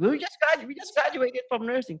 We just graduated from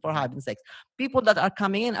nursing, for heaven's sakes. People that are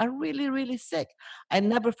coming in are really, really sick. I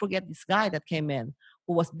never forget this guy that came in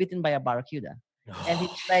who was bitten by a barracuda, and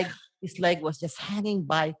his leg was just hanging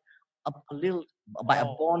by a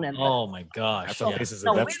bone. And oh my gosh! That's all pieces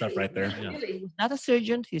of that stuff right there. Really, he's not a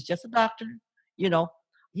surgeon. He's just a doctor.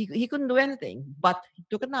 He couldn't do anything, but he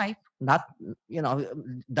took a knife. Not no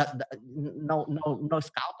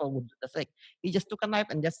scalpel would do the thing. He just took a knife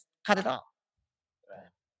and just cut it off.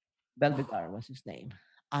 Belvigar was his name.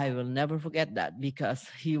 I will never forget that, because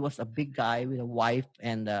he was a big guy with a wife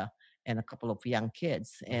and a couple of young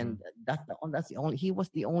kids, and that's the only. He was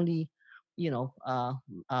the only,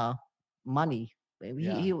 money.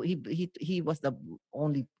 He was the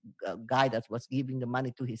only guy that was giving the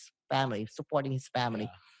money to his family, supporting his family.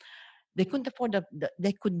 Yeah. They couldn't afford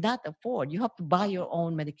they could not afford. You have to buy your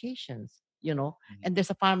own medications, and there's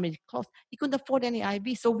a pharmacy close. He couldn't afford any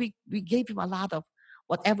IV, so we gave him a lot of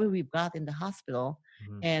whatever we've got in the hospital,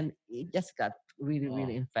 and it just got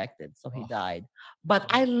really infected, so he died. But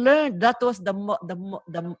I learned that was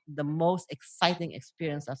the most exciting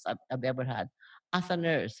experience I've ever had as a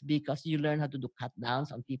nurse, because you learn how to do cut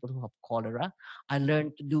downs on people who have cholera. I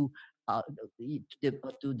learned to do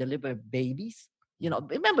to deliver babies.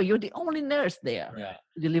 Remember, you're the only nurse there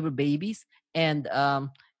to deliver babies, and the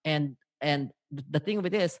thing of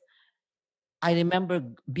it is, I remember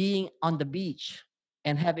being on the beach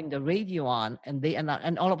and having the radio on,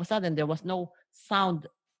 and all of a sudden there was no sound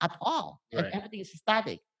at all, and everything is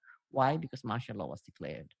static. Why? Because martial law was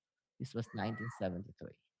declared. This was 1973,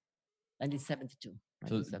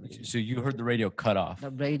 1972. So you heard the radio cut off.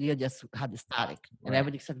 The radio just had the static, and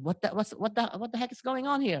everybody said, what the heck is going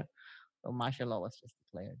on here? So martial law was just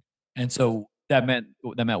declared. And so that meant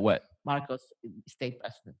what? Marcos stayed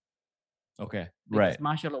president. Okay, because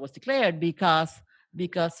martial law was declared because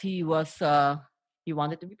he was he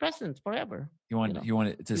wanted to be president forever. He wanted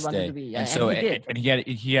to stay. To be, and so he did. And he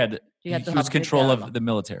was control of the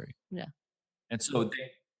military. Yeah. And so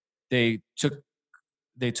they took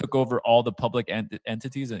over all the public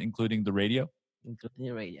entities, including the radio. Including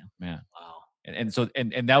the radio. Man. Wow. And so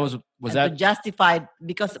that was that justified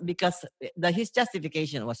because his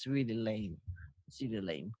justification was really lame. It's really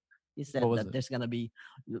lame. He said that there's gonna be,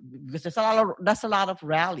 because there's a lot of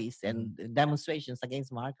rallies and demonstrations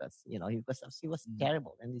against Marcos. He was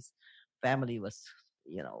terrible, and his family was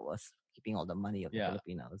keeping all the money of the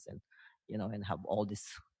Filipinos, and have all this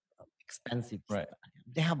expensive. Right.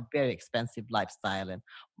 They have very expensive lifestyle, and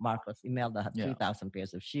Marcos Imelda had 3,000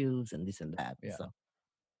 pairs of shoes and this and that. Yeah.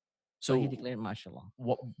 So he declared martial law.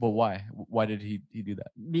 But why? Why did he do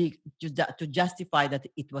that? To justify that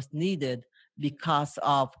it was needed because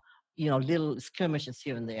of little skirmishes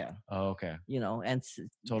here and there. Oh, okay. And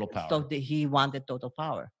total power. So he wanted total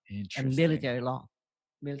power and military law.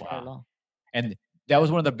 Law. And that was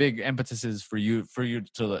one of the big impetuses for you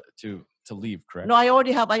to leave, correct? No, I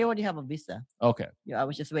already have a visa. Okay. I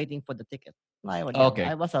was just waiting for the ticket. I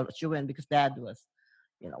was a shoo-in because Dad was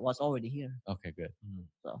already here. Okay, good.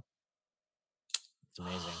 So it's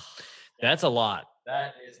amazing. That's a lot.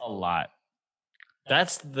 That is a lot.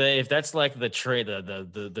 If that's like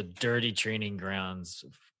the dirty training grounds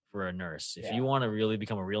for a nurse. If you want to really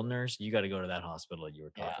become a real nurse, you got to go to that hospital you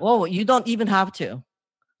were talking. Well, you don't even have to.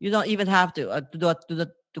 You don't even have to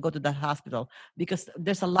go to that hospital, because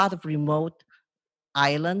there's a lot of remote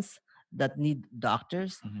islands that need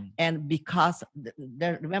doctors, and because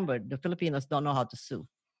remember, the Filipinos don't know how to sue.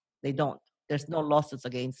 They don't. There's no lawsuits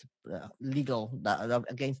against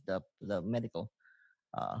against the medical,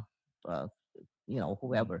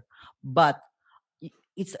 whoever. But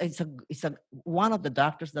it's a one of the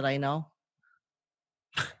doctors that I know.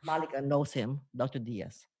 Malika knows him, Dr.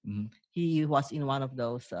 Diaz. He was in one of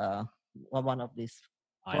those these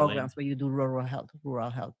programs where you do rural health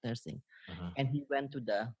nursing, and he went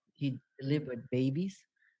he delivered babies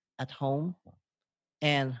at home,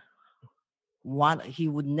 and he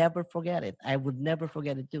would never forget it. I would never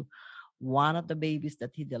forget it too. One of the babies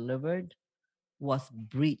that he delivered was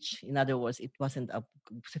breech. In other words, it wasn't a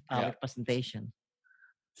cephalic presentation.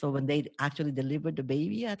 So when they actually delivered the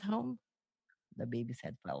baby at home, the baby's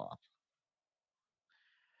head fell off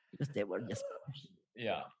because they were just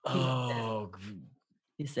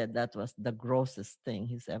he said that was the grossest thing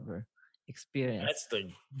he's ever experienced.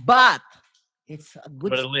 But it's a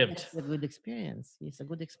good. But it lived. It's a good experience. It's a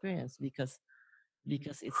good experience because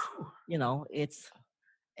it's it's.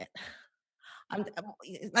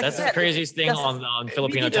 That's the craziest thing on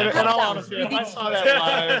Filipino time. In all honesty, if I saw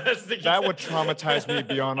that live, that would traumatize me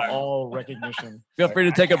beyond all recognition. Feel free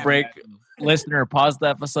to take a break, listener. Pause the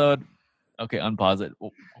episode. Okay, unpause it.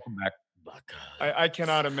 We'll come back. I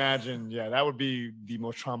cannot imagine. Yeah, that would be the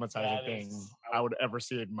most traumatizing thing I would ever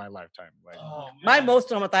see in my lifetime. My most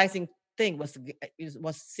traumatizing thing was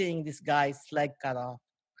seeing this guy's leg cut off.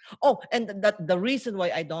 Oh, and the reason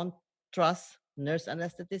why I don't trust nurse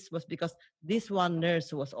anesthetist was because this one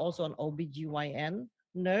nurse was also an OBGYN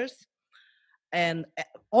nurse, and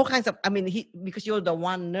all kinds of, because you're the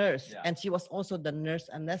one nurse, and she was also the nurse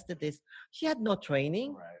anesthetist. She had no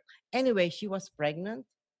training. Right. Anyway, she was pregnant,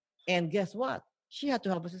 and guess what? She had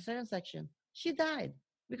to have a cesarean section. She died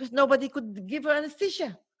because nobody could give her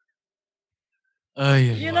anesthesia.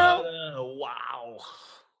 Wow.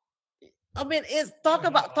 It's talk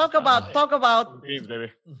about Beans,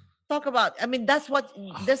 baby. That's what,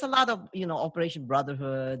 there's a lot of, Operation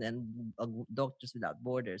Brotherhood and Doctors Without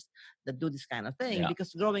Borders that do this kind of thing.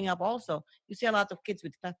 Because growing up also, you see a lot of kids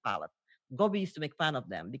with cleft palate. Gobi used to make fun of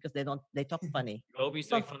them because they talk funny. Gobi used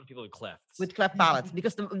to make fun of people with clefts. With cleft palates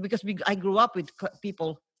because I grew up with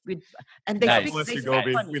people with and they Nice. speak, Bless they you, speak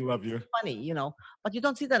Gobi. funny, We love you. funny, you know. But you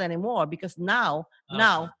don't see that anymore because now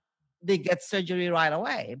Okay. they get surgery right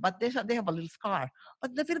away. But they have a little scar.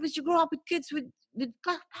 But in the Philippines, you grow up with kids with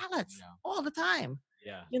palates Yeah. all the time.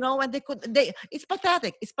 Yeah. You know, and it's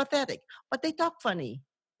pathetic. It's pathetic. But they talk funny.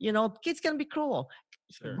 You know, kids can be cruel.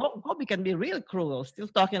 Sure. Gobi can be real cruel. Still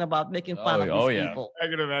talking about making fun of Oh, these yeah. people. I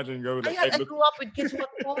can imagine Gobi. Like, I grew up with kids who had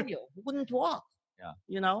polio, who couldn't walk. Yeah.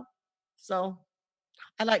 You know, so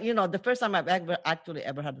I like, you know, the first time I've ever had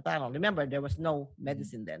the Tylenol. Remember, there was no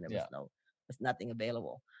medicine then. There's nothing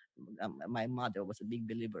available. My mother was a big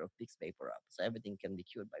believer of Vicks Vapor Up, so everything can be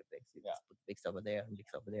cured by Vicks. You just put Vicks over there and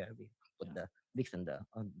Vicks over there. We put the Vicks on the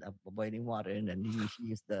boiling water, and then she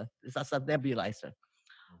used it's a nebulizer.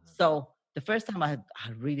 So the first time I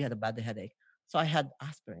really had a bad headache, so I had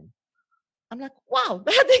aspirin. I'm like, wow,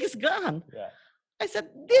 the headache is gone. Yeah. I said,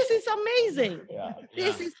 this is amazing. Yeah.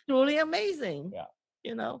 This is truly amazing. Yeah.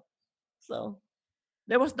 You know, so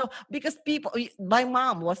there was no because people. My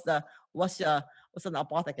mom was an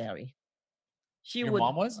apothecary. She Your would.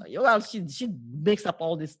 mom was? Well, she mix up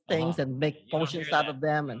all these things and make You don't potions hear out that. of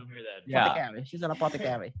them You and don't hear that. Yeah. apothecary. She's an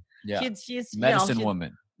apothecary. Yeah. She's Medicine you know,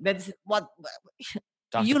 woman. medicine. What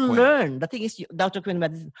Dr. you Quinn. learn? The thing is, Dr. Quinn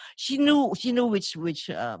medicine. She knew which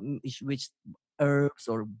herbs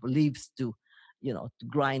or leaves to, you know, to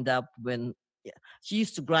grind up when. Yeah. She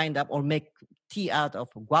used to grind up or make tea out of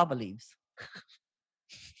guava leaves.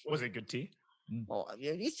 Was it good tea? Well,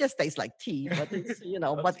 it just tastes like tea, but it's you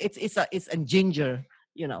know, but it's a ginger,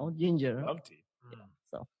 you know, ginger. Love tea.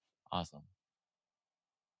 So Awesome.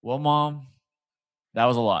 Well, Mom, that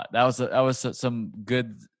was a lot. That was some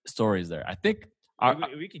good stories there. I think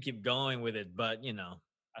We could keep going with it, but you know,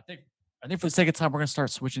 I think for the sake of time, we're gonna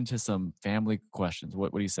start switching to some family questions.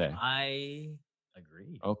 What do you say? I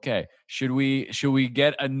agree. Okay. Should we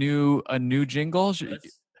get a new jingle?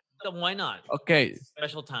 Why not? Okay.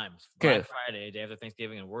 Special times. Okay. Black Friday, day after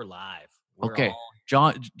Thanksgiving, and we're live. We're Okay. all-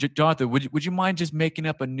 Jonathan, would you mind just making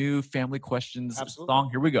up a new family questions Absolutely.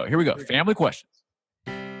 song? Here we go. Family questions.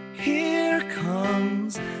 Here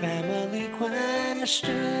comes family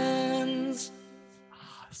questions.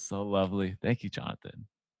 So lovely. Thank you, Jonathan.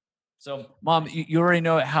 So, Mom, you already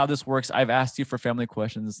know how this works. I've asked you for family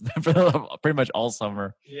questions for pretty much all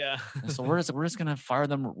summer. Yeah. So we're just gonna fire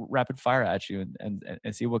them rapid fire at you and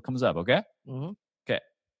see what comes up. Okay. mhm. Okay.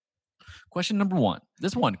 Question number 1.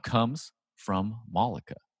 This one comes from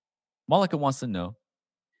Malika. Malika wants to know: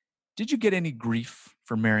 did you get any grief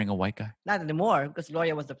for marrying a white guy? Not anymore because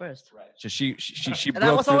Gloria was the first. Right. So she And broke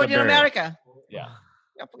that was through the already in barrier. America. Yeah.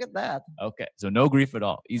 Yeah, forget that. Okay. So no grief at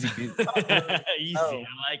all. Easy peasy. Easy. Oh. I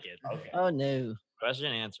like it. Okay. Oh no, Question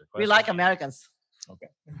and answer. we Question like and Americans. Okay.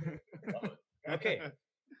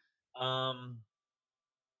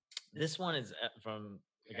 This one is from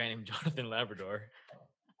a guy named Jonathan Labrador.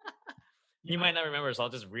 You might not remember, so I'll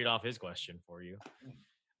just read off his question for you.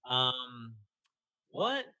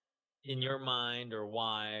 What, in your mind, or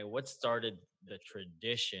why? What started the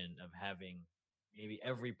tradition of having maybe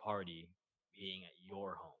every party being at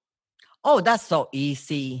your home? Oh, that's so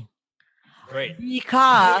easy. Great,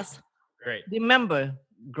 Because great. remember,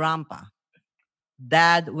 Grandpa,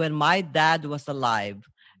 Dad, when my dad was alive,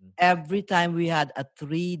 every time we had a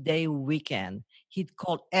 3-day weekend, he'd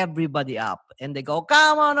call everybody up and they go,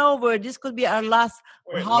 "Come on over. This could be our last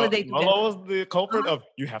holiday together." Lolo was the culprit of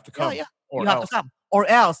you have to come. Yeah, Or you have else. to come, or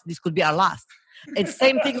else this could be our last. And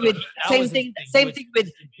same thing with That was his thing. same He thing was-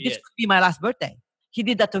 with be this it. could be my last birthday. He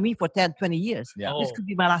did that to me for 10, 20 years. Yeah. This Oh. could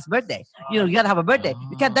be my last birthday. You gotta have a birthday.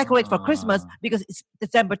 You can't decorate for Christmas because it's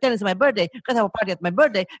December 10th is my birthday. You gotta have a party at my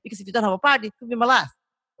birthday because if you don't have a party, it could be my last.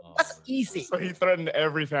 That's easy. So he threatened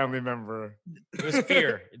every family member. It was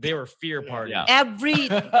fear. They were fear parties. Yeah. Every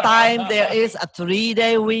time there is a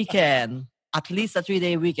 3-day weekend, at least a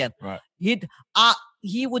 3-day weekend, Right.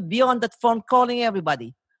 he would be on that phone calling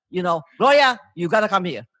everybody. You know, Gloria, you gotta come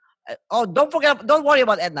here. Oh, don't worry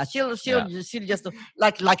about Edna. She'll just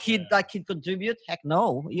like he'd contribute. Heck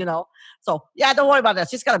no, you know. So yeah, don't worry about that.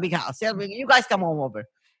 She's got a big house. Yeah, you guys come home over.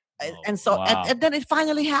 And so wow. and then it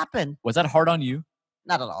finally happened. Was that hard on you?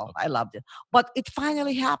 Not at all. I loved it. But it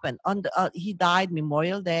finally happened. He died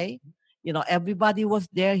Memorial Day. You know, everybody was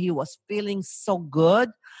there. He was feeling so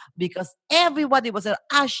good because everybody was there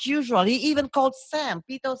as usual. He even called Sam,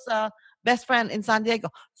 Pito's best friend in San Diego.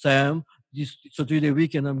 Sam, it's a 3-day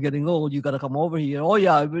weekend. I'm getting old. You got to come over here. Oh,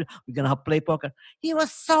 yeah, we're going to play poker. He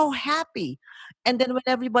was so happy. And then when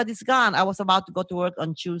everybody's gone, I was about to go to work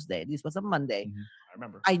on Tuesday. This was a Monday. I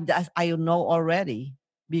remember. I know already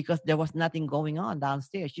because there was nothing going on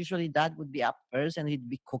downstairs. Usually Dad would be up first and he'd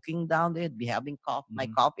be cooking down there. He'd be having my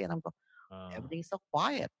coffee. And I'm going, Everything's so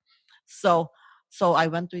quiet. So so I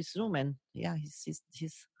went to his room and yeah,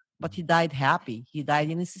 but he died happy. He died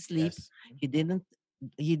in his sleep. Yes. He didn't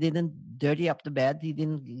he didn't dirty up the bed. He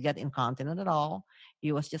didn't get incontinent at all.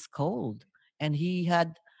 He was just cold. And he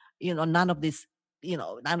had, none of this,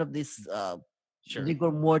 none of this Sure.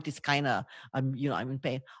 rigor mortis kind of I'm in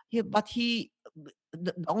pain. But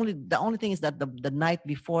the only thing is that the night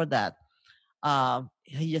before that,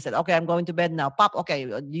 he just said, "Okay, I'm going to bed now." Pop, okay,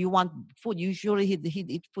 do you want food? Usually he'd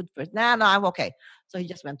eat food first. No, I'm okay. So he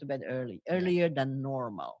just went to bed earlier than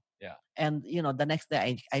normal. Yeah. And the next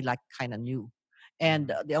day I like kind of knew.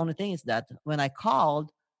 And the only thing is that when I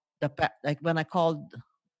called when I called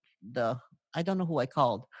the I don't know who I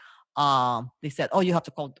called. They said, "Oh, you have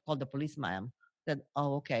to call the police, ma'am." Said,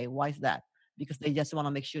 "Oh, okay. Why is that?" Because they just want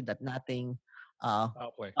to make sure that nothing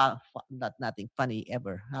Outplay. that nothing funny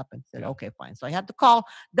ever happened. Said, Yeah. "Okay, fine." So I had to call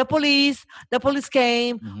the police. The police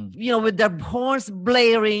came, Mhm. with their horns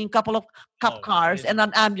blaring, couple of cop Oh, cars, and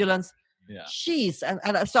an ambulance. Yeah. Jeez,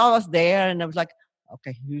 and so I was there, and I was like,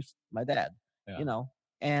 "Okay, who's my dad?" Yeah.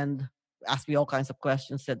 And asked me all kinds of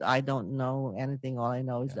questions. Said, "I don't know anything. All I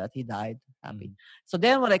know is that he died happy." Mhm. So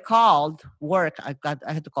then when I called work, I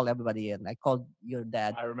had to call everybody in. I called your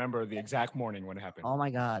dad. I remember the exact morning when it happened. Oh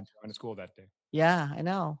my God. I went to school that day. Yeah, I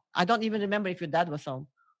know. I don't even remember if your dad was home.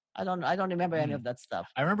 I don't remember any Mm. of that stuff.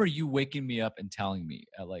 I remember you waking me up and telling me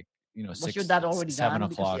at Was 6, your dad already 7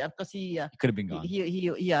 gone? o'clock. Because he He could have been gone.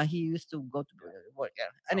 he used to go to work. Yeah. I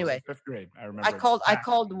was in Anyway, 5th grade. I remember. I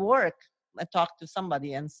called work. I talked to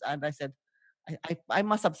somebody and I said, I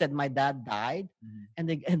must have said my dad died, and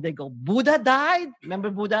they go, "Buddha died." Remember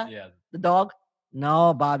Buddha, Yeah. the dog?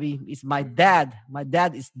 No, Bobby, it's my dad. My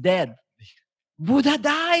dad is dead. Buddha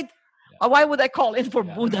died. Yeah. Why would I call in for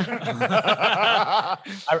Yeah. Buddha?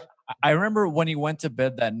 I remember when he went to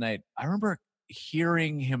bed that night. I remember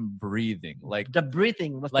hearing him breathing, like The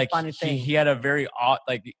breathing was the funny thing. he had a very odd,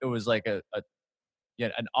 like it was like an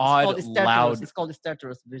It's odd, called stertorous. loud. It's called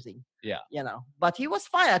stertorous breathing. Yeah. But he was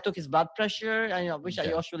fine. I took his blood pressure, which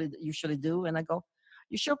I Okay. usually do, and I go,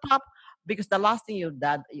 "You sure, Pop?" Because the last thing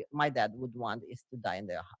my dad would want is to die in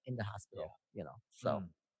the hospital. So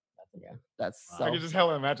yeah, that's Wow. so. I can just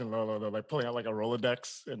hell imagine Lolo though, like pulling out like a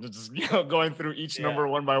Rolodex and just going through each Yeah. number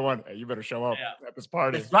one by one. Hey, you better show up Yeah. at this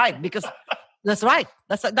party. That's right, because that's right.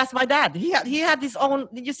 That's my dad. He had his own.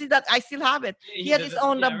 Did you see that? I still have it. He had his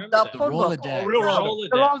own I the remember that. phone book, Rolodex. Oh, real Yeah, Rolodex.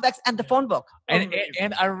 the Rolodex and the phone book.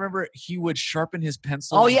 And I remember he would sharpen his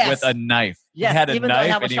pencils Oh, yes. with a knife. Yes, He had a even though I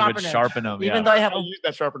knife have a and he would sharpener. sharpen them. Even Yeah. though I have I a used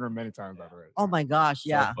that sharpener many times by the way. oh my gosh,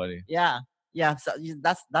 yeah. So funny. Yeah. So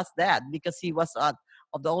that's dad because he was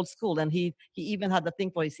of the old school, and he even had the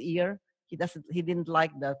thing for his ear. He didn't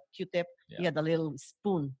like the Q-tip. He Yeah. had a little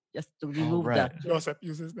spoon just to remove right. Joseph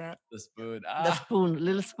uses that. The spoon. the spoon,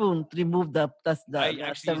 little spoon to remove the I the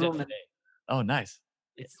actually use it rumen. today. Oh, nice.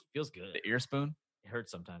 It feels good. The ear spoon. It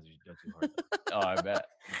hurts sometimes if you go too hard. Oh, I bet.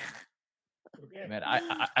 Okay. Man,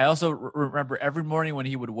 I also remember every morning when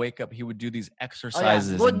he would wake up, he would do these Oh yeah.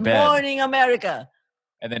 exercises Good in bed, morning, America.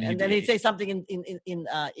 and then And then he'd say something in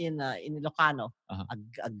Ilocano. Uh-huh.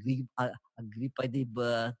 Agripa di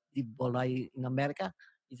bolay in America.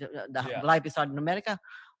 The Yeah. life is hard in America.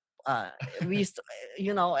 We used to,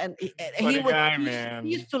 and he Funny would guy, he, man.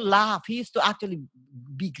 he used to laugh. He used to actually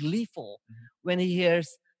be gleeful when he hears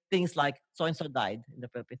things like so and so died in the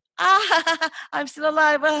Philippines. I'm still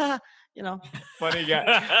alive. Funny guy.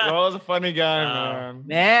 Well, was a funny guy, Wow.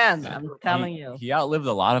 man. Man, I'm telling you, he outlived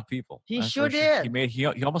a lot of people. He that's sure for He did. made he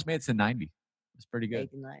almost made it to 90. It's pretty good.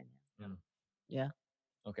 89.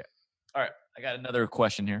 All right, I got another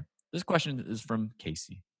question here. This question is from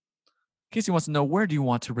Casey. Casey wants to know, where do you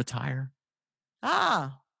want to retire?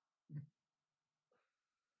 Well,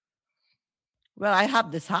 I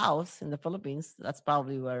have this house in the Philippines. That's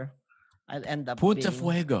probably where I'll end up. Punta being.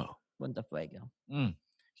 Fuego. Punta Fuego.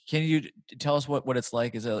 Can you tell us what it's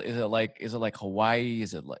like? Is it like Hawaii?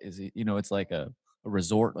 Is it it's like a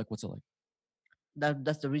resort? Like what's it like?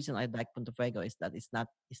 That's the reason I like Punta Fuego is that it's not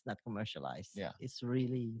commercialized. Yeah. It's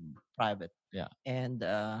really private. Yeah. And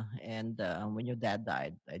when your dad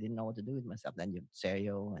died, I didn't know what to do with myself. Then you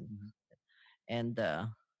Serio and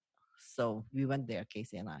so we went there,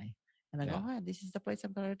 Casey and I. And I go, this is the place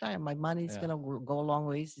I'm gonna retire. My money is gonna go a long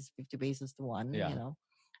ways. It's 50 pesos to one,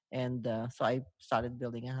 And so I started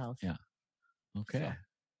building a house. Yeah. Okay. So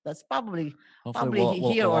that's probably Hopefully probably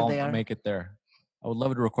here or all there. make it there. I would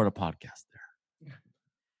love to record a podcast there.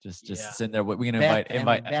 Just Yeah. sitting there. We can Beth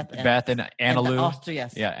invite and Beth and and the Analu.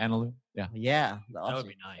 Austrias. Yeah, Analu. Yeah. Yeah. The That would Austri-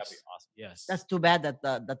 be nice. That'd be awesome. Yes. That's too bad that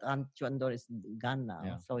that Aunt Chuandor is gone now.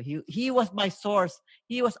 Yeah. So he was my source.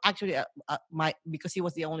 He was actually my, because he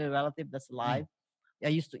was the only relative that's alive. I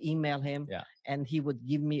used to email him, Yeah. and he would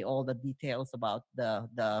give me all the details about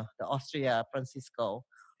the Austria Francisco,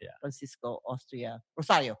 Austria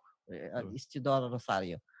Rosario, Isidoro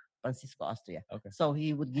Rosario, Francisco Austria. Okay. So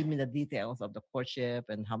he would give me the details of the courtship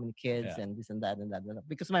and how many kids Yeah. and this and that and that,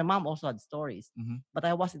 because my mom also had stories, but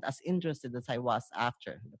I wasn't as interested as I was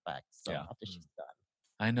after the fact. So Yeah. after she's done.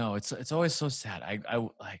 I know it's always so sad.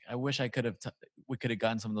 I wish I could have we could have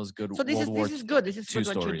gotten some of those good So this World War is good. This is II good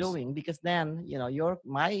what stories. you're doing, because then you're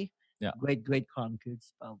my Yeah. great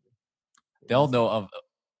grandkids probably. They'll know of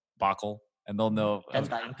Bakal, and they'll know of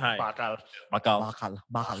Tentay. Bakal. Bakal.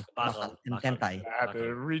 Bakal, and Tentay. I have to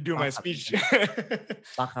redo my speech.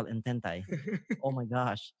 Bakal and Tentay. Oh my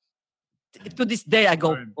gosh. To this day I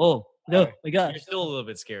go, oh no, my gosh. You're still a little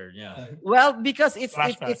bit scared. Yeah. Well, because it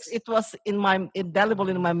Flashbacks. was indelible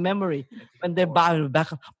in my memory when they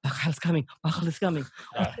Bakal is coming.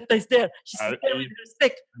 Tentay's there. She's I'll there with eat. her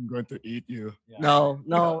stick. I'm going to eat you. No,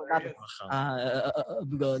 not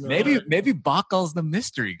no. Maybe Bakal's the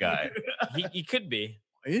mystery guy. He could be.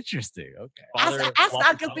 Interesting. Okay. Ask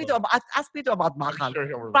Uncle Peter about Bakal. Sure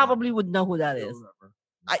he'll remember. Probably would know who that He'll is. remember.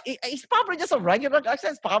 He's probably just a regular guy.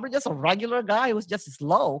 He's probably just a regular guy who's just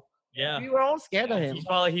slow. Yeah. We were all scared of him. He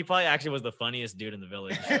probably actually was the funniest dude in the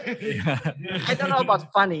village. I don't know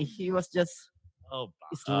about funny. He was just Oh,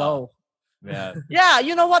 slow. Yeah. Yeah,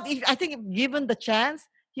 you know what? I think if given the chance,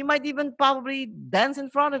 he might even probably dance in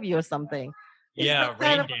front of you or something. He's yeah, that rain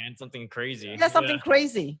kind of- dance, something crazy. Yeah, something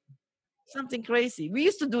crazy. Something crazy. We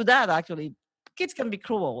used to do that actually. Kids can be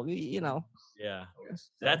cruel. Yeah.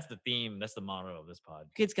 That's the theme. That's the motto of this pod.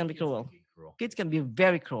 Kids can be cruel. Cruel. Kids can be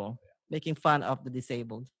very cruel, making fun of the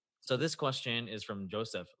disabled. So this question is from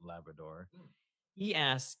Joseph Labrador. He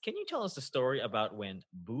asks, "Can you tell us a story about when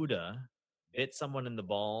Buddha bit someone in the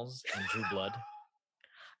balls and drew blood?"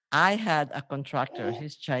 I had a contractor,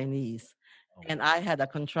 he's Chinese, and I had a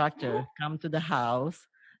contractor come to the house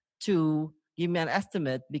to give me an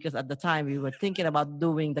estimate, because at the time we were thinking about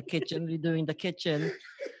doing the kitchen, redoing the kitchen,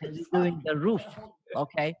 and redoing the roof.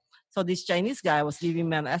 Okay. So this Chinese guy was giving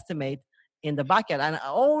me an estimate in the backyard, and I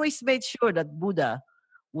always made sure that Buddha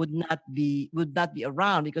would not be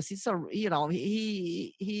around, because he's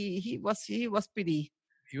he was pretty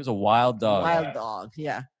He was a wild dog. wild dog.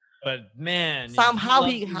 Yeah. But man, Somehow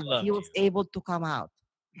he he was able to come out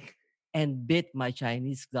and bit my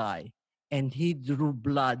Chinese guy, and he drew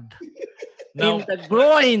blood No. in the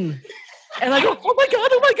groin. And I go, oh my god,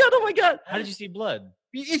 oh my god, oh my god! How did you see blood?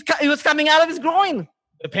 It was coming out of his groin.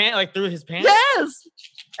 The pant, like through his pants? Yes,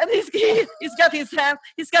 and he's got his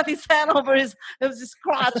hand over his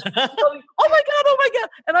crotch. Going, oh my god!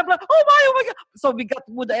 And I'm like, oh my god! So we got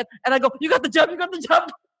Buddha, and I go, you got the job.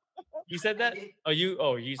 You said that?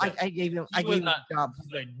 You said I gave him He was the job.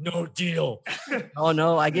 he's like, no deal. Oh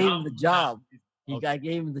no, I gave him the job. I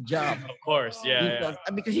gave him the job. Of course, yeah.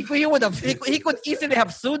 Because he could easily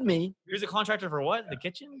have sued me. He was a contractor for what? The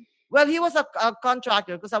kitchen? Well, he was a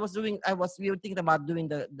contractor, because we were thinking about doing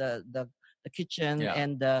the kitchen Yeah.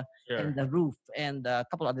 and the roof and a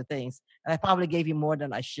couple other things. And I probably gave him more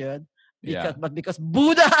than I should, because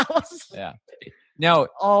Buddha was. Yeah. Now,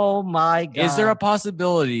 Oh my god! is there a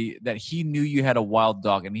possibility that he knew you had a wild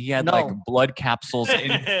dog and he had No. like blood capsules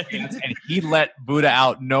in and he let Buddha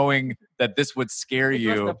out knowing that this would scare It was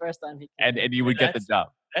you the first time he and you would get the job?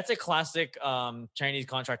 That's a classic Chinese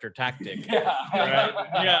contractor tactic. Yeah. Right?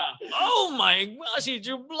 Yeah. Oh my gosh, he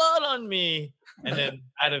drew blood on me. And then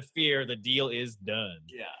out of fear, the deal is done.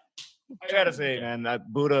 Yeah. I gotta say, man,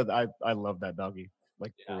 that Buddha, I love that doggy.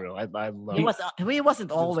 Like for real, I love. He wasn't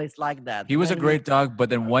always like that. He was a When great dog, but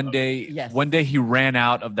then one day he ran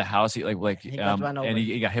out of the house. He He got run over. and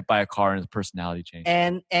he got hit by a car and his personality changed.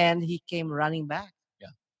 and he came running back. Yeah.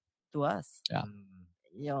 To us.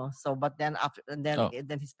 Yeah. So but then after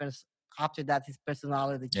that his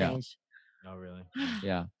personality Yeah. changed. Oh, really?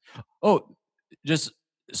 Yeah. Oh, just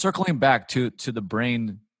circling back to the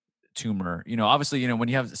brain tumor. Obviously, when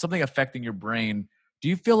you have something affecting your brain, do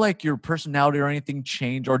you feel like your personality or anything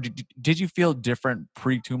changed, or did you feel different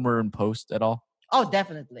pre-tumor and post at all? Oh,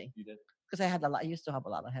 definitely. You did. Because I used to have a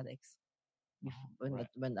lot of headaches when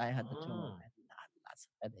I had the tumor. I had lots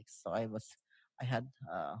of headaches. So I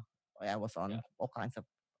was on all kinds of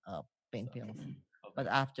pain pills. But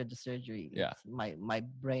after the surgery, my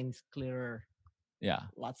brain's clearer. Yeah.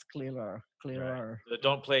 Lots clearer. So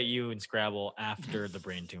don't play you in Scrabble after the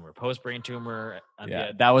brain tumor. Post brain tumor.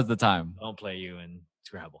 Yeah. That was the time. Don't play you in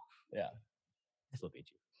Scrabble. Yeah. I still beat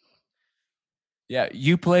you. Yeah,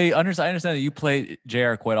 you play. I understand that you play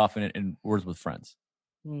JR quite often in Words with Friends.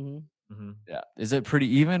 Hmm. Mm-hmm. Yeah, is it pretty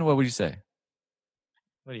even? What would you say?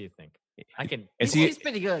 What do you think? I can. Is He's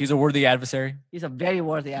pretty good. He's a worthy adversary. He's a very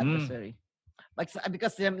worthy Mm. adversary.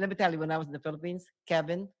 Because let me tell you, when I was in the Philippines,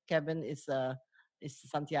 Kevin is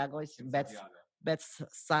Santiago, is Bet's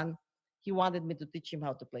son. He wanted me to teach him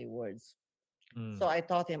how to play words. So I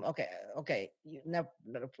taught him, okay.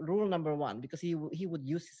 Rule number one, because he would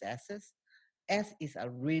use his S's. S is a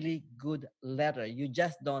really good letter. You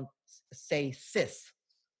just don't say sis.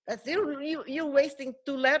 That's you're wasting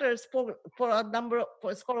 2 letters for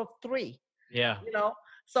a score of 3. Yeah. You know.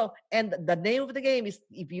 So, and the name of the game is,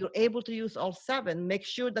 if you're able to use all 7, make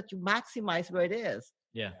sure that you maximize where it is.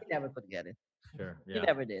 Yeah. He never could get it. Sure. He Yeah.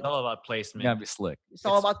 never did. It's all about placement. You gotta be slick. It's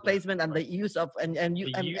all It's- about placement and the use of and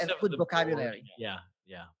The use of good the vocabulary. board. Yeah.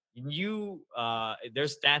 Yeah. You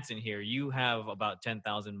there's stats in here. You have about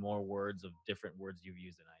 10,000 more words of different words you've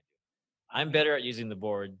used than I do. I'm better at using the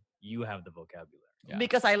board. You have the vocabulary. Yeah.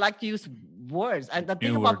 Because I like to use words. And the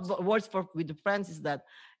thing New about words. words with the friends is that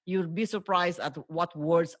you'll be surprised at what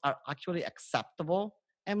words are actually acceptable.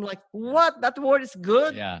 I'm like, what? That word is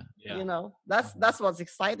good. Yeah, Yeah. You know, that's what's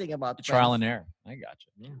exciting about trial friends. and error. I got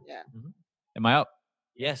you. Yeah. Am I up?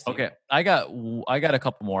 Yes. Steve. Okay, I got a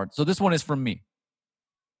couple more. So this one is from me.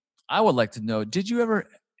 I would like to know: did you ever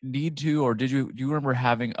need to, or do you remember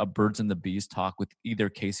having a birds and the bees talk with either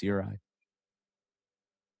Casey or I?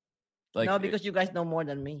 Like, No, because you guys know more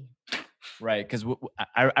than me. right? Because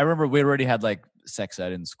I remember we already had like sex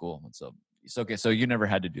ed in school, and so it's okay. So you never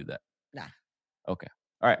had to do that. Nah. Okay.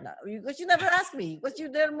 All right. No, because you never asked me. Because you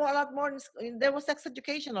there more a lot more. There was sex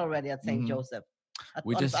education already at St. Mhm. Joseph.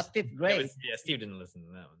 We just- at 5th Yeah, grade. Steve didn't listen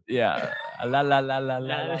to that one. Yeah. La la la la la. La,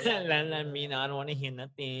 la, la, la. la, la, me, I don't want to hear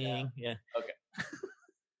nothing. Yeah. Okay.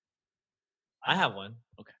 I have one.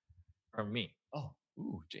 Okay. From me. Oh,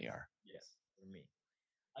 ooh, Jr. Yes, for me.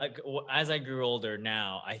 As I grew older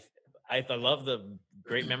now, I love the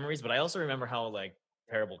great memories, but I also remember how like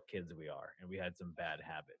terrible kids we are, and we had some bad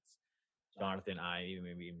habits. Jonathan,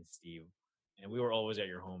 maybe even Steve, and we were always at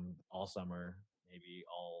your home all summer, maybe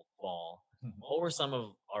all fall. What were some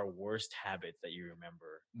of our worst habits that you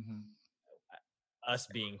remember? Us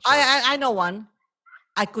being children? I know one.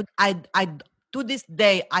 I to this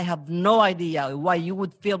day I have no idea why you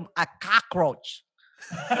would film a cockroach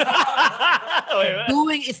Wait, what?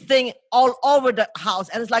 doing its thing all over the house,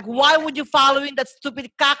 and it's like, why would you following that stupid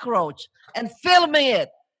cockroach and filming it?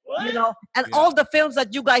 What? You know, and Yeah. all the films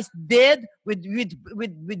that you guys did with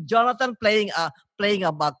Jonathan playing a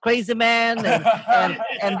crazy man,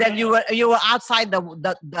 and then you were outside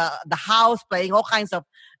the house playing all kinds of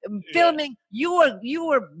filming. You were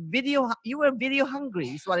video hungry.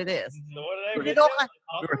 Is what it is. So what did I You get did all there?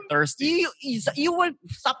 kind- We were thirsty. you were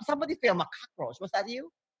somebody film a cockroach. Was that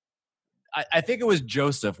you? I think it was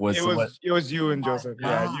Joseph. It was you and Joseph.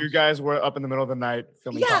 Yeah, gosh. you guys were up in the middle of the night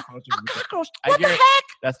filming Yeah, cockroaches a and stuff. cockroach. I What the hear- heck?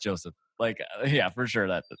 That's Joseph. Like, yeah, for sure.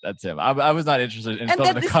 That's him. I was not interested in And filming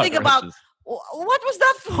then the this thing about- cockroaches. What was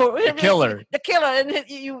that for? The killer. The killer, and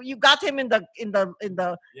you got him in the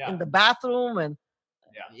bathroom, and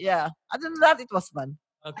Yeah. Other than that, it was fun.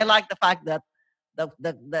 Okay. I like the fact that the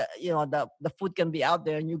food can be out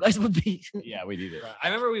there, and you guys would be. Yeah, we did it. I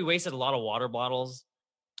remember we wasted a lot of water bottles.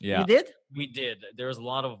 Yeah. You did? We did. There was a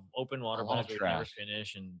lot of open water A lot of bottles we never trash.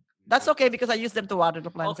 finished, and That's okay because I use them to water the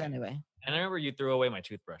plants Okay. anyway. And I remember you threw away my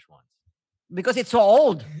toothbrush once. Because it's so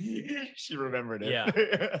old. She remembered it.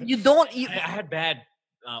 Yeah. You don't. I had bad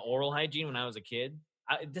oral hygiene when I was a kid.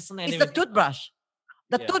 This is something I It's didn't the even- toothbrush.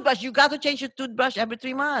 The Yeah. toothbrush. You got to change your toothbrush every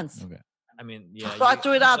 3 months. Okay. I mean, yeah. So I you-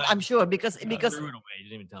 threw it out. I- I'm sure because I because threw it away. You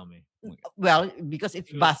didn't even tell me. well because it's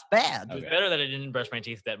It was- bad. It was Okay. better that I didn't brush my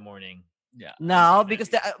teeth that morning. Yeah. No, because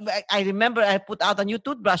I remember I put out a new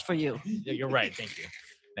toothbrush for you. Yeah, you're right. Thank you.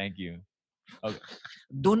 Thank you.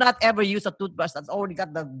 Do not ever use a toothbrush that's already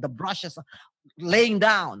got the brushes laying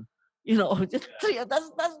down. You know, that's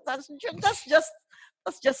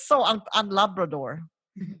just so unlabrador.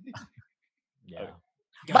 Yeah.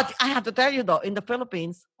 But I have to tell you though, in the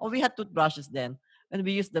Philippines, we had toothbrushes then, and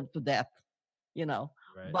we used them to death. You know,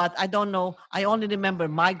 Right. but I don't know. I only remember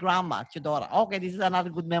my grandma Chidora. Okay, this is another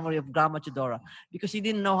good memory of Grandma Chidora because she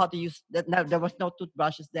didn't know how to use that. No, there was no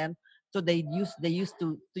toothbrushes then, so they used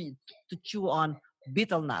to chew on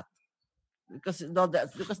betel nut because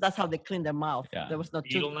because that's how they clean their mouth. Yeah. There was no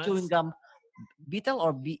Betel nuts? chewing gum. Betel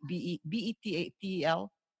or betel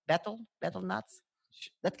betel nuts.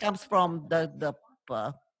 That comes from the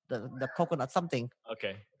coconut something.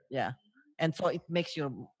 Okay. Yeah, and so it makes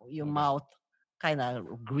your mouth kind of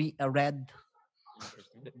red.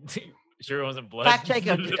 Sure, it wasn't blood. Fact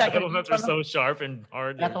checker, The check it. betel nuts are so sharp and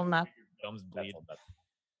hard. Betel nut, Your gums bleed.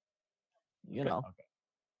 you know.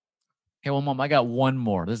 Hey, well, Mom, I got one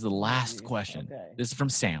more. This is the last question. Okay. This is from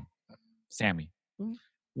Sammy. Hmm?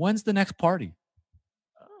 When's the next party?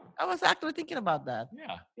 I was actually thinking about that.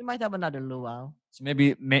 Yeah. We might have another luau. So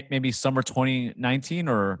maybe summer 2019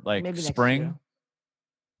 or like Maybe next spring. year.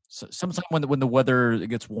 So sometime when the weather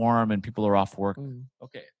gets warm and people are off work. Mm.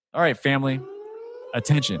 Okay. All right, family.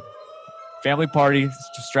 Attention. Family party,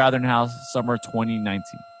 Strathern House, summer 2019.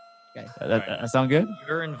 Okay. That sound good?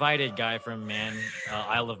 You're invited, guy from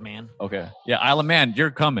Isle of Man. Okay. Yeah, Isle of Man,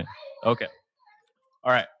 you're coming. Okay.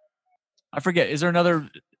 All right. I forget. Is there another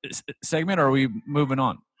segment or are we moving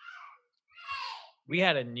on? We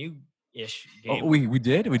had a new-ish Oh, game. we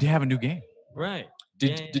did? We did have a new game. Right.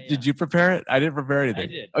 Did you prepare it? I didn't prepare anything. I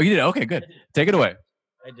did. Oh, you did? Okay, good. Take it away.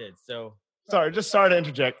 I did. So Sorry to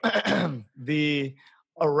interject. The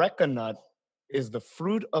areca nut is the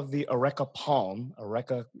fruit of the areca palm.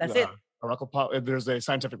 Areca. That's it. Areca palm. There's a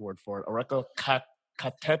scientific word for it. Areca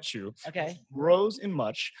catechu Okay. grows in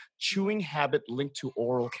much chewing habit linked to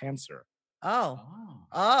oral cancer.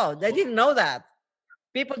 Oh, they didn't know that.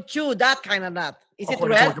 People chew that kind of nut. Is it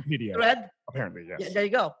According to red? Wikipedia. Red? Apparently, yes. Yeah, there you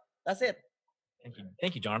go. That's it.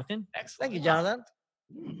 thank you, Jonathan. Excellent. Thank you, Jonathan.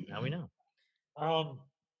 Now we know.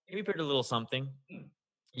 We prepared a little something.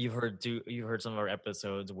 You've heard some of our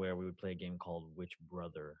episodes where we would play a game called Which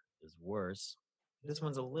Brother is Worse. This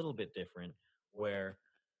one's a little bit different, where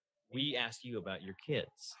we ask you about your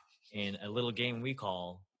kids in a little game we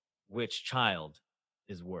call Which Child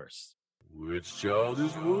is Worse. Which child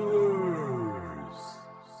is worse?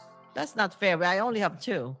 That's not fair. I only have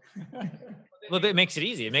two. Well, that makes it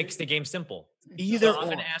easy. It makes the game simple. Either So I'm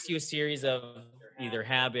going or. to ask you a series of either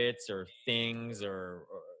habits or things,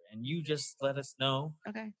 and you just let us know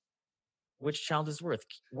Okay. which child is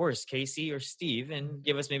worse, Casey or Steve, and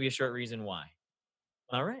give us maybe a short reason why.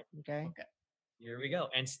 All right, Okay. here we go.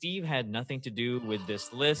 And Steve had nothing to do with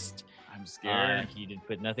this list. I'm scared. He did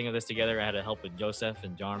put nothing of this together. I had to help with Joseph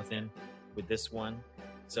and Jonathan with this one.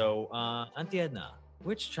 So, Auntie Edna,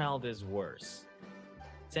 which child is worse?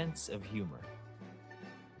 Sense of humor.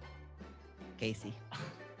 Casey.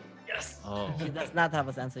 Yes. Oh, She does not have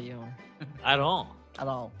a sense of humor at all. at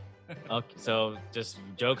all. Okay, so just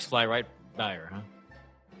jokes fly right by her, huh?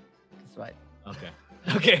 That's right. Okay.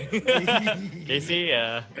 Okay. Casey,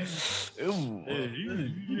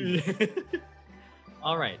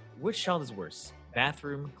 all right. Which child is worse?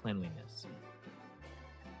 Bathroom cleanliness.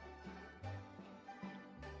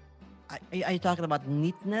 Are you talking about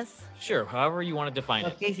neatness? Sure, however you want to define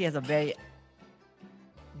Well, it. Casey has a very,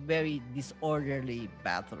 very disorderly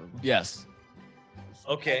bathroom. Yes.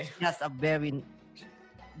 Okay. She has a very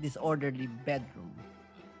disorderly bedroom.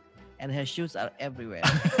 And her shoes are everywhere.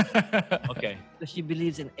 Okay. So she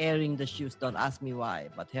believes in airing the shoes. Don't ask me why,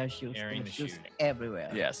 but her shoes, Airing her the shoes shoes. everywhere.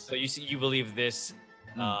 Yes. So you believe this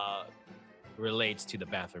relates to the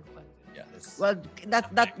bathroom cleansing? Yeah. Well,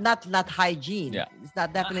 not hygiene. Yeah. It's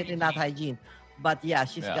not definitely not hygiene. But yeah,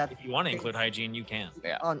 she's Yeah. got. If you want to include hygiene, you can.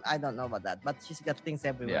 Yeah. On, I don't know about that, but she's got things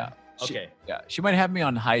everywhere. Yeah. Okay. She might have me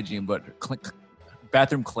on hygiene, but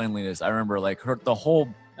bathroom cleanliness. I remember like the whole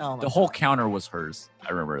Oh my God. counter was hers. I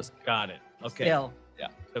remember it. Got it. Okay. Still,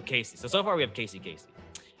 So Casey. So far we have Casey.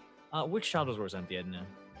 Which child was worse, Auntie Edna?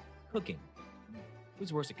 Cooking.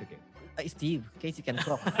 Who's worse at cooking? Steve. Casey can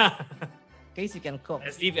cook. Casey can cook.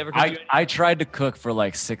 Has Steve ever cooked you? I tried to cook for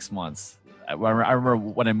like 6 months. I remember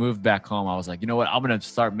when I moved back home, I was like, you know what? I'm gonna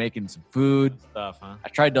start making some food. Stuff, huh? I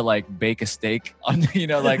tried to like bake a steak on,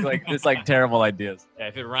 like it's like terrible ideas. Yeah,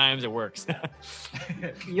 if it rhymes, it works.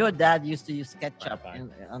 Your dad used to use ketchup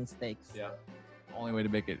Fine. on steaks. Yeah. Only way to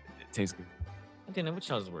make it taste good. Okay, now which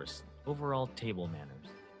child is worse? Overall table manners.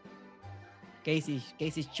 Casey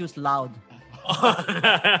chews loud.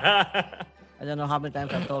 I don't know how many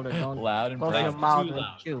times I've told her don't Loud and close your proud. mouth Too and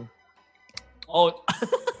loud. chew. Oh,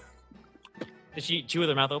 did she chew with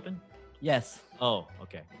her mouth open? Yes. Oh,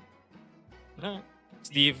 okay. All right.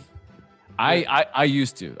 Steve. I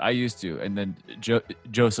used to, and then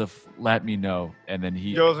Joseph let me know, and then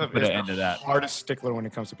he Joseph put is an end to the that. hardest stickler when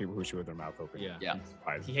it comes to people who chew with their mouth open. Yeah. Yeah.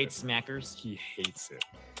 He hates smackers. He hates it.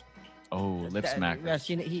 Oh, lip smack. Yeah,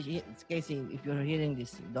 Casey, if you're hearing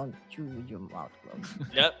this, don't chew with your mouth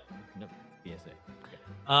closed. Yep. Nope.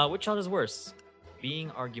 PSA. Which child is worse? Being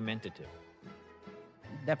argumentative.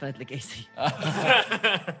 Definitely Casey. Do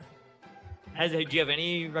you have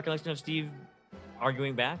any recollection of Steve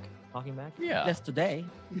arguing back, talking back? Yeah. Just today.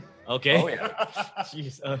 Okay. Oh yeah.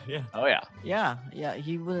 Jeez. Yeah. Oh yeah. Yeah,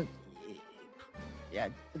 he wouldn't. Yeah,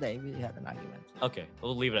 today we had an argument. Okay.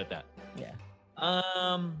 We'll leave it at that. Yeah.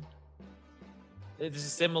 This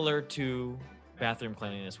is similar to bathroom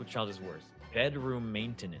cleanliness. Which child is worse? Bedroom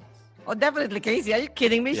maintenance. Oh, definitely, Casey. Are you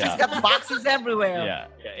kidding me? Yeah. She's got boxes everywhere. Yeah,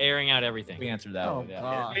 Yeah, airing out everything. we answered that Oh, one. Yeah.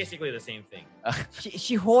 God. It's basically the same thing.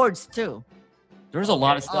 She hoards too. There's a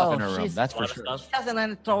lot of Okay. stuff Oh, in her room. she's- That's A for lot of sure. stuff. She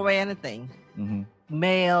doesn't throw away anything. Hmm.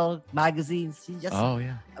 Mail, magazines. She just. Oh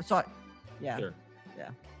yeah. So, yeah, Sure. Yeah.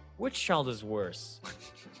 Which child is worse?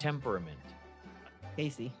 Temperament.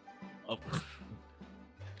 Casey. Oh.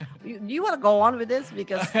 Do you want to go on with this?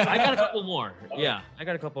 Because I got a couple more. Yeah, I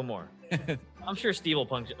got a couple more. I'm sure Steve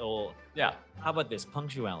will Yeah. How about this?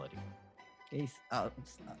 Punctuality. Casey,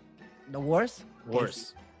 the worst.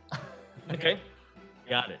 Worse. Okay.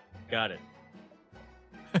 Got it.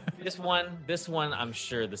 This one, I'm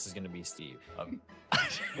sure this is gonna be Steve.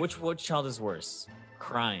 Which child is worse?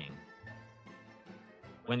 Crying.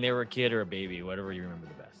 When they were a kid or a baby, whatever you remember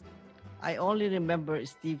the best. I only remember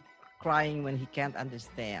Steve crying when he can't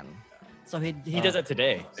understand. So he He does it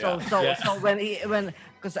today. So Yeah. so when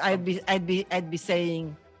because I'd be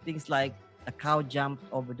saying things like the cow jumped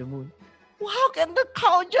over the moon. Well, how can the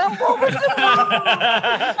cow jump over the moon?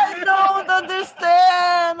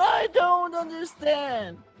 I don't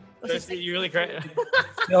understand. So Steve, you really cry.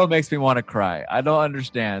 Still makes me want to cry. I don't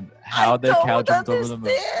understand how the cow jumped over the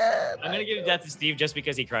moon. I'm gonna give that to Steve just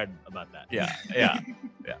because he cried about that. Yeah.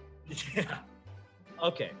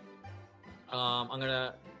 Okay.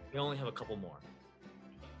 We only have a couple more.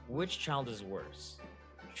 Which child is worse?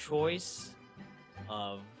 Choice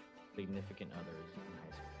of significant others in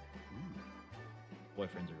high school.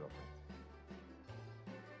 Boyfriends or girlfriends?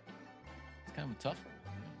 It's kind of a tough one.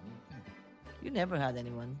 You never had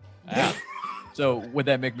anyone. Yeah. So would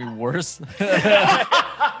that make me worse?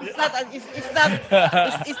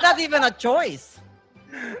 It's not even a choice.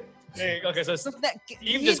 Okay, so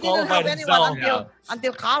He didn't disqualified have anyone himself.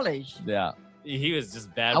 until college. Yeah. he was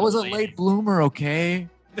just bad. I was a with late bloomer, okay?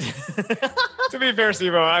 To be fair,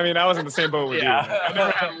 Steve, I mean, I was in the same boat with Yeah. you. I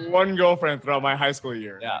never had one girlfriend throughout my high school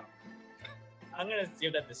year. Yeah. I'm gonna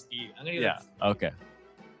give that to Steve. I'm gonna give Yeah. that to Okay.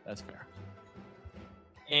 That's fair.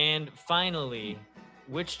 And finally,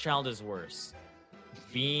 which child is worse?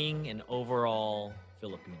 Being an overall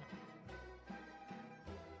Filipino.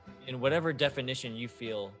 In whatever definition you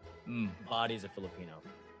feel embodies a Filipino,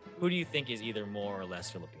 who do you think is either more or less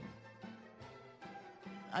Filipino?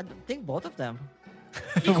 I think both of them.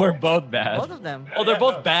 We're both bad. Both of them. Oh, they're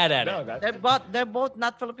both bad at No, it. They're both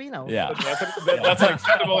not Filipino. Yeah. that's an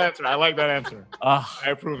acceptable answer. I like that answer. Ah,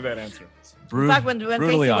 I approve that answer. In fact, when brutally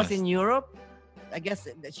Casey was honest. in Europe, I guess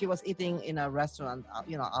she was eating in a restaurant,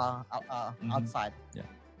 outside. Yeah.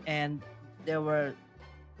 And there were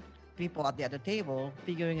people at the other table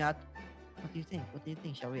figuring out, what do you think? What do you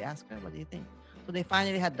think? Shall we ask her? What do you think? So they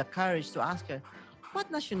finally had the courage to ask her, what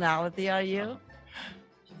nationality are you?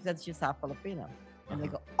 She said she's half Filipino. And they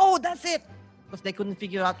go, oh, that's it. Because they couldn't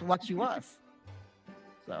figure out what she was.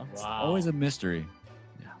 So Wow. Always a mystery.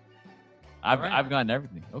 Yeah. Alright. I've gotten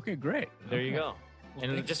everything. Okay, great. There you Okay. go.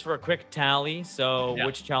 And just for a quick tally, so Yeah.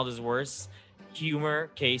 which child is worse? Humor,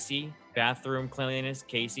 Casey. Bathroom cleanliness,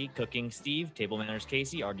 Casey. Cooking, Steve. Table manners,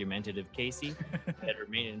 Casey. Argumentative, Casey. Bedroom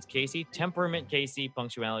maintenance, Casey. Temperament, Casey.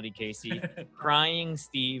 Punctuality, Casey. Crying,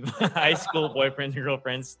 Steve. High school boyfriend,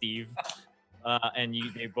 girlfriend, Steve. And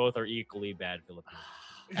they both are equally bad Filipinos.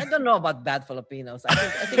 I don't know about bad Filipinos.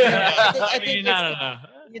 I think No.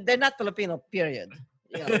 they're not Filipino, period.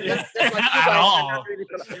 You know, that's At what you guys are all. not really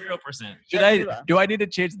Filipino. 0%. Do I need to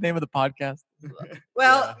change the name of the podcast?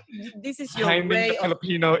 Well, this is your Finding way the of.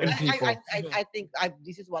 Filipino in people. I think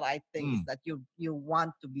this is what I think is that you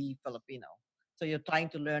want to be Filipino, so you're trying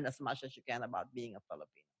to learn as much as you can about being a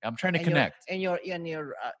Filipino. I'm trying to And connect.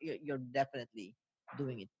 you're definitely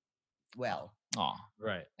doing it well. Aw.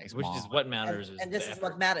 Right. Thanks, Which Mom. is what matters. And this the is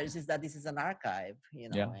what effort. matters is that this is an archive, you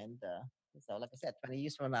know, Yeah. and so like I said, 20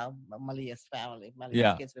 years from now, Malia's family, Malia's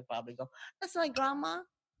Yeah. kids will probably go, that's my grandma.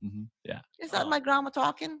 Yeah. Is that Oh. my grandma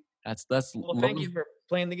talking? That's Well, thank you for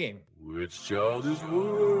playing the game. Which child is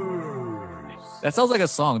worse? That sounds like a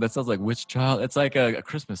song. That sounds like which child? It's like a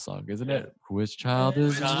Christmas song, isn't it? Which child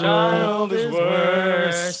is Child is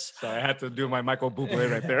worse. So I had to do my Michael Bublé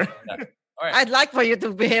right there. I'd like for you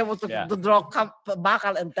to be able to, Yeah. to draw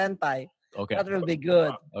Bakal and Tentai. Okay. That will be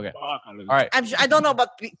good. Okay. All All right. I'm sure, I don't know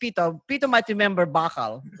about Pito. Pito might remember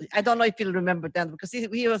Bakal. I don't know if he'll remember Tentai because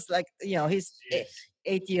he was like, you know, he's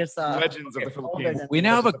 8 years Legends of the older Philippines. than We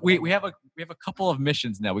now have we have a couple of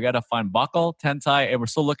missions now. We got to find Bakal, Tentai, and we're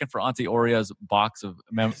still looking for Auntie Oria's box of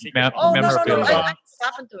Secret Oh, no, memorabilia. I what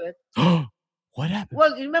happened to it. What happened?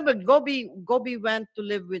 Well, you remember Gobi went to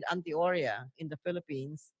live with Auntie Oria in the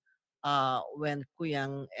Philippines when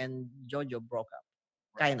Kuyang and Jojo broke up.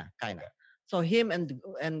 Kinda. So him and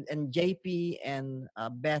JP and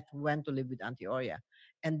Beth went to live with Auntie Oria,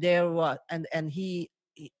 and there was he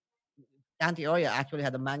Auntie Oria actually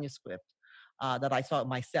had a manuscript that I saw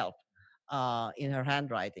myself in her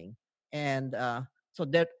handwriting, and so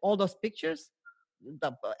there all those pictures,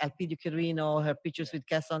 the Elpidio Quirino, her pictures with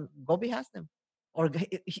Quezon, Gobi has them. Or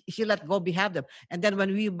she let Gobi have them. And then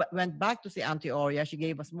when we went back to see Auntie Oria, she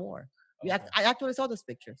gave us more. I actually saw those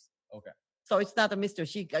pictures. Okay. So it's not a mystery.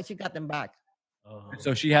 She got them back.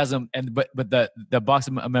 So she has them, and but the box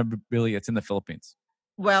of memorabilia, it's in the Philippines.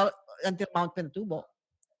 Well, until Mount Pinatubo.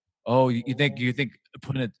 Oh, you think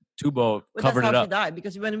putting a tubo covered that's it how up? she died.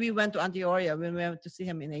 Because when we went to Auntie Oria, when we went to see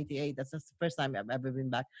him in '88, that's the first time I've ever been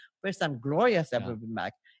back. First time Gloria's ever been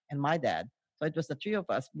back, and my dad. So it was the three of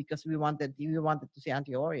us because we wanted to see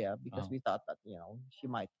Auntie Oria because we thought that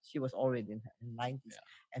she was already in her 90s,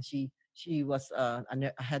 and she was a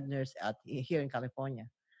head nurse here in California,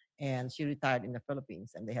 and she retired in the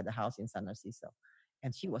Philippines, and they had a house in San Narciso,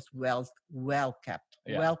 and she was well kept,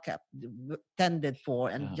 tended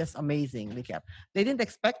for, and just amazingly kept. They didn't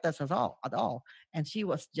expect us at all, and she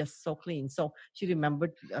was just so clean. So she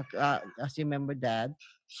remembered, she remembered Dad.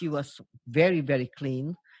 She was very, very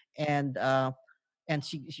clean, and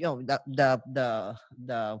she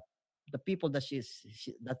the people that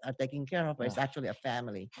that are taking care of her is actually a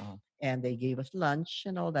family, and they gave us lunch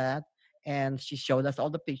and all that, and she showed us all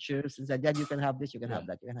the pictures and said, "Dad, you can have this, you can have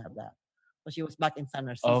that, you can have that." So she was back in San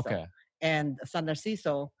Narciso, and San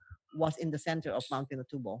Narciso was in the center of Mount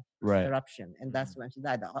Pinatubo eruption, and that's when she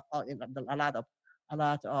died. A lot of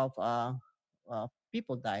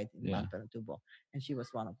people died in Mount Pinatubo, and she was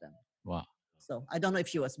one of them. Wow. So I don't know if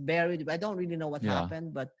she was buried. I don't really know what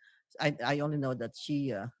happened, but I only know that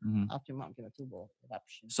she after Mount Pinatubo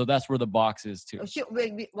eruption. So that's where the box is too.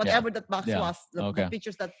 Whatever that box was, the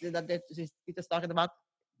pictures that Peter's talking about,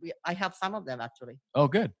 I have some of them actually. Oh,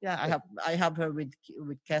 good. Yeah, I have her with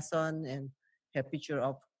Quezon and her picture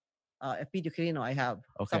of Elpidio Quirino. I have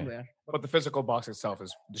somewhere. But the physical box itself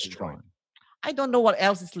is destroyed. I don't know what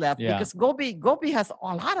else is left because Gobi has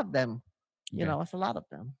a lot of them. You know, it's a lot of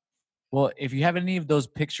them. Well, if you have any of those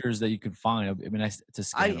pictures that you could find, it'd be nice to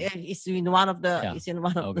scan them. It's in one of the. It's in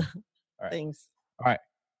one of the things. All right.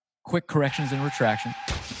 Quick corrections and retraction.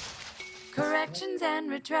 Corrections and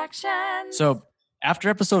retractions. So after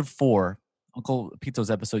episode 4, Uncle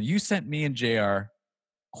Pito's episode, you sent me and JR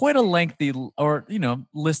quite a lengthy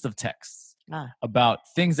list of texts about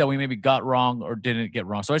things that we maybe got wrong or didn't get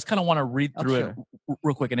wrong. So I just kind of want to read through it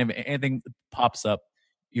real quick, and if anything pops up,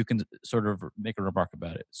 you can sort of make a remark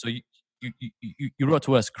about it. So you wrote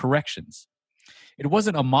to us corrections. It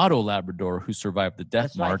wasn't Amado Labrador who survived the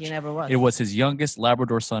death march. Right, he never was. It was his youngest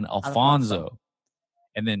Labrador son, Alfonso.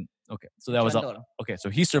 And then, so that was so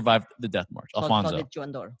he survived the death march. Alfonso and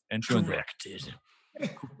Chuandor. Corrected.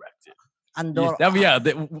 Andor.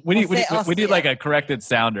 We need like a corrected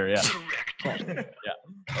sounder. Yeah.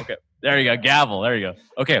 Okay. There you go. Gavel. There you go.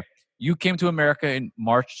 Okay. You came to America in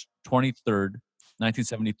March 23rd,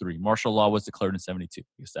 1973. Martial law was declared in 72.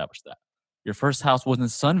 We established that. Your first house was in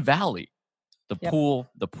Sun Valley. The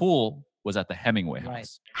pool was at the Hemingway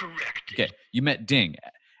house. Corrected. Okay. You met Ding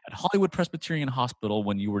at Hollywood Presbyterian Hospital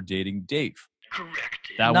when you were dating Dave.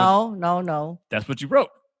 Corrected. No. That's what you wrote.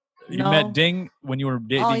 You met Ding when you were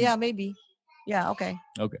dating. Oh yeah, maybe. Yeah. Okay.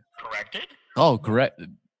 Corrected. Oh, correct.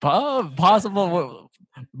 Possible.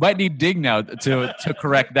 Might need Ding now to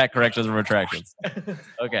correct that corrections and retractions.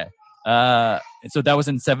 Okay. So that was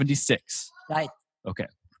in 76. Right. Okay.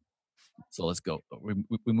 So let's go. We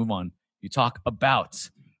move on. You talk about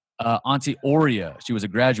Auntie Oria. She was a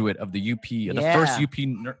graduate of the UP, the first UP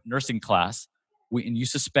nursing class. And you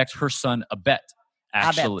suspect her son Abet,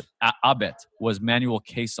 actually, Abet was Manuel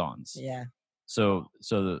Quezon's. Yeah. So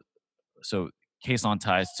Quezon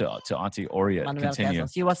ties to Auntie Oria. Manuel continue.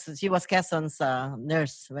 Quezon. She was Quezon's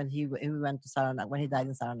nurse when he went to Saranac, when he died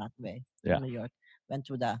in Saranac Bay, in New York. Went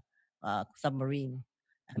to the submarine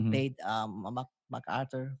and paid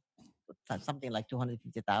MacArthur something like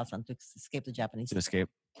 $250,000 to escape the Japanese. To escape.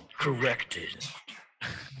 Corrected.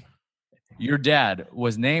 Your dad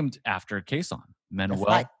was named after Quezon,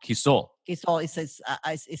 Manuel Quezon. Quezon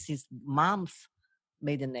is his mom's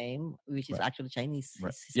maiden name, which is actually Chinese.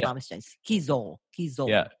 Right. His mom is Chinese. Quezon.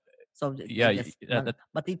 Yeah. So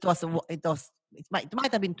but it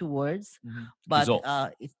might have been 2 words, but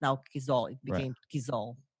it's now Quezon. It became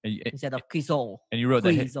Quezon instead of Quezon. And you wrote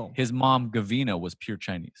that his mom Gavina was pure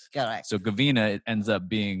Chinese. Correct. So Gavina ends up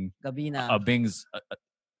being Gavina. a Bing's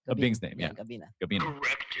name. Yeah. Gavina.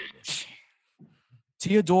 Corrected.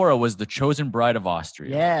 Theodora was the chosen bride of Austria.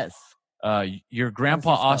 Yes. Your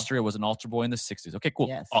grandpa Francisco. Austria was an altar boy in the 60s. Okay, cool.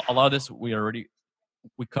 Yes. A lot of this we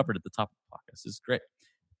covered at the top of the podcast. This is great.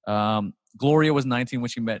 Gloria was 19 when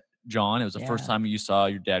she met John. It was the first Yeah. time you saw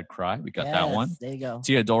your dad cry. We got that one. There you go.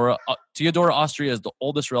 Teodora Austria is the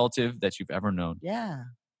oldest relative that you've ever known. Yeah.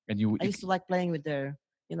 And you I used to like playing with their,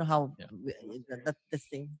 you know how Yeah. this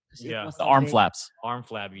thing. 'cause it Yeah. was the so arm big. flaps, Arm I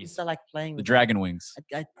flabbies. used to like playing the with dragon wings,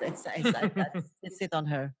 I sit on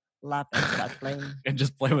her lap and start playing, and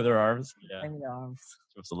just play with her arms. Yeah. playing with her arms.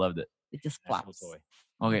 She must have loved it. It just Magical flaps. toy.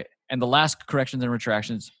 Okay. And the last corrections and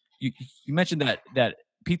retractions, you mentioned that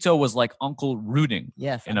Pito was like Uncle Ruding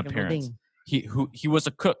Yes. in Uncle appearance. Ruding. He was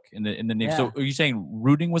a cook in the name. So Yeah. are you saying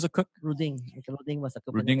Ruding was a cook? Ruding. Uncle Ruding was a cook.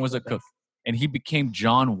 in the Ruding was a neighborhood. cook. And he became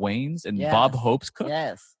John Wayne's and Bob Yes. Hope's cook?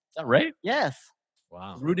 Yes. Is that right? Yes.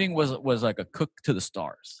 Wow. Ruding was like a cook to the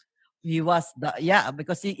stars. He was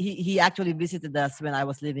because he actually visited us when I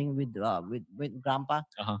was living with Grandpa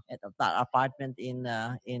Uh-huh. at that apartment in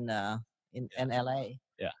LA.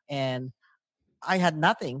 Yeah. And I had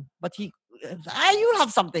nothing, but you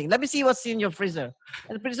have something. Let me see what's in your freezer.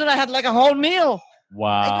 And pretty soon I had like a whole meal.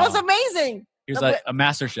 Wow. It was amazing. He was The a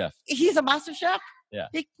master chef. He's a master chef. Yeah.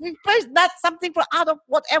 He placed that something for out of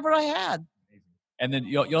whatever I had. And then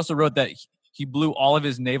you also wrote that he blew all of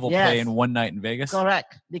his naval pay Yes. in one night in Vegas.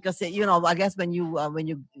 Correct, because I guess when you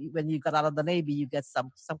got out of the Navy, you get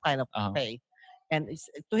some kind of Uh-huh. pay, and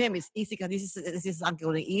to him it's easy. This is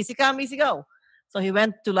Uncle Ring. Easy come, easy go. So he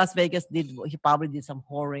went to Las Vegas. He probably did some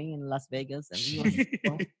whoring in Las Vegas, and he was,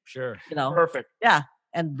 Sure. Perfect.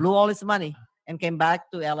 and blew all his money and came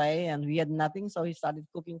back to LA, and we had nothing. So he started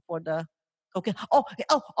cooking for the okay. Oh,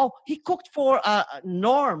 he cooked for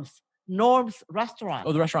Norm's restaurant.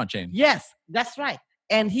 Oh, the restaurant chain. Yes, that's right.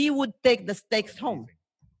 And he would take the steaks home.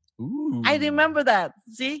 Ooh. I remember that.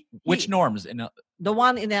 See, Which Norms? In the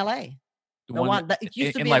one in LA. The one that it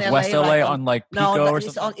used to in be like in West LA, LA right on like Pico no, or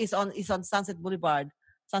it's something. it's on Sunset Boulevard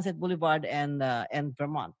and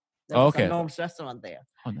Vermont. There Oh, was okay. a Norm's restaurant there,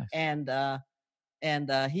 Oh, nice. and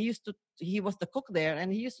he was the cook there,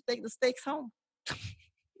 and he used to take the steaks home.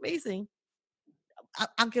 Amazing.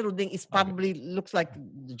 Uncle Ruding is probably looks like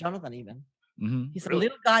Jonathan even. Mm-hmm. He's a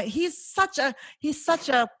little guy. He's such a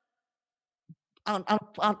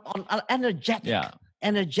energetic. Yeah.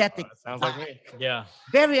 Energetic. Sounds like guy. me. Yeah.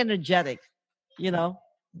 Very energetic.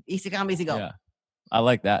 Easy come, easy go. Yeah. I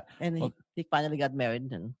like that. And Well- he finally got married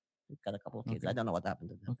and he got a couple of kids. Okay. I don't know what happened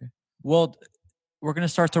to them. Well, we're gonna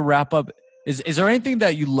start to wrap up. Is there anything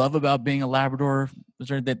that you love about being a Labrador? Is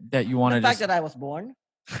there that you want The to fact just? that I was born,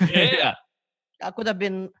 Yeah. I could have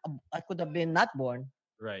been not born.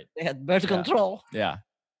 Right. They had birth Yeah. control. Yeah.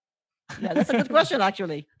 Yeah, that's a good question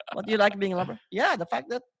actually. What do you like being a Labrador? Yeah, the fact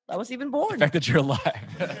that I was even born. The fact that you're alive.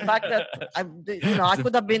 The fact that I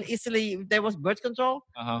could have been easily if there was birth control.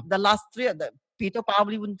 Uh-huh. The last three, Peter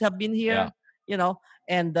probably wouldn't have been here. Yeah.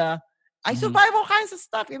 And I Mhm. survived all kinds of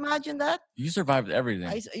stuff. Imagine that. You survived everything.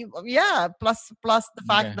 Plus the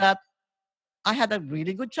fact Okay. that I had a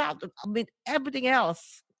really good childhood. I mean, everything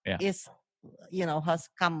else Yeah. has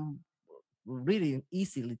come really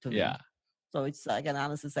easily to me. Yeah. So I can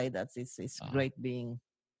honestly say that it's Uh-huh. great being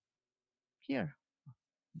here.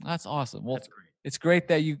 That's awesome. Well, That's great. it's great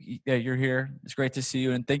that you're here. It's great to see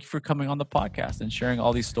you, and thank you for coming on the podcast and sharing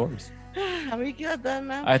all these stories. Are we good then,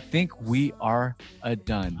 man? I think we are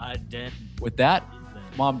done. I did. With that,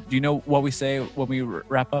 Mom, do you know what we say when we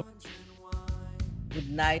wrap up? Good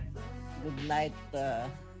night. Good night,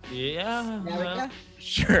 Yeah. America.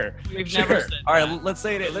 Sure. We've Sure. never said All right, that. let's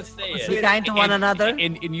say it. Let's say it. Be kind to one another.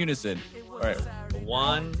 in unison. All right.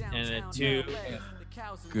 One and a two.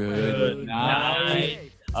 Good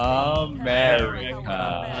night, America.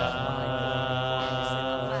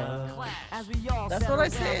 That's what I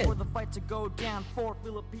said. For the fight to go down, 4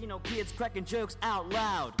 Filipino kids cracking jokes out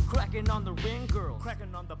loud, cracking on the ring girls,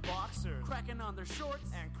 cracking on the boxer, cracking on their shorts,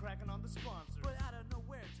 and cracking on the sponsor. But I don't know